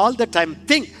should all the time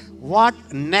think, what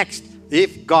next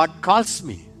if God calls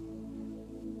me?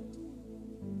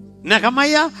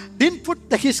 Nehemiah didn't put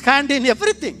his hand in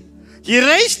everything. He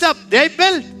raised up, they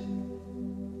built.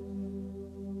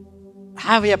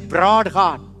 Have a broad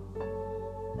heart.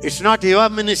 It's not your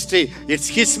ministry, it's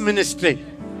his ministry.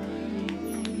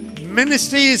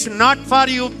 Ministry is not for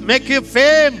you, make you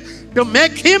fame, to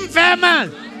make him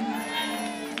famous.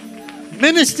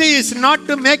 Ministry is not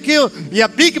to make you a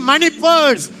big money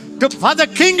purse, for the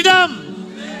kingdom.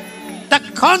 The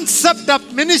concept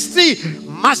of ministry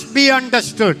must be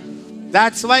understood.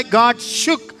 That's why God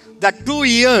shook the 2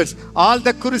 years. All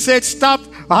the crusades stopped,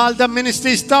 all the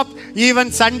ministry stopped,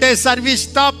 even Sunday service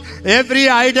stopped, every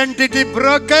identity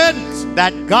broken,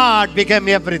 that God became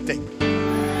everything.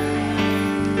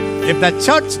 If the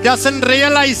church doesn't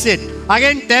realize it,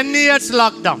 again 10 years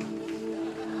lockdown.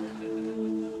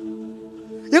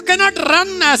 You cannot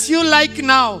run as you like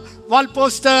now. Wall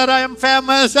poster, I am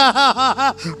famous.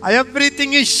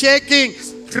 Everything is shaking.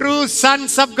 True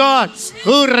sons of God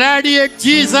who radiate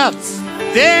Jesus,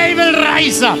 they will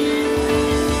rise up.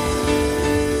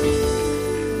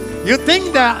 You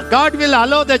think that God will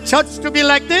allow the church to be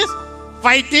like this?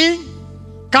 Fighting,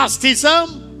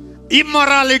 casteism,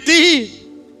 immorality,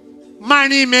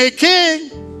 money making,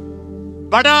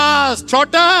 bada,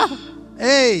 chota.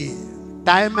 Hey,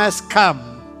 time has come.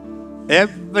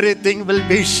 Everything will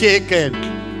be shaken.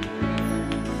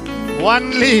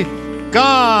 Only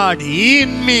God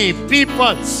in me,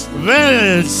 people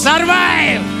will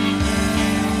survive.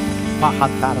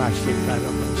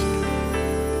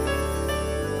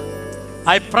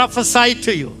 I prophesy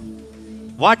to you,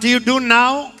 what you do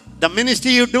now, the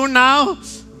ministry you do now,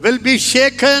 will be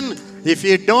shaken if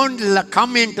you don't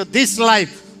come into this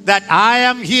life, that I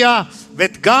am here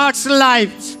with God's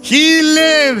life. He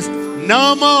lives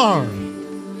no more.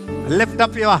 Lift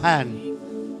up your hand.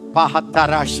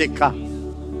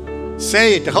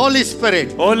 Say it, Holy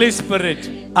Spirit. Holy Spirit.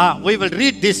 We will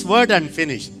read this word and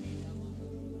finish.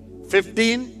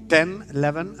 15, 10,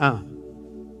 11.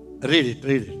 Read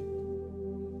it.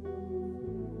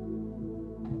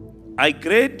 I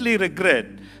greatly regret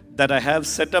that I have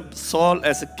set up Saul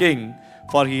as a king,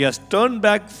 for he has turned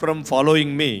back from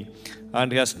following me,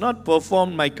 and he has not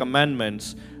performed my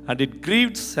commandments. And it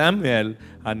grieved Samuel,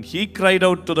 and he cried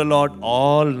out to the Lord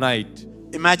all night.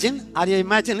 Imagine, are you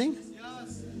imagining?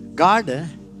 Yes. God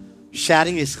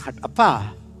sharing his heart.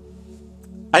 Appa,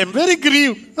 I am very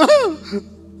grieved.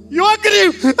 You are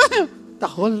grieved. The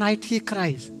whole night he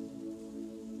cries.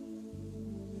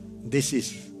 This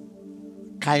is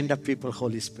kind of people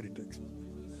Holy Spirit.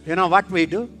 You know what we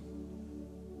do?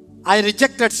 I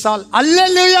rejected Saul.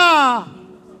 Hallelujah!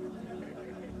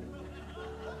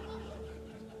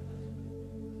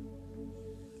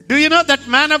 Do you know that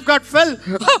man of God fell?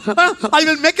 I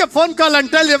will make a phone call and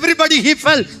tell everybody he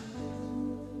fell.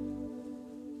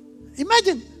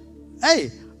 Imagine,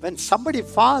 hey, when somebody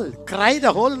fall, cry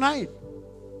the whole night.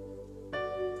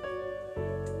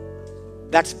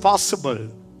 That's possible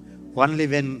only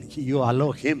when you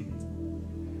allow him.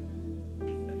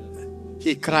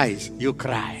 He cries, you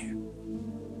cry.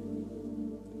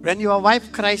 When your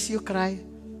wife cries, you cry.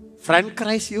 Friend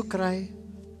cries, you cry.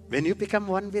 When you become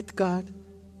one with God,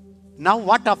 now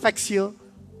what affects you?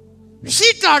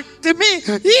 She talked to me.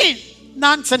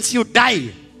 Nonsense, you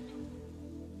die.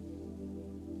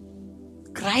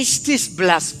 Christ is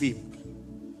blasphemed.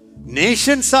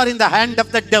 Nations are in the hand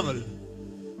of the devil.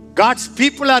 God's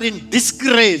people are in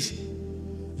disgrace.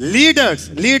 Leaders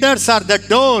are the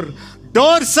door.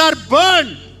 Doors are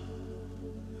burned.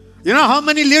 You know how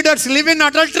many leaders live in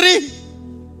adultery?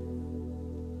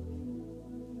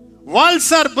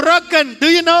 Walls are broken. Do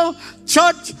you know?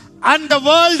 Church and the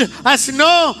world has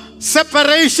no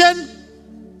separation.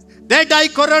 They die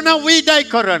corona, we die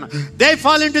corona. They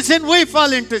fall into sin, we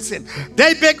fall into sin.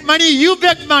 They beg money, you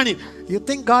beg money. You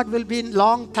think God will be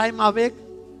long time awake?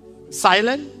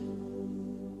 Silent?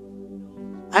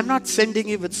 I'm not sending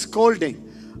you with scolding.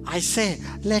 I say,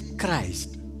 let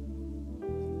Christ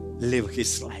live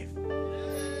his life.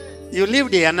 You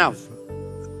lived enough.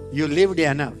 You lived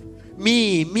enough.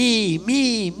 Me.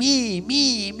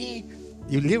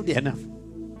 You lived enough.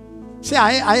 See,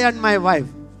 I and my wife,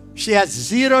 she has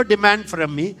zero demand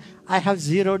from me. I have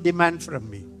zero demand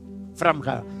from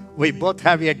her. We both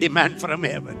have a demand from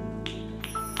heaven.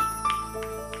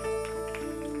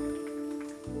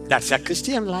 That's a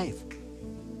Christian life.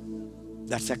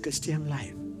 That's a Christian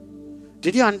life.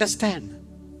 Did you understand?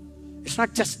 It's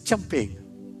not just jumping.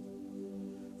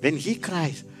 When he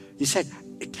cries, he said,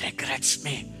 it regrets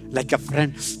me. Like a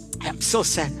friend, I'm so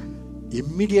sad.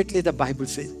 Immediately the Bible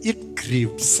says, it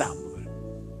grieved Samuel.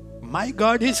 My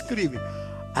God is grieving.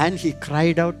 And he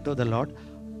cried out to the Lord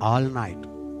all night.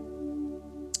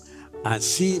 And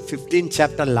see 15th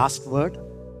chapter, last word.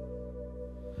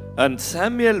 And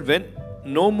Samuel went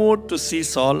no more to see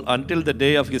Saul until the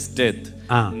day of his death.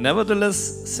 Nevertheless,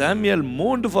 Samuel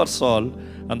mourned for Saul,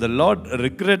 and the Lord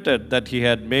regretted that he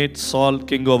had made Saul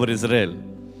king over Israel.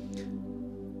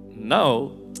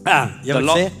 Now,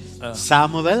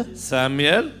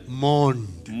 Samuel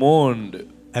mourned.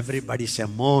 Everybody say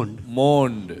mourned.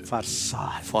 Mourned for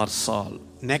Saul. For Saul.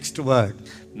 Next word.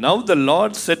 Now the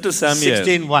Lord said to Samuel.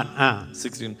 16:1.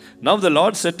 16. Now the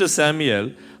Lord said to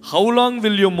Samuel, how long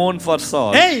will you mourn for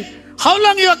Saul? Hey, how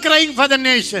long you are crying for the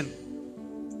nation?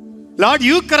 Lord,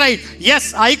 you cried.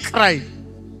 Yes, I cried.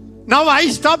 Now I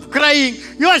stopped crying.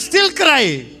 You are still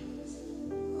crying.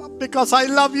 Because I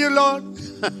love you, Lord.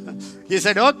 He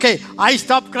said, okay, I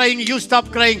stopped crying. You stop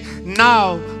crying.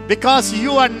 Now, because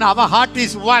you and our heart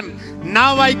is one,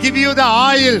 now I give you the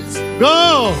oil.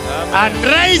 Go and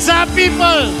raise up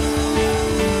people.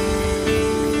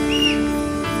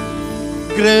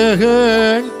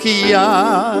 ग्रहण किया,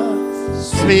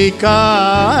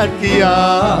 स्वीकार किया,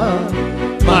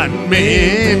 मन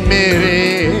में मेरे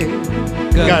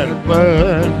गर्भ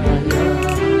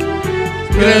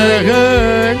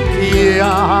ग्रहण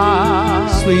किया,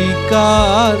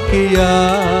 स्वीकार किया,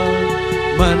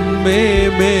 मन में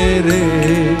मेरे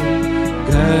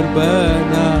घर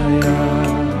बनाया.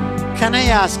 Can I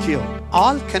ask you,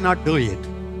 all cannot do it.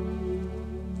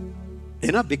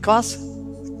 You know, because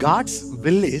God's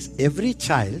will is every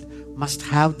child must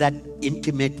have that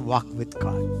intimate walk with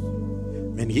God.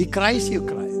 When he cries, you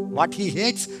cry. What he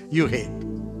hates, you hate.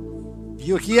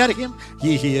 You hear him,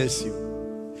 he hears you.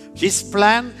 His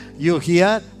plan, you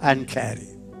hear and carry.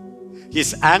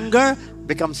 His anger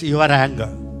becomes your anger.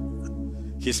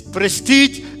 His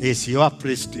prestige is your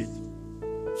prestige.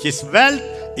 His wealth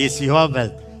is your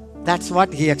wealth. That's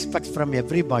what he expects from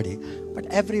everybody. But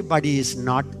everybody is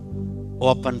not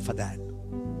open for that.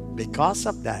 Because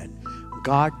of that,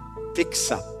 God picks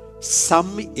up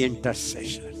some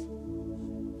intercessors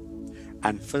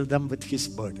and fill them with his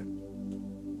burden.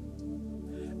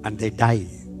 And they die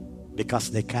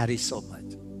because they carry so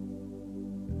much.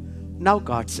 Now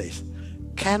God says,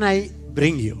 can I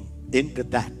bring you into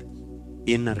that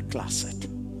inner closet?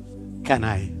 Can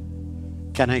I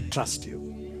trust you?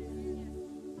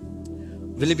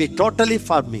 Will it be totally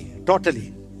for me?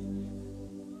 Totally.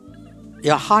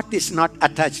 Your heart is not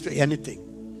attached to anything.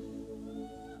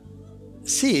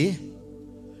 See,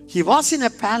 he was in a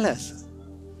palace,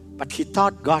 But he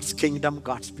thought God's kingdom,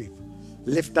 God's people.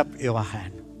 Lift up your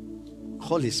hand.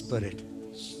 Holy Spirit.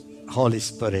 Holy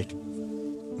Spirit.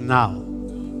 Now,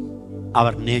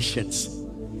 our nations,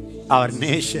 our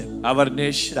nation,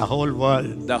 the whole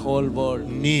world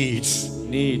needs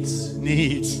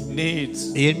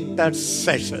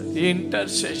intercession.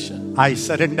 I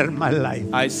surrender my life.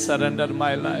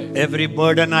 Every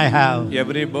burden I have.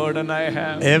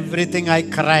 Everything I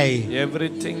cry.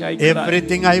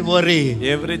 Everything I worry.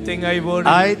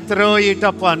 I throw it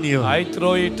upon you.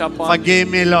 Forgive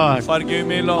me, Lord.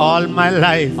 All my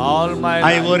life.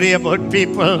 I worry about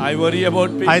people.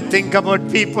 I think about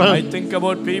people. I think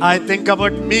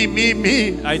about me.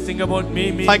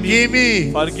 Forgive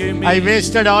me. I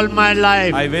wasted all my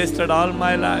life.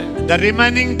 The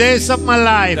remaining days of my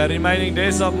life.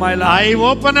 I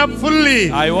open up fully.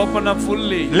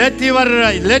 Let your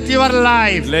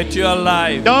life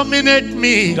dominate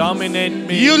me.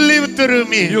 You live through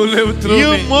me.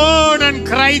 You mourn and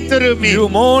cry through me.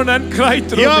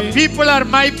 Your people are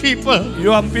my people.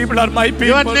 Your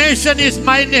nation is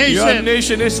my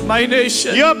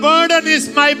nation. Your burden is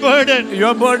my burden.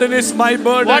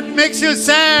 What makes you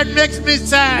sad makes me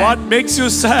sad.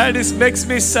 Makes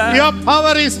me sad. Your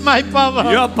power is my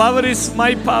power.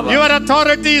 Your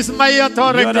authority is my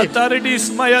authority.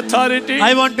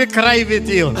 I want to cry with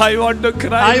you. I want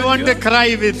to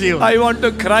cry with you.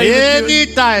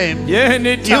 Anytime.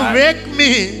 You wake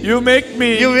me.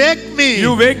 You wake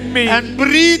me. And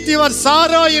breathe your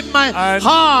sorrow in my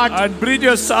heart.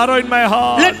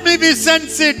 Let me be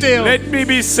sensitive.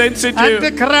 And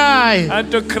to cry.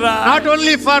 Not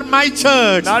only for my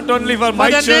church. For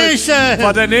the nation.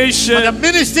 For the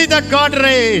ministry that God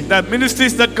raised.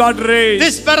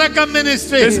 This Berachah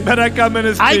ministry.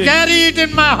 I carry it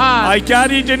in my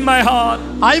heart.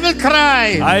 I will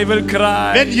cry.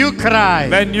 When you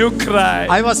cry.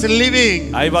 I was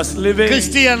living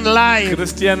Christian life.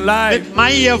 With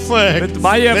my effort. With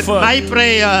my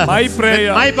prayer.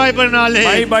 With my Bible knowledge.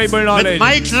 With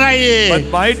my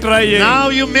trying. Now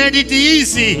you made it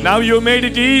easy.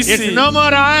 It's no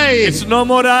more I.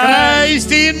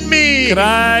 Christ in me.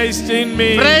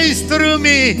 Praise through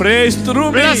me.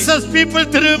 Blesses people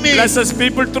through me.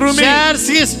 Shares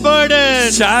his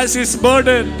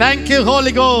burden. Thank you,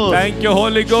 Holy Ghost.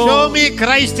 Show me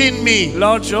Christ in me.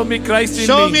 Lord, show me Christ in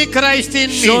Show me. me Christ in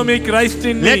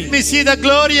me. Let me see the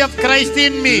glory of Christ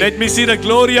in me. Let me see the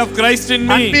glory of Christ in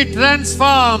me.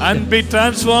 And be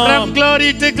transformed. From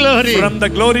glory to glory. From the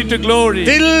glory to glory.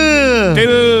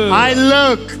 Till I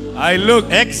look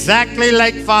exactly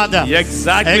like Father.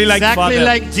 Exactly like Father.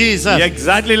 Like Jesus.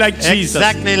 Exactly like Jesus.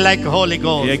 Exactly like Holy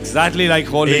Ghost. Exactly like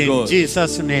Holy Ghost. In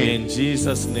Jesus' name. In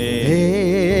Jesus' name.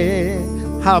 Hey,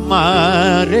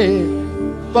 हमारे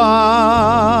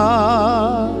बाप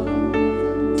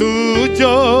तू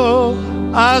जो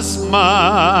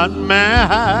आसमान में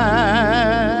है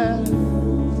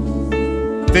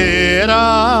तेरा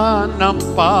नाम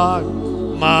पाक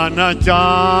माना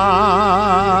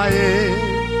जाए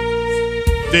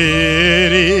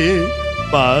तेरी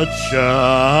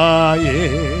बादशाही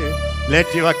let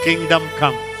your kingdom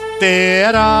come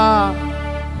तेरा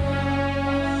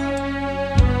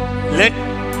let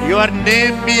your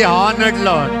name be honored,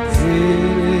 Lord.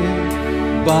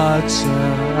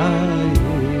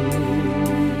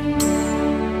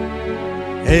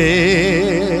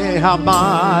 Hey,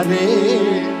 hamare.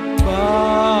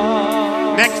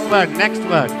 Next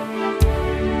word.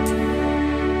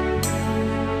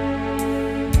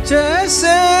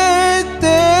 जैसे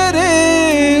तेरे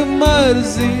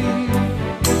मर्जी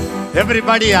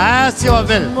Everybody ask your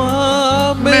will.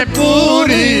 मैं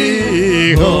पूरी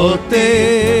होते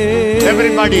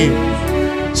Everybody.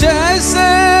 जैसे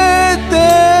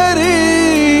तेरी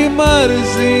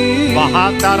मर्जी वहाँ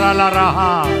तारा ला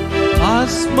रहा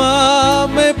आसमां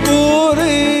में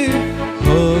पूरी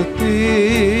होती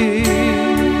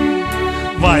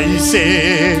वैसे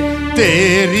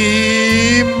तेरी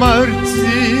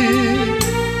मर्जी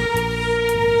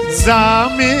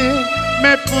ज़मीन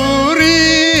में पूरी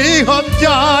हो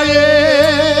जाए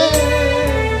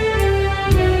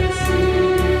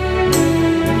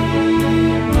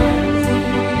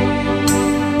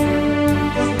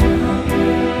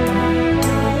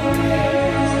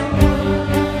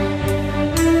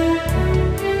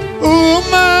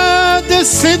उमद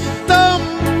सितम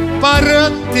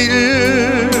परतिल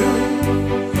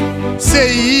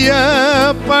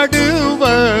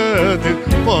செய்யப்படுவது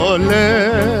போல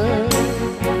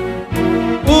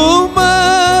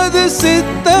உமது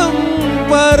சித்தம்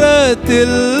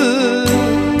பரத்தில்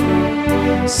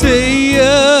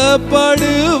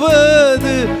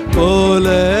செய்யப்படுவது போல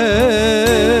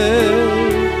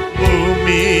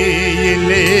பூமி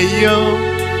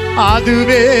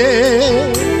அதுவே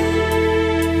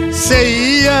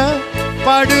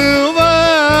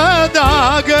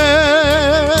செய்யப்படுவதாக.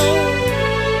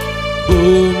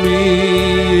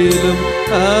 பூமியிலும்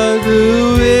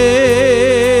அதுவே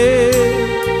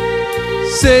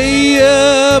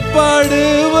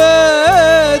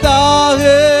செய்யப்படுவதாக.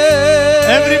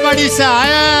 Everybody say, I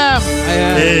am.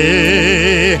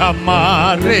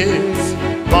 हमारे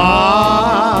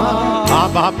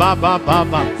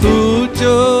बाबा तू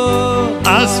जो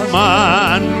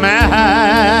आसमान में है,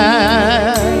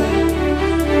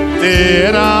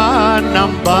 तेरा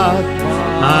नंबर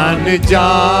आन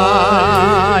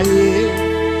जाए,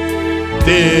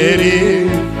 तेरी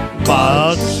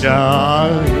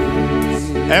बादशाही.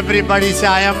 Everybody say, I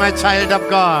am a child of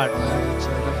God.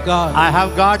 God. I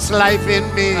have God's life in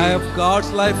me. I have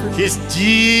God's life in me. His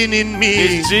gene in me.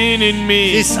 His gene in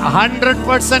me. His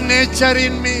 100% nature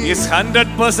in me. His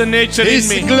 100% nature in me.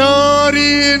 His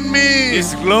glory in me.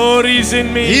 His glory is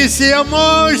in me. His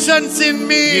emotions in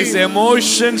me. His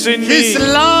emotions in me. His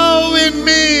love in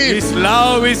me. His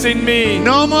love is in me.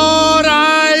 No more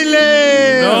I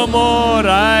live. No more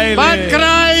I live. But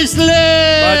Christ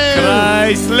lives. But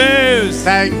Christ lives.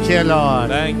 Thank you, Lord.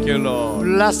 Thank you, Lord.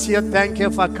 Bless you. Thank you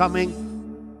for coming.